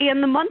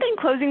 And the month-end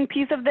closing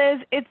piece of this,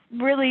 it's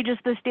really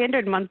just the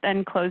standard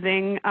month-end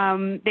closing.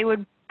 They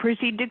would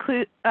proceed to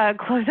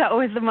close out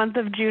with the month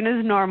of June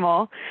as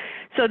normal.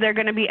 So they're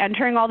going to be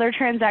entering all their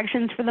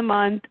transactions for the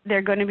month.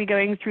 They're going to be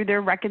going through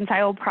their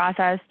reconcile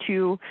process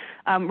to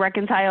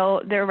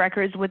reconcile their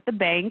records with the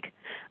bank.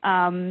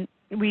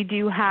 We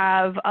do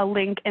have a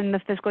link in the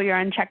fiscal year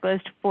end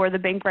checklist for the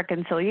bank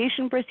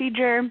reconciliation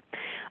procedure.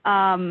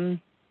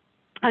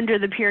 Under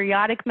the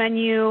periodic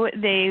menu,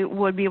 they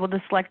would be able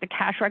to select the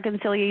cash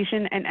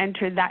reconciliation and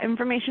enter that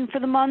information for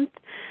the month.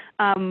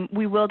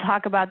 We will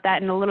talk about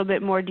that in a little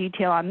bit more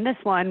detail on this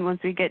one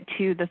once we get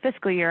to the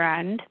fiscal year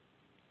end.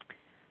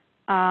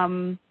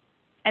 And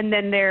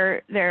then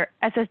their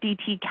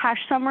SSDT cash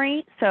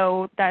summary,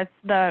 so that's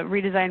the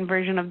redesigned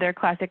version of their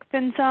classic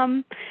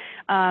FinSum,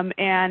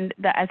 and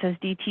the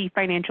SSDT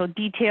financial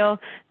detail.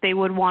 They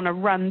would want to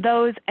run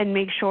those and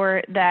make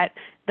sure that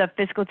the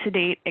fiscal to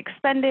date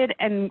expended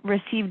and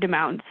received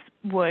amounts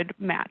would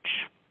match.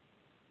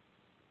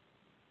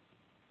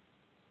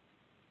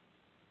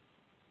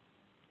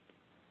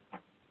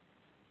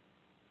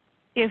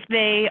 If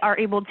they are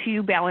able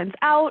to balance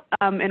out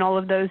and all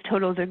of those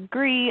totals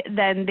agree,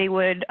 then they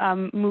would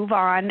move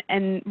on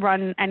and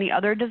run any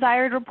other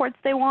desired reports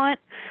they want.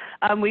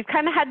 We've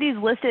kind of had these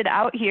listed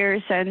out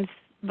here since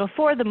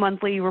before the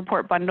monthly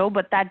report bundle,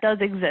 but that does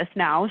exist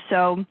now.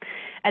 So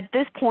at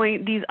this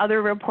point, these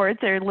other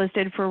reports are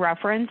listed for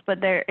reference, but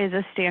there is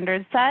a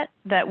standard set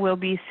that will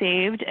be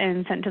saved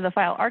and sent to the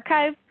file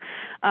archive.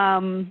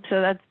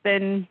 So that's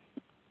been,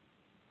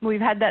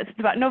 we've had that since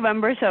about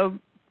November. So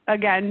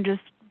again, just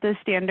the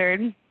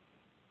standard.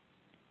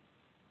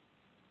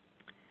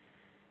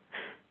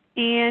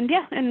 And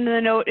yeah, in the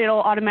note,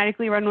 it'll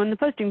automatically run when the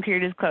posting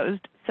period is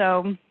closed.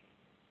 So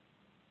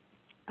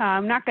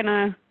I'm not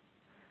gonna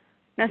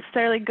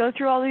necessarily go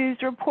through all these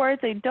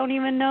reports. I don't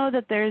even know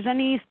that there's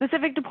any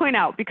specific to point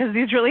out because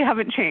these really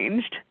haven't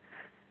changed.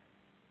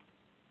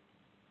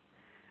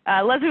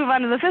 Let's move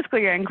on to the fiscal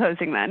year end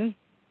closing then.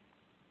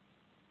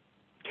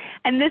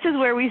 And this is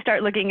where we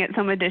start looking at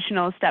some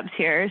additional steps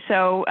here.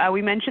 So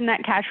we mentioned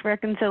that cash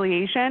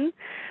reconciliation,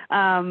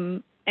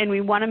 and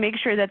we want to make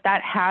sure that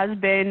that has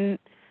been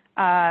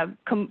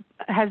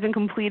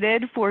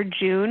completed for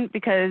June,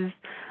 because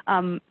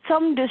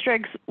some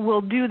districts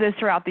will do this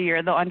throughout the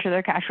year. They'll enter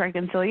their cash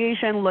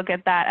reconciliation, look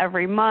at that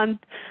every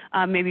month,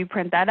 maybe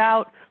print that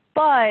out.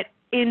 But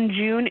in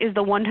June is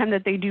the one time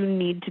that they do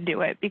need to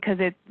do it because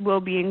it will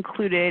be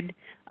included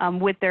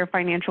with their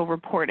financial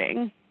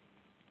reporting.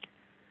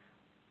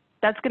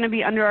 That's going to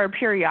be under our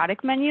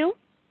periodic menu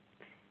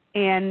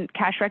and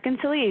cash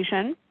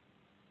reconciliation.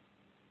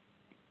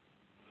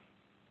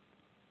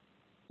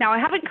 Now, I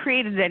haven't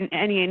created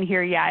any in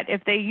here yet.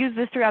 If they use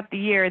this throughout the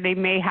year, they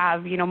may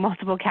have, you know,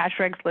 multiple cash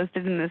recs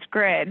listed in this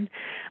grid.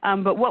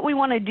 But what we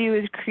want to do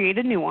is create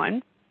a new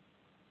one.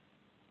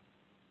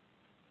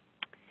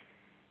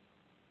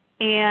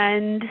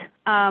 And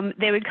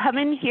they would come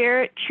in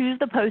here, choose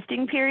the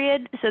posting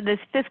period. So this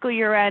fiscal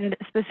year end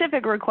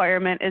specific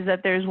requirement is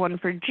that there's one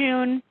for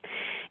June.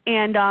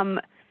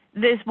 And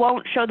this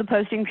won't show the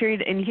posting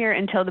period in here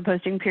until the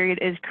posting period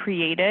is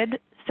created.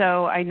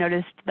 So I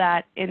noticed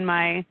that in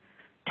my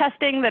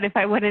testing that if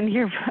I went in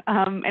here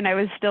and I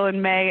was still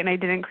in May and I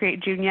didn't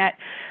create June yet,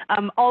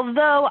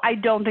 although I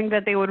don't think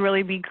that they would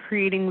really be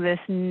creating this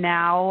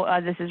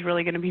now. This is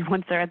really going to be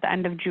once they're at the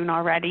end of June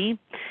already.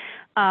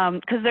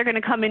 Because they're going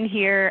to come in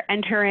here,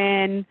 enter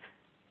in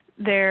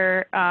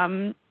their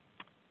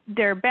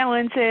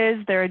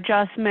balances, their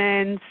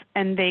adjustments,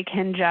 and they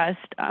can just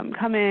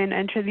come in,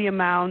 enter the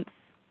amounts.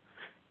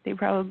 They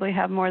probably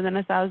have more than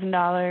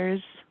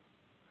 $1,000.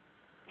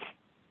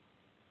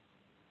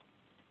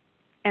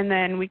 And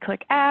then we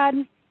click add,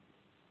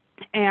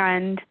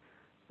 and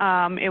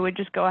it would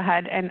just go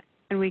ahead and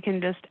we can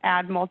just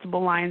add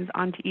multiple lines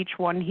onto each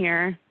one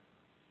here.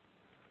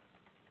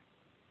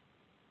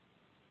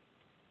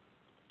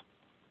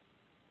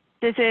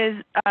 This is,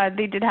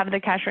 they did have the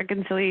cash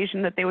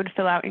reconciliation that they would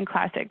fill out in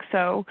Classic.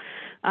 So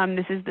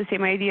this is the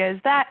same idea as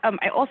that.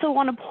 I also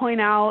want to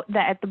point out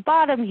that at the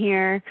bottom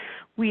here,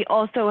 we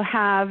also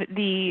have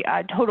the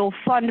total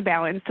fund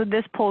balance. So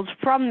this pulls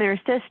from their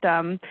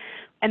system,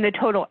 and the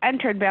total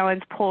entered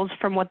balance pulls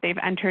from what they've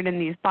entered in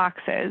these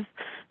boxes.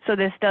 So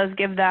this does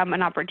give them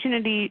an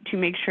opportunity to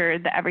make sure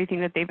that everything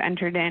that they've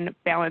entered in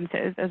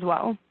balances as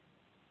well.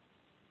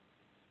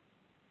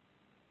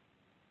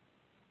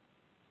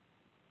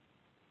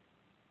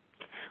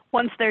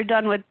 Once they're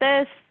done with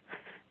this,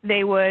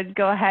 they would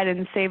go ahead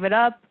and save it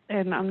up.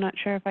 And I'm not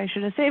sure if I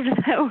should have saved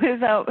that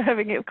without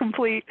having it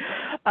complete.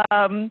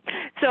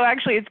 So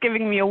actually it's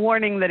giving me a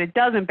warning that it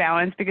doesn't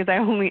balance because I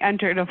only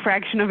entered a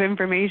fraction of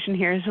information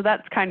here. So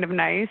that's kind of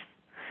nice.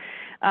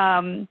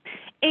 And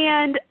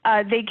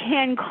they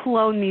can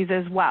clone these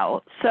as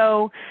well.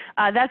 So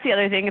that's the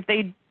other thing. If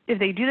they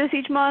do this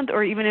each month,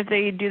 or even if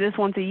they do this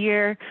once a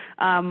year,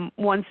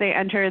 once they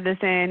enter this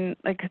in,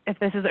 like if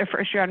this is their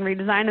first year on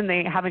redesign and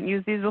they haven't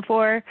used these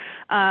before,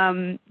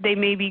 they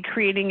may be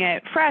creating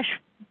it fresh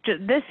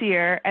this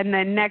year, and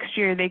then next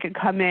year they could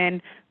come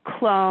in,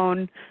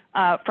 clone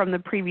from the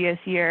previous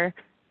year,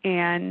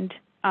 and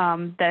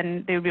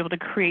then they would be able to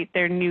create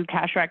their new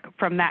cash rec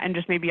from that and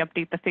just maybe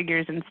update the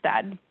figures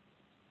instead.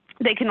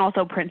 They can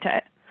also print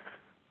it.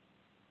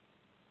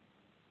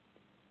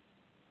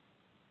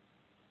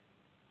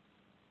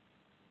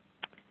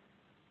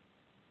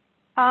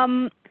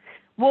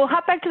 We'll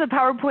hop back to the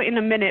PowerPoint in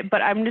a minute,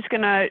 but I'm just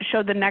going to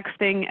show the next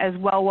thing as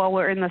well while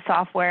we're in the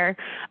software.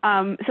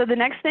 So the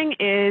next thing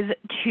is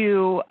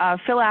to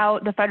fill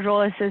out the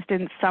federal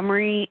assistance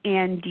summary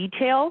and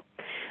detail.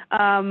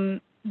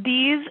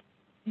 These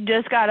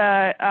just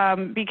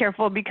gotta be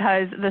careful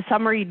because the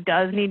summary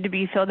does need to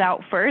be filled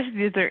out first.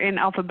 These are in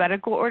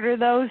alphabetical order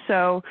though,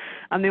 so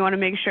they want to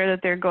make sure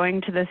that they're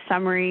going to the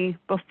summary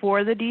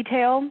before the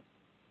detail,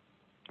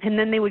 and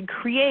then they would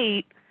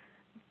create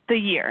the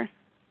year,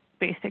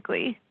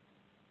 basically.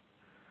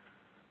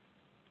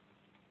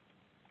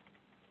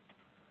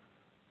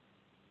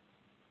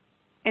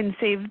 And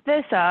save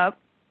this up.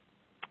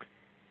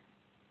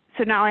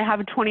 So now I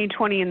have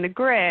 2020 in the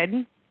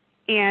grid.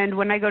 And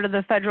when I go to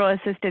the federal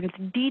assistance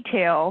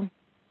detail,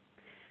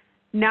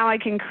 now I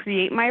can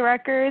create my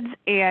records,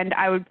 and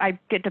I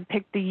get to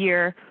pick the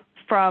year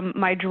from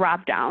my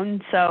drop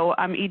down. So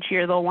each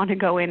year they'll want to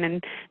go in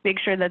and make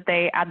sure that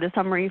they add the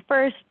summary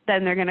first,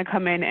 then they're going to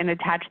come in and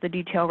attach the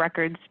detail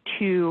records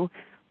to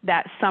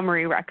that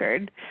summary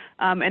record.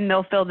 And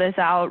they'll fill this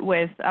out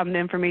with the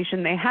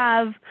information they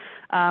have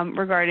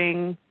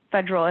regarding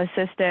federal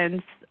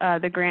assistance,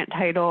 the grant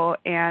title,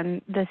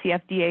 and the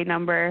CFDA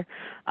number.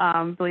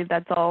 I believe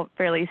that's all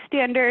fairly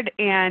standard,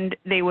 and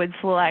they would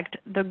select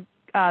the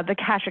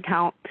cash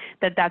account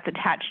that that's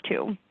attached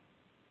to.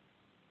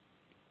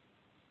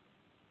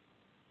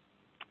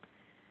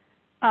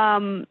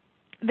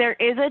 There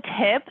is a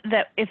tip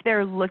that if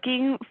they're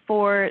looking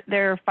for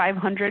their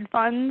 500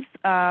 funds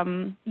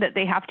that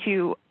they have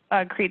to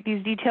create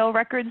these detail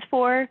records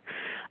for,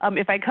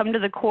 if I come to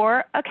the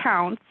core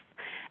accounts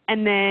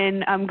and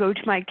then go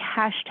to my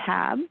cash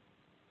tab,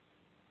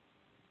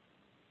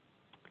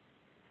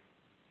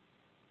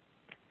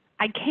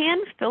 I can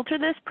filter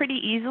this pretty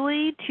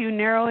easily to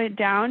narrow it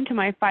down to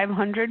my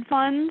 500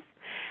 funds.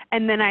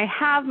 And then I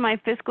have my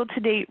fiscal to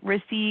date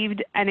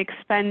received and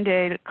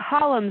expended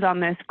columns on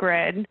this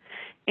grid.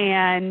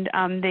 And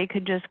they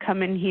could just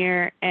come in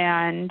here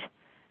and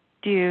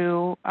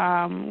do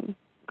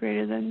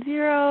greater than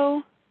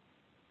 0.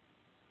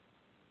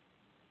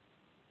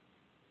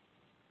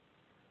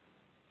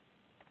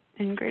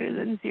 And greater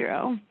than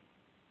 0.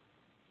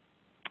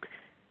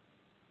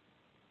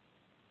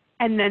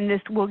 And then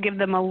this will give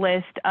them a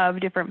list of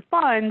different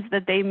funds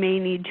that they may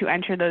need to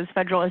enter those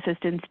federal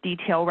assistance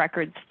detail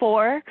records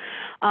for.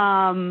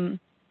 And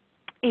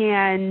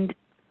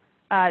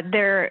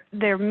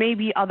there may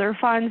be other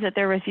funds that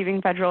they're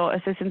receiving federal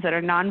assistance that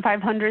are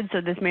non-500,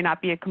 so this may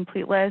not be a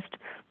complete list,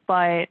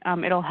 but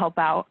it'll help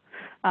out.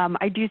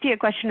 I do see a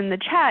question in the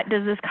chat.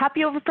 Does this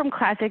copy over from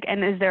Classic,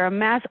 and is there a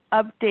mass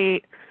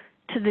update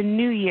to the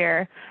new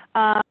year?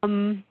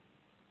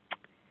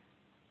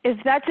 If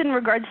that's in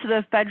regards to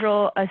the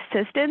federal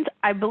assistance,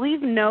 I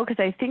believe no,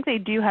 because I think they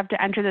do have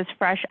to enter this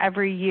fresh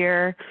every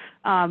year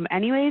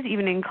anyways.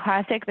 Even in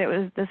Classic,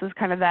 this was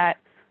kind of that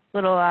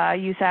little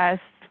USAS,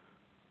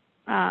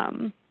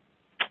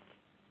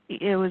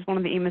 it was one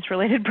of the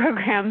EMIS-related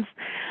programs.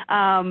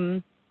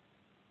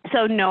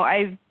 So no,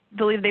 I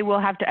believe they will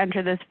have to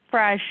enter this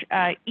fresh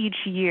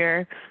each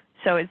year,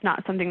 so it's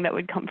not something that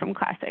would come from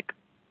Classic.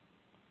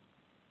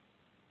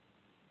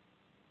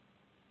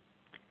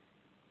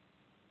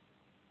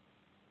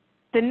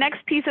 The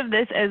next piece of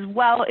this as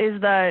well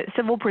is the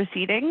civil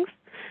proceedings.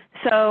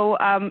 So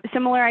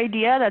similar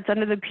idea, that's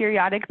under the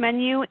periodic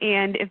menu,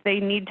 and if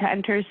they need to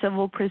enter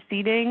civil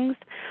proceedings,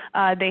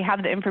 they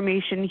have the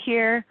information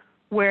here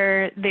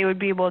where they would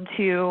be able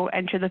to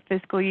enter the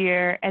fiscal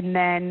year and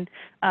then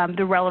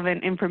the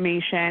relevant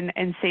information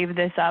and save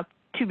this up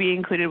to be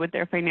included with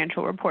their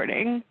financial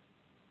reporting.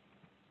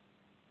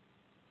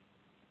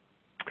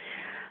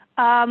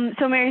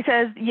 So Mary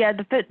says, yeah,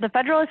 the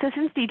federal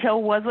assistance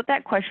detail was what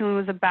that question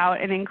was about.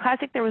 And in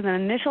Classic, there was an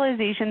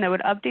initialization that would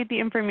update the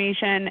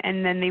information,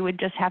 and then they would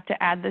just have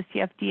to add the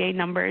CFDA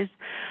numbers.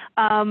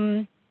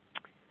 I'm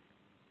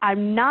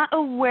not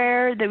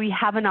aware that we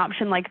have an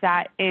option like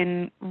that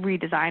in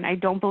Redesign. I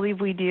don't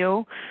believe we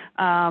do.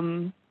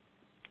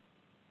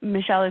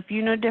 Michelle, if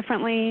you know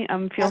differently,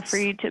 feel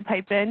free to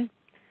pipe in.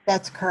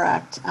 That's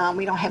correct.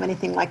 We don't have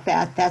anything like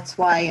that. That's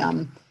why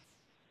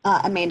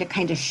Amanda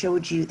kind of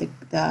showed you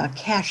the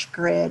cash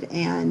grid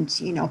and,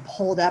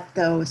 pulled up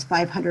those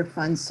 500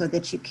 funds so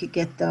that you could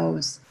get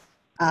those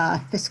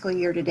fiscal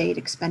year to date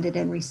expended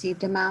and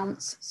received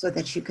amounts so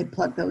that you could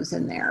plug those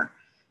in there.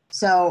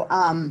 So,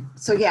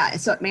 so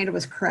Amanda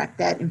was correct.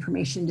 That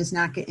information does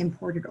not get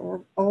imported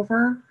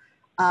over.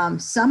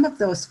 Some of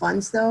those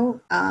funds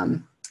though,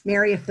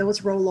 Mary, if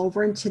those roll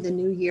over into the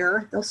new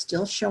year, they'll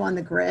still show on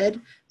the grid.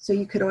 So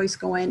you could always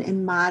go in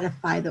and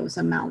modify those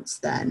amounts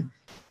then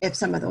if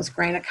some of those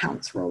grant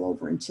accounts roll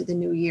over into the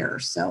new year.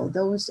 So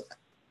those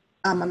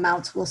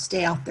amounts will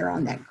stay out there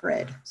on that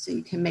grid. So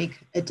you can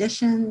make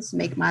additions,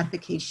 make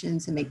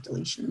modifications, and make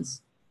deletions.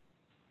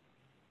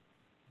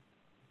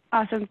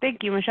 Awesome.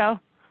 Thank you, Michelle.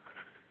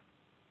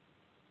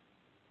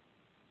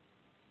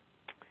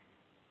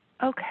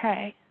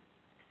 Okay.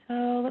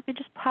 So let me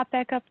just pop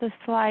back up the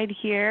slide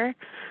here.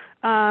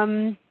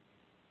 Yeah,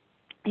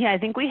 I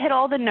think we hit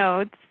all the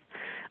notes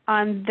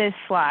on this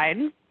slide.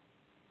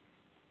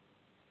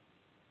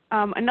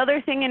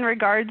 Another thing in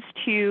regards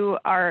to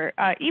our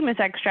EMIS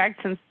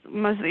extract, since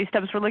most of these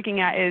steps we're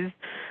looking at is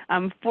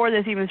for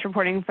this EMIS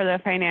reporting for the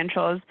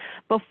financials,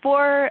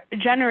 before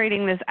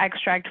generating this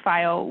extract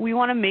file, we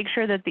want to make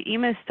sure that the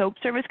EMIS SOAP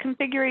service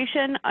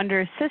configuration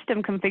under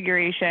system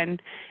configuration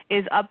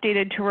is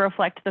updated to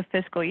reflect the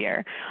fiscal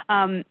year.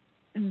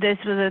 This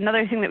was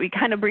another thing that we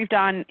kind of briefed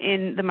on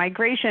in the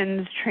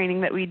migrations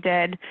training that we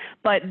did,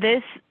 but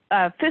this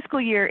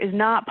fiscal year is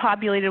not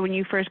populated when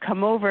you first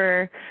come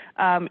over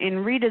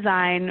in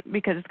redesign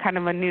because it's kind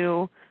of a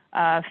new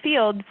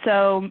field.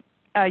 So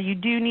you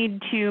do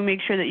need to make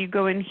sure that you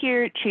go in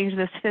here, change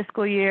this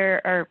fiscal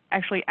year, or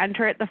actually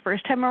enter it the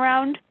first time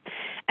around.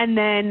 And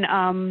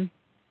then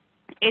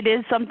it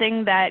is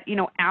something that, you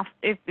know,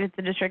 if it's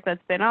a district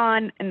that's been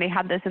on and they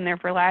had this in there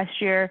for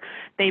last year,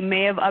 they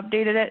may have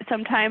updated it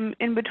sometime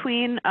in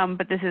between,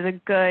 but this is a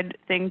good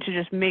thing to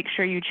just make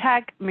sure you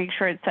check, make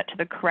sure it's set to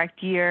the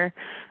correct year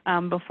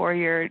before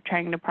you're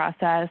trying to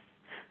process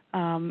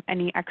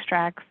any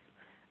extracts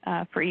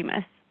for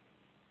EMIS.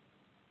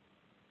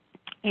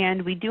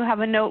 And we do have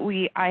a note,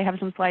 I have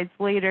some slides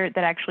later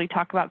that actually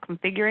talk about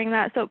configuring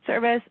that SOAP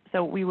service,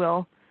 so we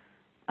will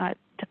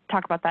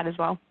talk about that as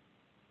well.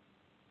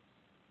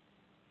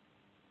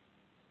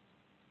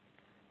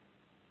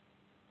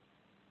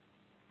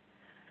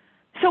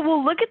 So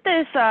we'll look at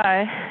this,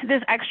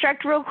 this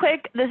extract real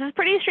quick. This is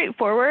pretty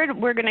straightforward.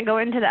 We're going to go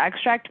into the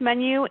extract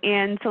menu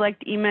and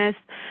select EMIS.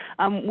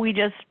 We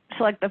just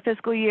select the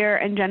fiscal year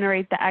and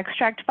generate the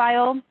extract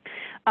file.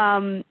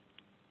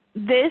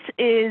 This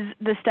is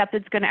the step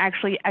that's going to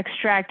actually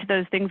extract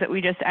those things that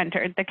we just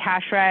entered, the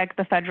cash rec,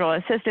 the federal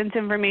assistance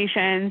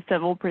information,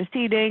 civil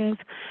proceedings.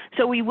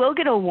 So we will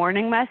get a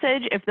warning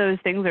message if those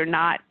things are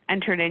not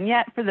entered in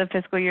yet for the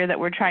fiscal year that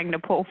we're trying to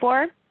pull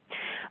for.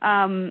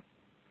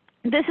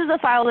 This is a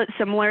file that's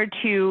similar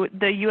to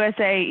the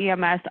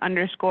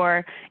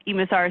USAEMS_EMIS-R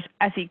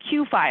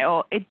SEQ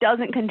file. It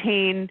doesn't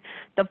contain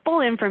the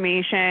full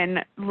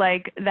information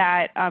like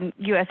that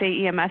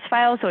USAEMS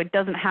file, so it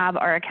doesn't have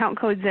our account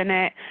codes in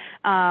it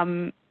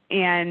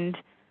and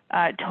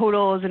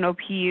totals and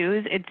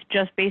OPUs. It's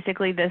just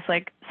basically this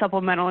like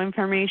supplemental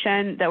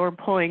information that we're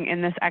pulling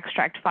in this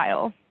extract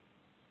file.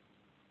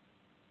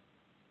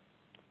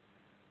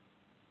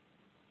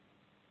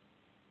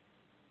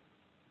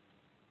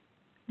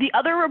 The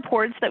other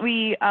reports that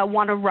we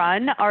want to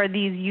run are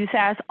these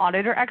USAS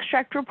auditor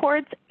extract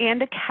reports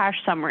and a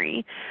cash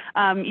summary.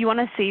 You want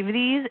to save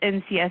these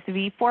in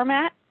CSV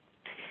format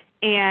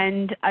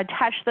and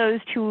attach those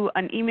to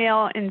an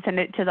email and send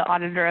it to the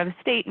auditor of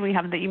state, and we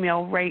have the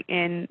email right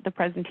in the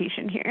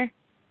presentation here.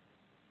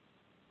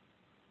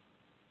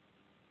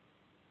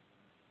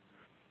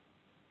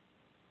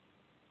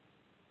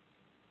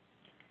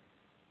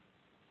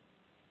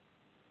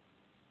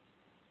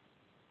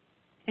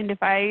 And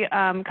if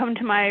I come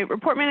to my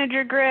report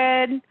manager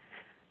grid,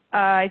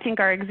 I think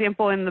our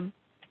example in the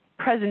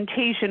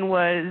presentation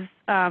was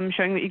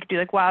showing that you could do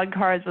like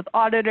wildcards with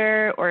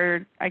auditor,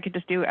 or I could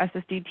just do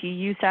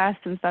SSDT USAS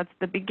since that's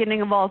the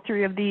beginning of all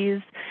three of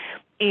these.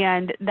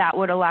 And that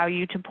would allow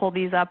you to pull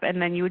these up,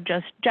 and then you would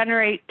just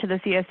generate to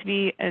the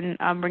CSV and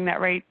bring that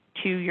right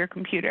to your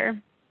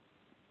computer.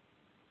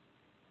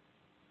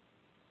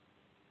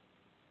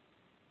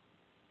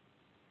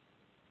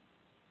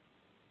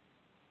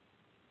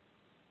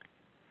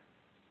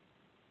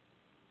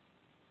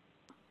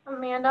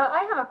 Amanda,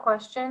 I have a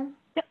question.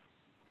 Yep.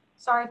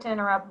 Sorry to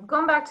interrupt.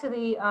 Going back to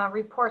the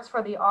reports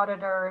for the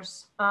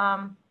auditors,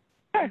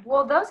 Sure.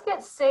 Will those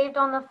get saved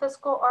on the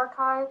fiscal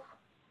archive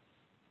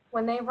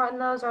when they run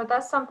those, or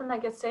that's something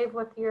that gets saved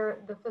with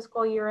the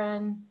fiscal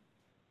year-end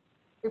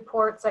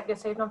reports that get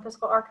saved on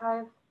fiscal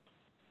archive?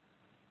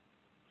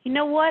 You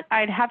know what?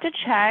 I'd have to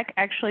check.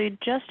 Actually,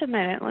 just a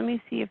minute. Let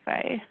me see if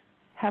I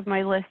have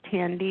my list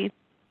handy.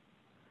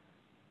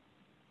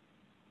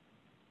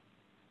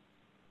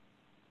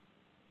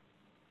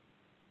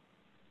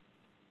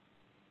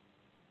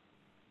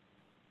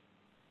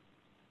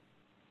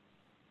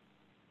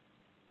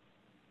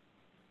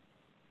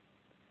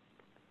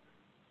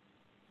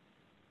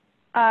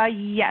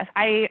 Yes,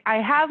 I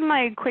have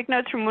my quick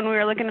notes from when we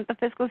were looking at the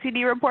fiscal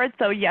CD reports.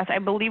 So yes, I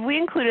believe we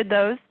included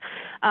those.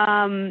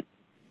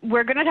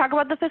 we're going to talk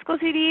about the fiscal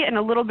CD in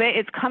a little bit.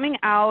 It's coming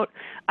out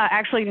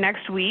actually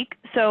next week.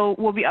 So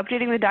we'll be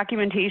updating the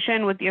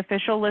documentation with the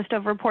official list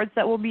of reports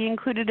that will be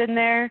included in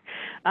there.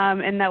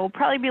 And that will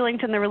probably be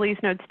linked in the release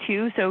notes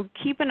too. So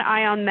keep an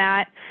eye on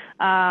that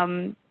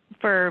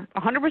for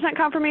 100%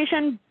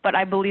 confirmation, but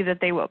I believe that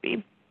they will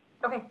be.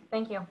 Okay,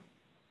 thank you.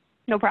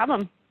 No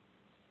problem.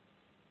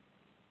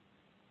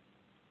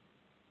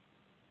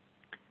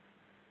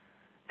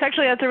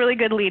 Actually, that's a really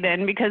good lead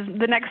in because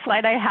the next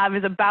slide I have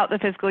is about the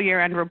fiscal year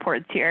end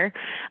reports here.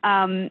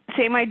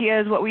 Same idea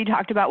as what we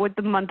talked about with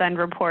the month end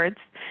reports.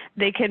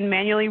 They can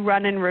manually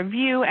run and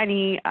review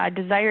any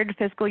desired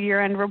fiscal year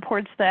end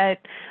reports that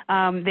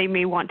they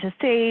may want to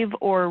save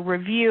or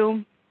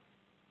review.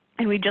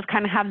 And we just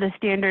kind of have the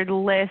standard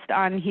list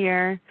on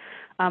here.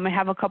 I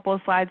have a couple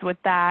of slides with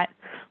that.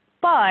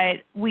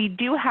 But we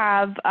do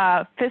have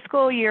a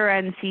fiscal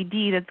year-end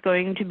CD that's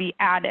going to be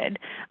added.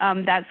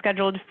 That's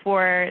scheduled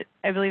for,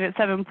 I believe it's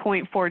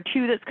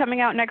 7.42 that's coming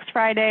out next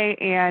Friday.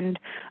 And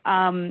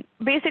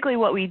basically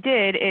what we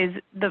did is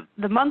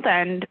the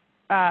month-end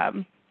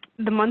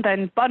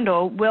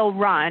bundle will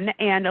run,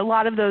 and a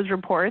lot of those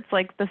reports,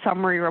 like the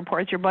summary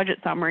reports, your budget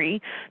summary,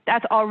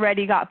 that's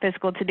already got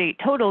fiscal to date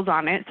totals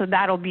on it. So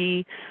that'll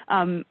be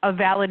a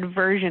valid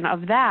version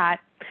of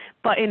that.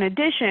 But in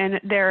addition,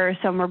 there are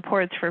some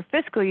reports for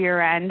fiscal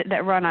year end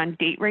that run on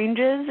date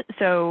ranges.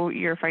 So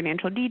your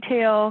financial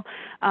detail,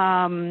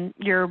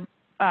 your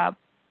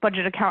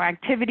budget account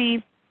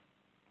activity,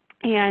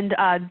 and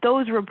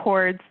those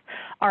reports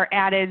are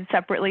added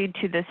separately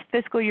to this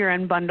fiscal year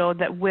end bundle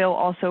that will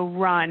also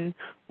run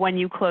when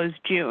you close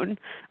June.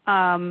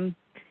 And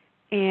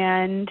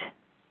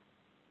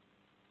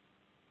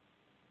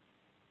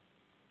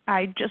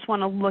I just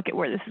want to look at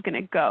where this is going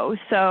to go.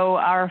 So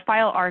our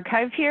file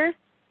archive here,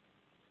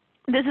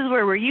 this is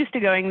where we're used to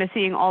going to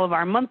seeing all of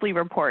our monthly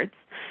reports.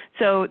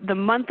 So the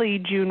monthly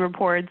June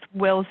reports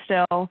will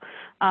still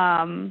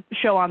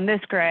show on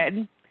this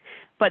grid,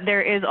 but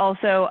there is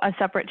also a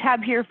separate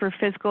tab here for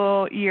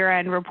fiscal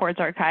year-end reports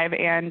archive,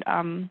 and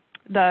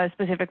the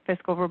specific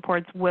fiscal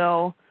reports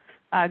will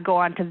go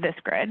onto this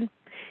grid.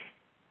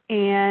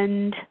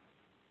 And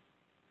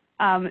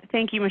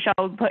thank you,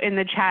 Michelle, put in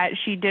the chat.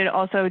 She did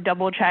also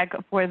double check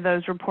for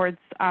those reports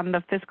on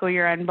the fiscal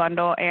year-end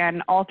bundle,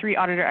 and all 3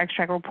 auditor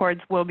extract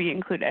reports will be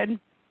included.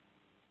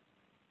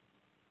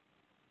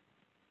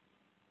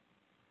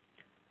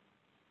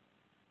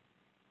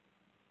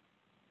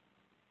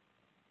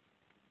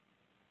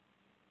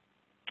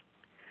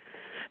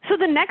 So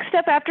the next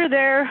step after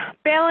they're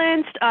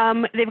balanced,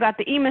 they've got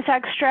the EMIS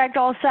extract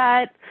all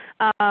set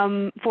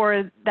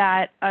for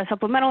that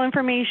supplemental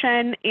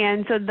information,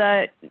 and so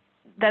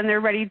then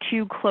they're ready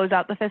to close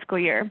out the fiscal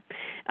year.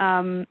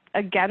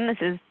 Again, this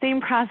is the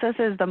same process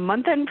as the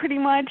month end pretty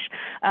much.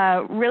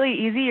 Really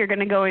easy. You're going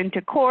to go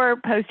into core,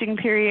 posting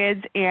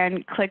periods,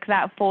 and click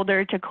that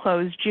folder to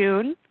close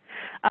June.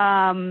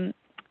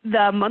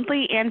 The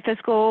monthly and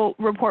fiscal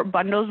report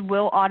bundles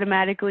will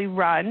automatically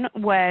run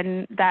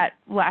when that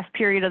last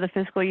period of the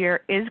fiscal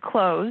year is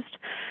closed.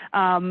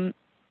 I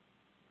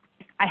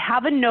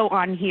have a note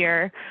on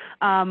here.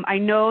 I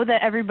know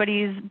that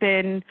everybody's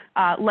been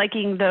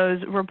liking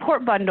those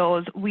report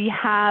bundles. We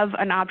have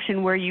an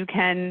option where you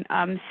can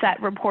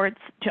set reports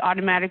to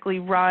automatically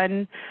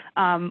run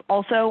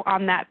also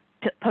on that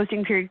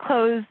posting period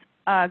close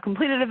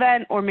completed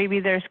event, or maybe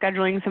they're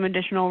scheduling some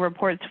additional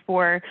reports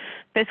for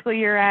fiscal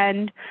year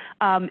end.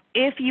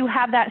 If you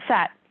have that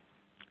set,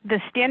 the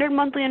standard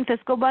monthly and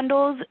fiscal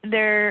bundles,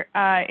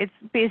 it's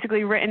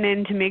basically written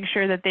in to make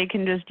sure that they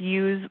can just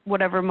use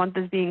whatever month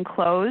is being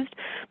closed.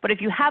 But if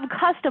you have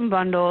custom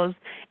bundles,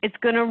 it's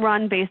going to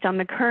run based on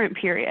the current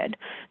period.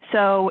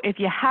 So if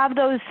you have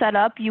those set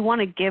up, you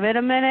want to give it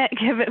a minute,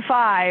 give it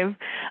 5,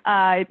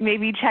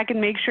 maybe check and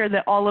make sure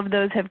that all of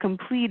those have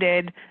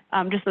completed,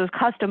 just those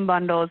custom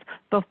bundles,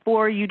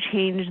 before you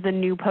change the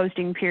new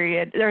posting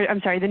period, or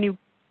I'm sorry, the new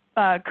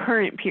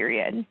current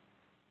period.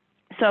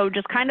 So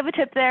just kind of a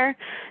tip there,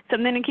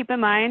 something to keep in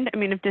mind. I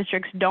mean, if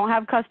districts don't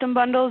have custom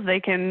bundles, they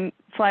can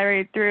fly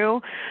right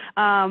through.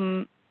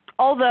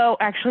 Although,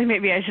 actually,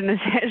 maybe I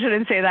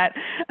shouldn't say that.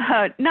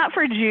 Not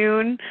for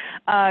June.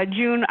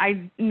 June,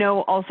 I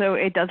know also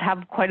it does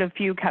have quite a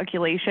few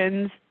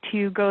calculations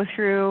to go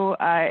through.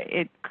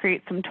 It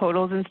creates some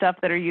totals and stuff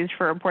that are used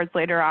for reports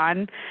later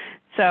on.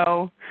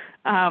 So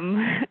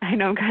I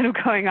know I'm kind of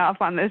going off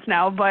on this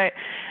now, but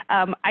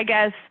I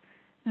guess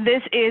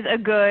this is a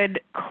good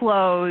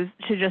close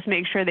to just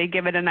make sure they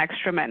give it an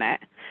extra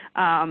minute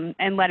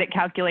and let it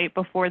calculate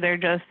before they're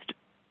just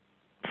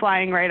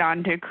flying right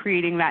on to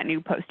creating that new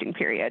posting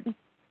period.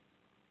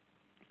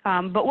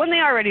 But when they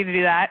are ready to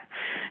do that,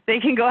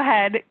 they can go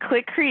ahead,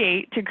 click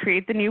create to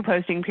create the new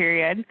posting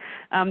period.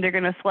 They're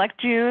going to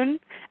select June,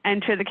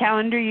 enter the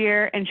calendar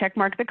year, and check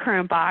mark the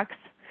current box.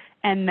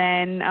 And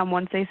then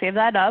once they save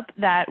that up,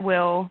 that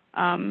will,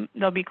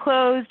 they'll be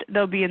closed.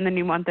 They'll be in the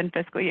new month and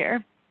fiscal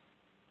year.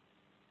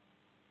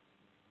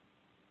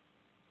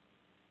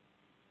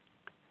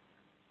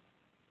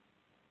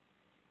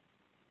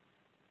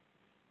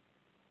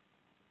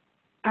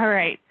 All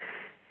right,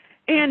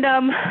 And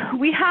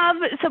we have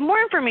some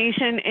more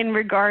information in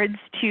regards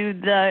to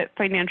the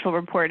financial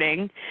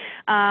reporting.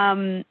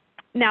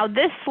 Now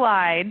this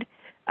slide,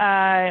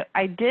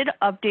 I did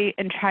update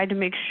and tried to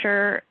make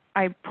sure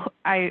I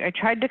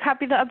tried to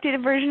copy the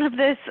updated version of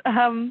this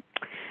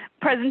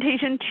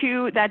presentation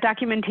to that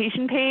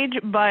documentation page,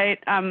 but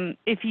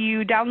if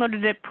you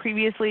downloaded it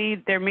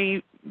previously, there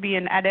may be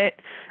an edit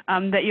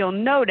that you'll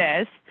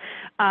notice.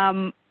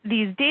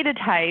 These data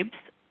types,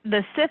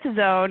 the SIF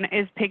zone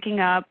is picking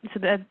up, so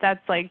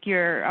that's like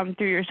your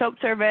through your SOAP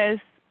service,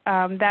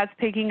 that's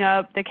picking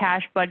up the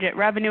cash budget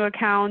revenue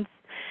accounts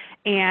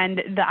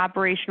and the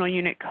operational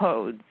unit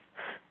codes.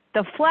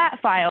 The flat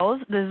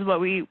files, this is what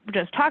we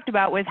just talked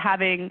about with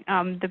having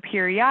the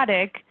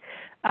periodic,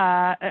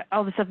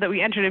 all the stuff that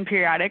we entered in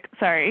periodic,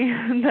 sorry,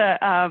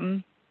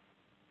 the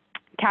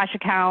cash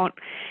account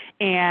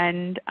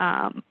and,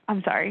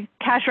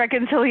 cash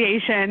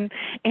reconciliation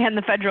and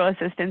the federal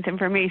assistance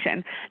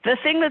information. The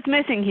thing that's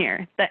missing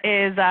here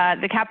is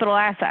the capital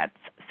assets.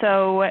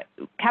 So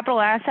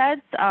capital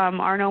assets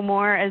are no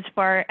more as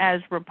far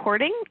as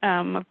reporting.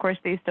 Of course,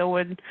 they still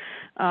would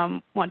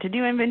want to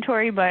do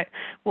inventory, but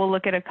we'll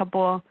look at a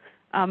couple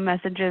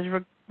messages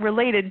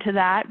related to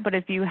that. But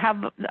if you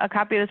have a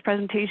copy of this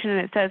presentation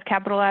and it says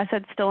capital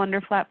assets still under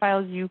flat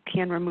files, you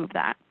can remove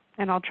that.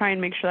 And I'll try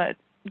and make sure that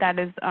that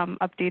is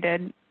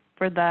updated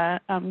for the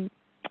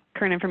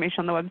current information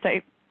on the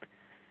website.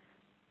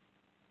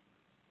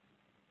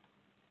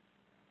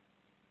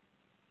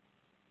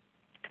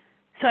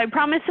 So I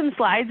promised some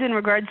slides in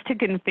regards to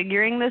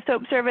configuring the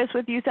SOAP service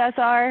with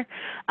USPS-R.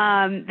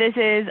 This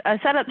is a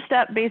setup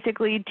step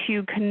basically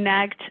to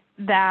connect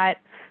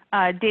that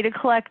data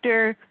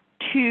collector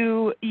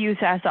to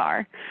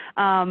USPS-R.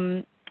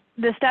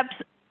 The steps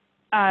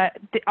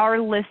are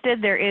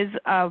listed. There is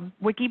a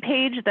wiki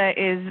page that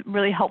is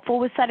really helpful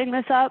with setting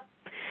this up.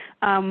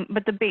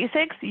 But the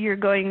basics, you're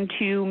going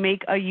to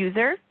make a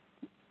user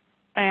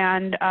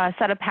and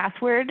set a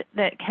password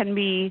that can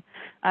be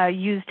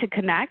used to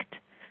connect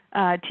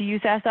to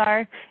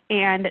USPS-R,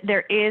 and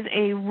there is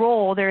a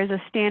role, there is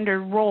a standard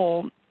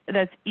role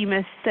that's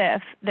EMIS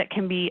SIF that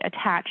can be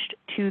attached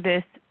to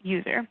this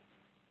user.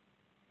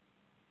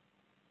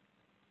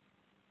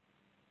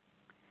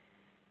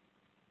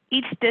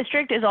 Each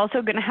district is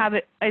also going to have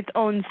its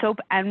own SOAP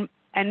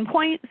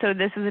endpoint. So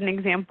this is an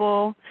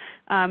example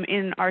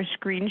in our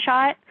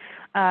screenshot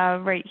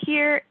right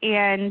here,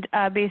 and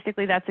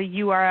basically that's a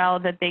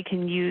URL that they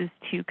can use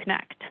to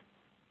connect.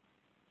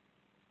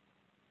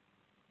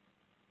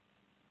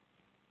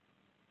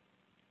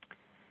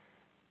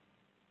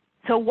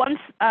 So once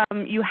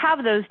you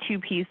have those two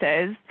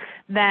pieces,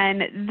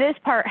 then this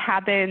part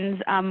happens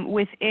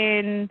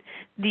within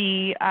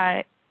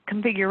the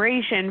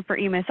configuration for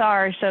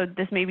EMIS-R. So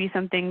this may be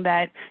something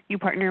that you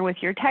partner with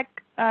your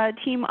tech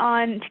team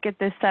on to get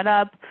this set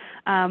up.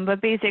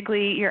 But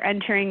basically, you're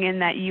entering in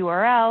that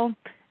URL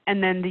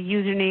and then the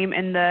username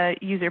and the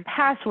user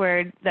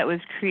password that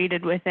was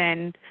created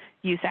within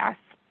USAS.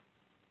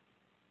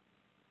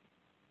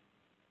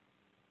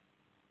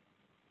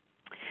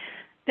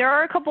 There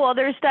are a couple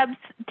other steps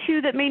too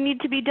that may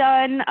need to be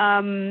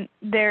done.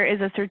 There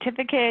is a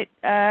certificate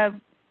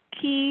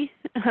key,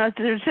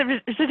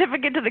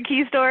 certificate to the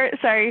key store,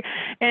 sorry,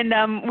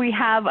 and we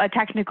have a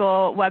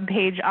technical web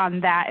page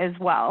on that as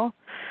well,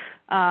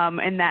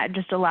 and that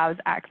just allows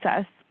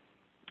access.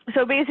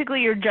 So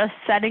basically, you're just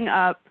setting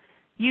up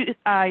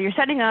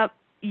USAS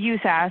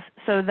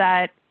so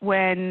that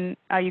when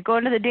you go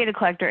into the data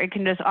collector, it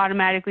can just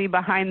automatically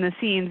behind the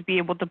scenes be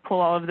able to pull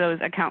all of those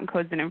account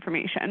codes and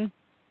information.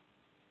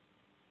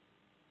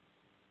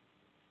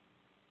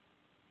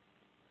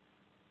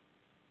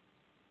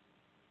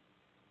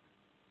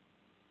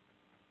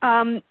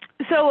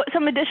 So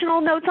some additional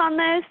notes on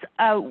this,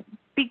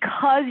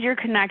 because you're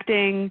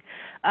connecting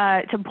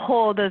to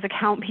pull those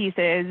account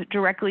pieces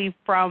directly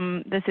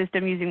from the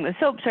system using the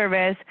SOAP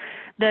service,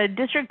 the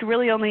district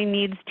really only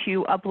needs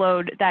to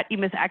upload that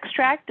EMIS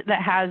extract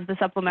that has the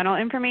supplemental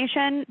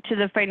information to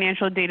the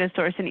financial data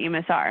source in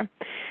EMIS-R.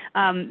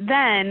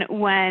 Then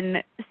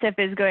when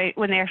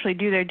when they actually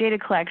do their data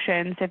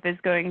collection, SIF is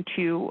going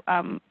to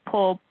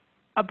pull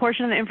a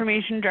portion of the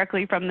information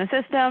directly from the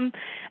system,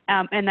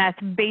 and that's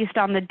based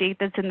on the date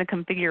that's in the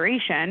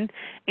configuration,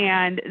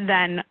 and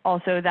then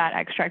also that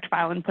extract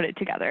file and put it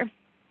together.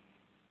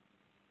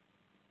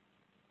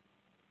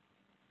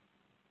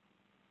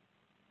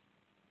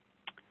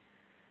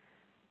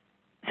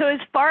 So as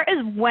far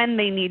as when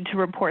they need to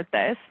report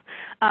this,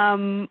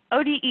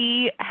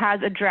 ODE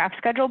has a draft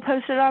schedule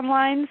posted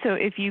online. So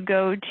if you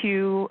go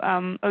to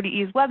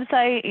ODE's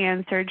website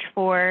and search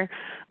for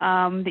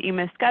the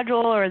EMIS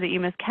schedule or the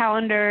EMIS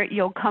calendar,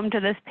 you'll come to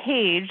this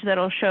page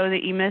that'll show the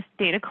EMIS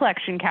data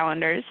collection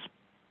calendars.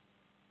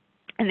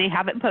 And they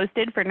have it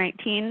posted for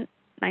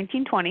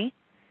 19-20.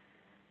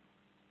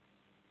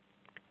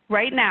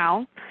 Right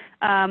now,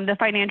 the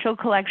financial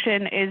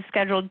collection is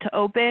scheduled to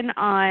open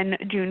on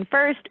June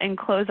 1st and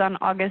close on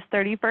August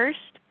 31st.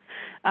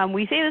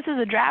 We say this is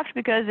a draft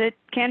because it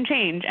can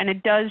change, and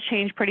it does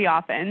change pretty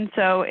often.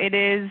 So it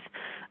is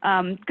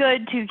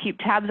good to keep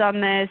tabs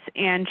on this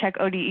and check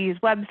ODE's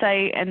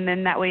website. And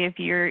then that way, if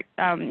you're,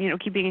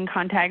 keeping in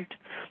contact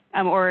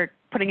or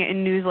putting it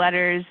in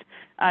newsletters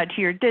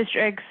to your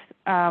districts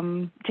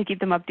to keep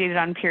them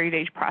updated on period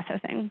age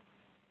processing.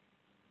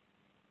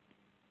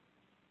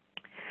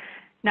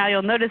 Now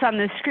you'll notice on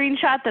this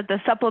screenshot that the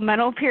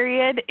supplemental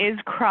period is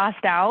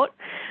crossed out.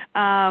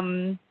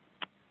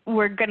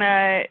 We're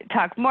gonna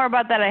talk more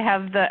about that. I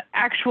have the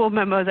actual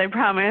memos, I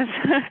promise,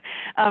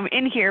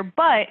 in here,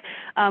 but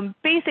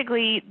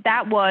basically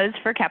that was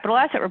for capital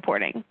asset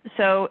reporting.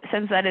 So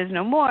since that is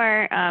no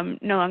more,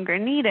 no longer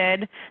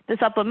needed, the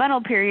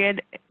supplemental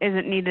period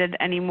isn't needed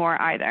anymore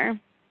either.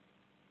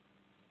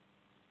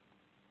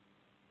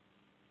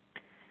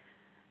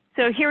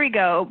 So here we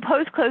go,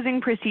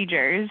 post-closing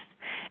procedures.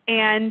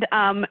 And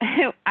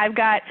I've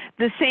got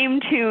the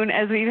same tune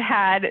as we've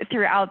had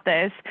throughout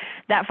this,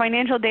 that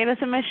financial data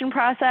submission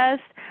process.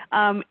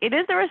 It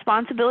is the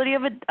responsibility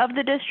of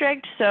the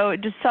district, so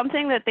just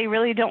something that they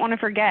really don't want to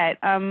forget.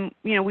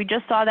 We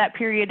just saw that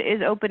period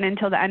is open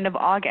until the end of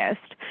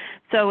August.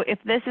 So if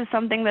this is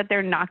something that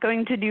they're not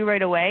going to do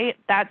right away,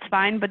 that's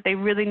fine, but they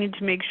really need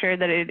to make sure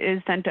that it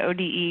is sent to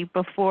ODE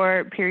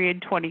before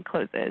period 20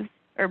 closes,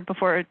 or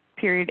before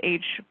period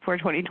H for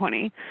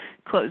 2020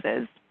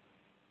 closes.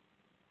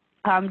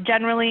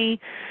 Generally,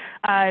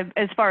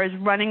 as far as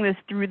running this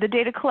through the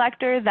data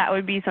collector, that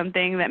would be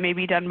something that may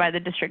be done by the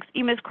district's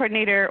EMIS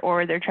coordinator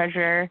or their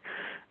treasurer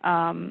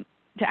to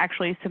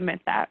actually submit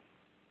that.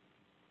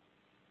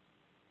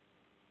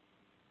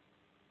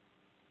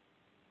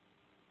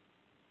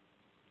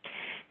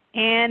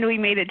 And we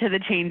made it to the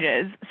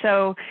changes.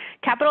 So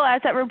capital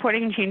asset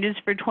reporting changes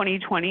for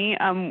 2020.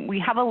 We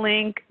have a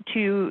link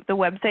to the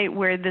website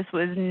where this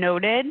was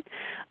noted.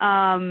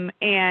 And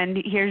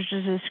here's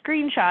just a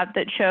screenshot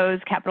that shows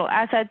capital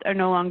assets are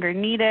no longer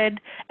needed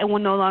and will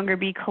no longer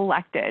be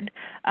collected.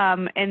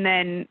 And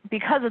then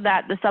because of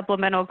that, the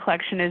supplemental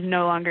collection is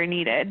no longer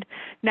needed.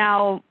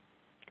 Now,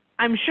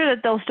 I'm sure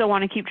that they'll still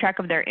want to keep track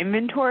of their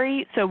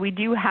inventory. So we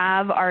do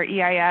have our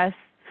EIS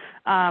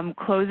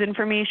close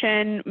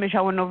information.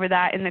 Michelle went over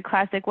that in the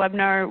classic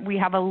webinar. We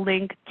have a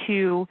link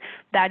to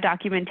that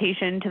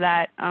documentation, to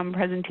that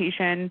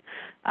presentation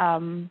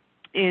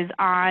is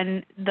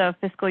on the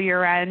fiscal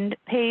year end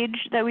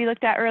page that we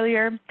looked at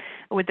earlier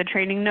with the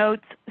training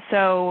notes.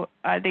 So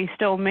they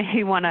still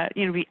may want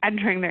to be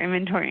entering their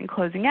inventory and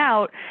closing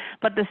out,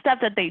 but the step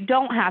that they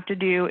don't have to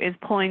do is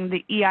pulling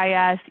the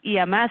EIS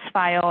EMS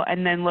file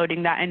and then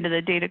loading that into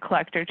the data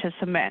collector to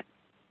submit.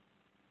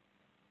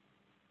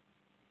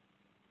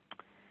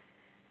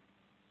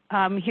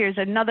 Here's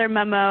another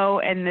memo,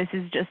 and this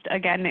is just,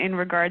 again, in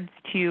regards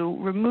to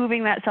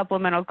removing that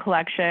supplemental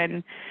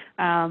collection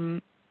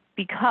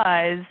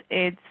because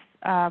it's,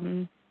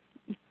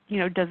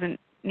 doesn't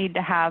need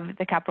to have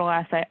the capital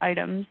asset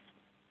items.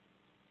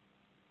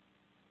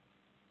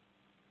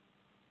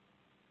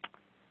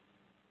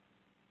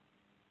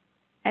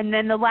 And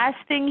then the last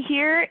thing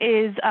here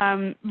is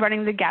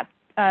running the gap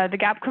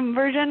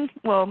conversion,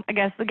 well, I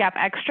guess the gap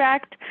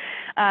extract.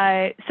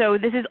 So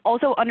this is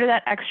also under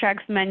that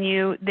extracts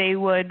menu. They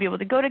would be able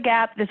to go to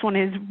gap. This one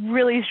is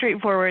really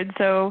straightforward,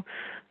 so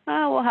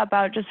we'll hop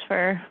out just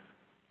for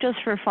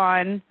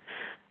fun.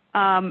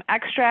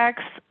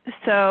 Extracts,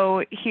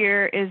 so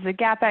here is the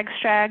gap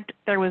extract.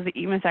 There was the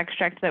EMIS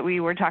extract that we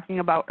were talking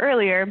about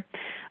earlier.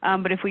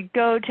 But if we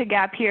go to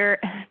gap here,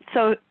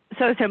 so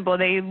simple.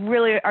 They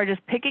really are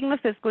just picking the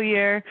fiscal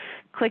year,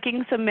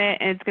 clicking submit,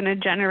 and it's going to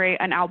generate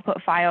an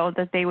output file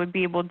that they would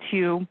be able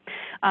to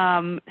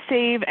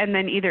save and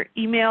then either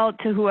email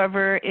to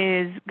whoever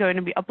is going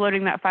to be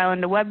uploading that file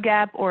into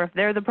WebGap, or if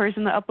they're the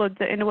person that uploads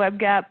it into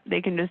WebGap,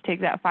 they can just take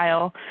that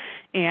file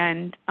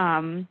and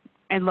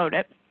load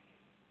it.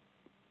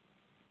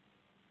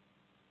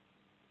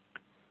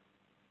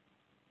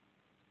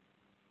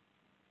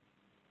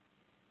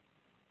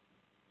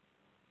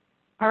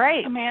 All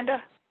right.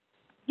 Amanda?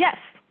 Yes.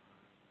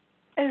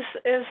 Is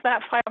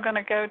that file going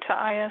to go to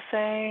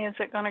ISA? Is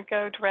it going to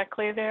go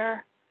directly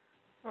there?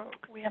 Or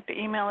we have to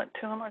email it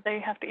to them, or they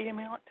have to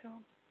email it to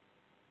them?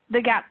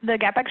 The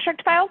gap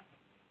extract file?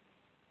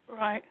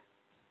 Right.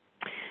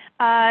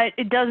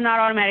 It does not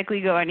automatically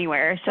go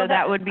anywhere, so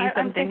that would be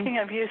something. I'm thinking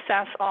of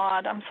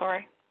USPS-R. I'm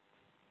sorry.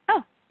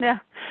 Oh, yeah.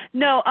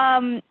 No,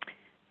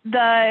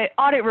 the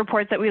audit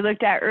reports that we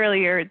looked at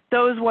earlier,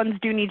 those ones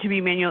do need to be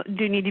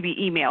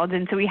emailed,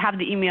 and so we have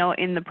the email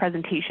in the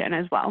presentation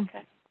as well.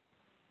 Okay.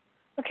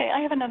 Okay, I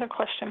have another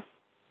question.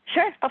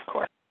 Sure. Of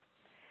course.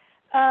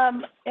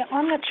 On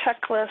the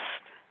checklist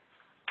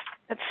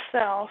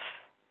itself,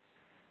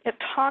 it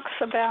talks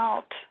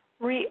about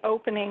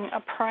reopening a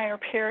prior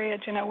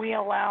period. We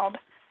allowed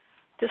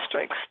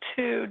districts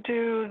to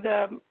do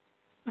the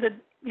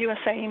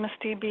USA EMIS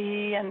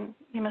DB and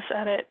EMIS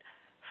Edit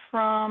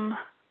from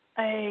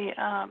a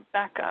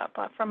backup,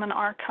 from an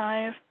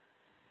archive.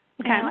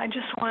 Okay. And I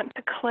just want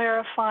to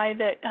clarify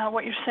that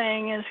what you're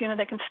saying is,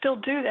 they can still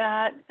do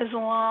that as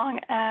long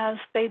as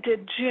they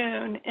did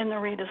June in the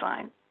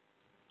redesign.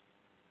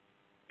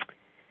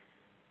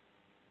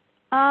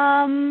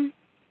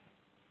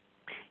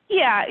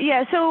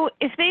 Yeah. So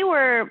if they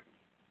were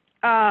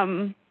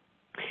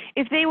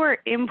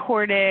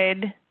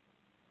imported,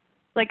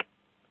 like,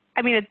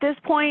 I mean, at this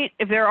point,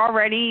 if they're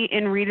already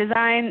in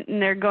redesign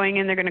and they're going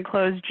in, they're going to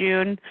close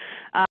June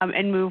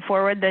and move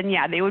forward, then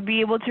yeah, they would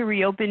be able to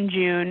reopen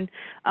June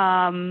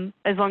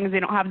as long as they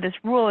don't have this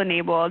rule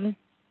enabled.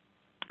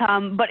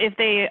 But if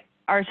they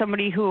are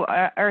somebody who,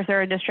 or if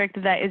they're a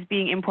district that is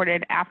being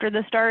imported after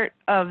the start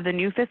of the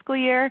new fiscal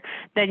year,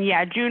 then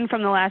yeah, June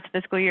from the last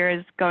fiscal year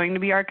is going to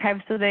be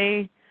archived, so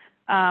they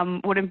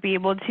wouldn't be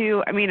able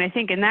to. I mean, I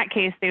think in that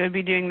case, they would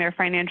be doing their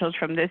financials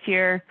from this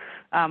year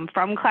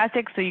from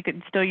Classic, so you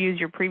could still use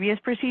your previous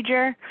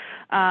procedure.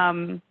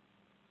 So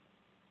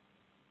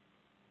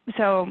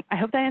I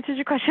hope that answers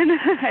your question.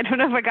 I don't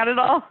know if I got it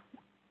all.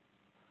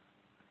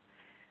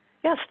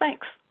 Yes,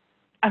 thanks.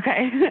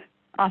 Okay,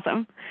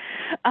 awesome.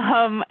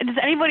 Does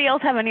anybody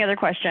else have any other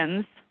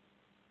questions?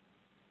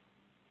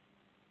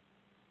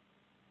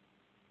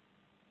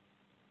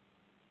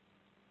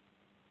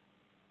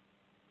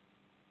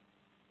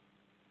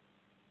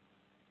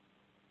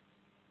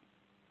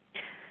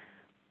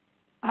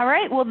 All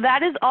right, well,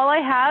 that is all I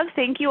have.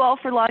 Thank you all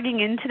for logging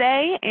in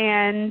today,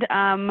 and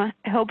I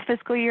hope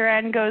fiscal year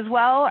end goes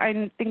well.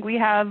 I think we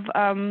have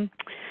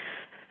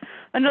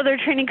another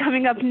training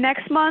coming up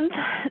next month.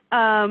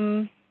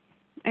 I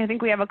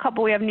think we have a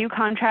couple. We have new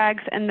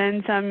contracts and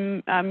then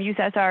some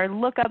USPS-R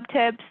lookup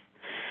tips.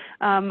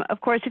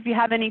 Of course, if you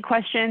have any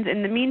questions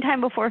in the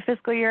meantime before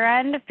fiscal year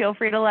end, feel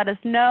free to let us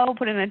know,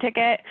 put in a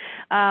ticket.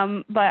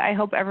 But I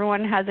hope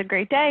everyone has a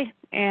great day,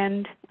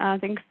 and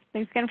thanks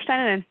again for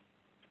signing in.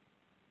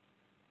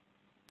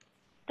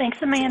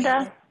 Thanks,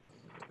 Amanda.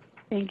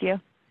 Thank you.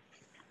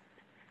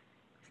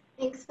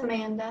 Thanks,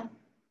 Amanda.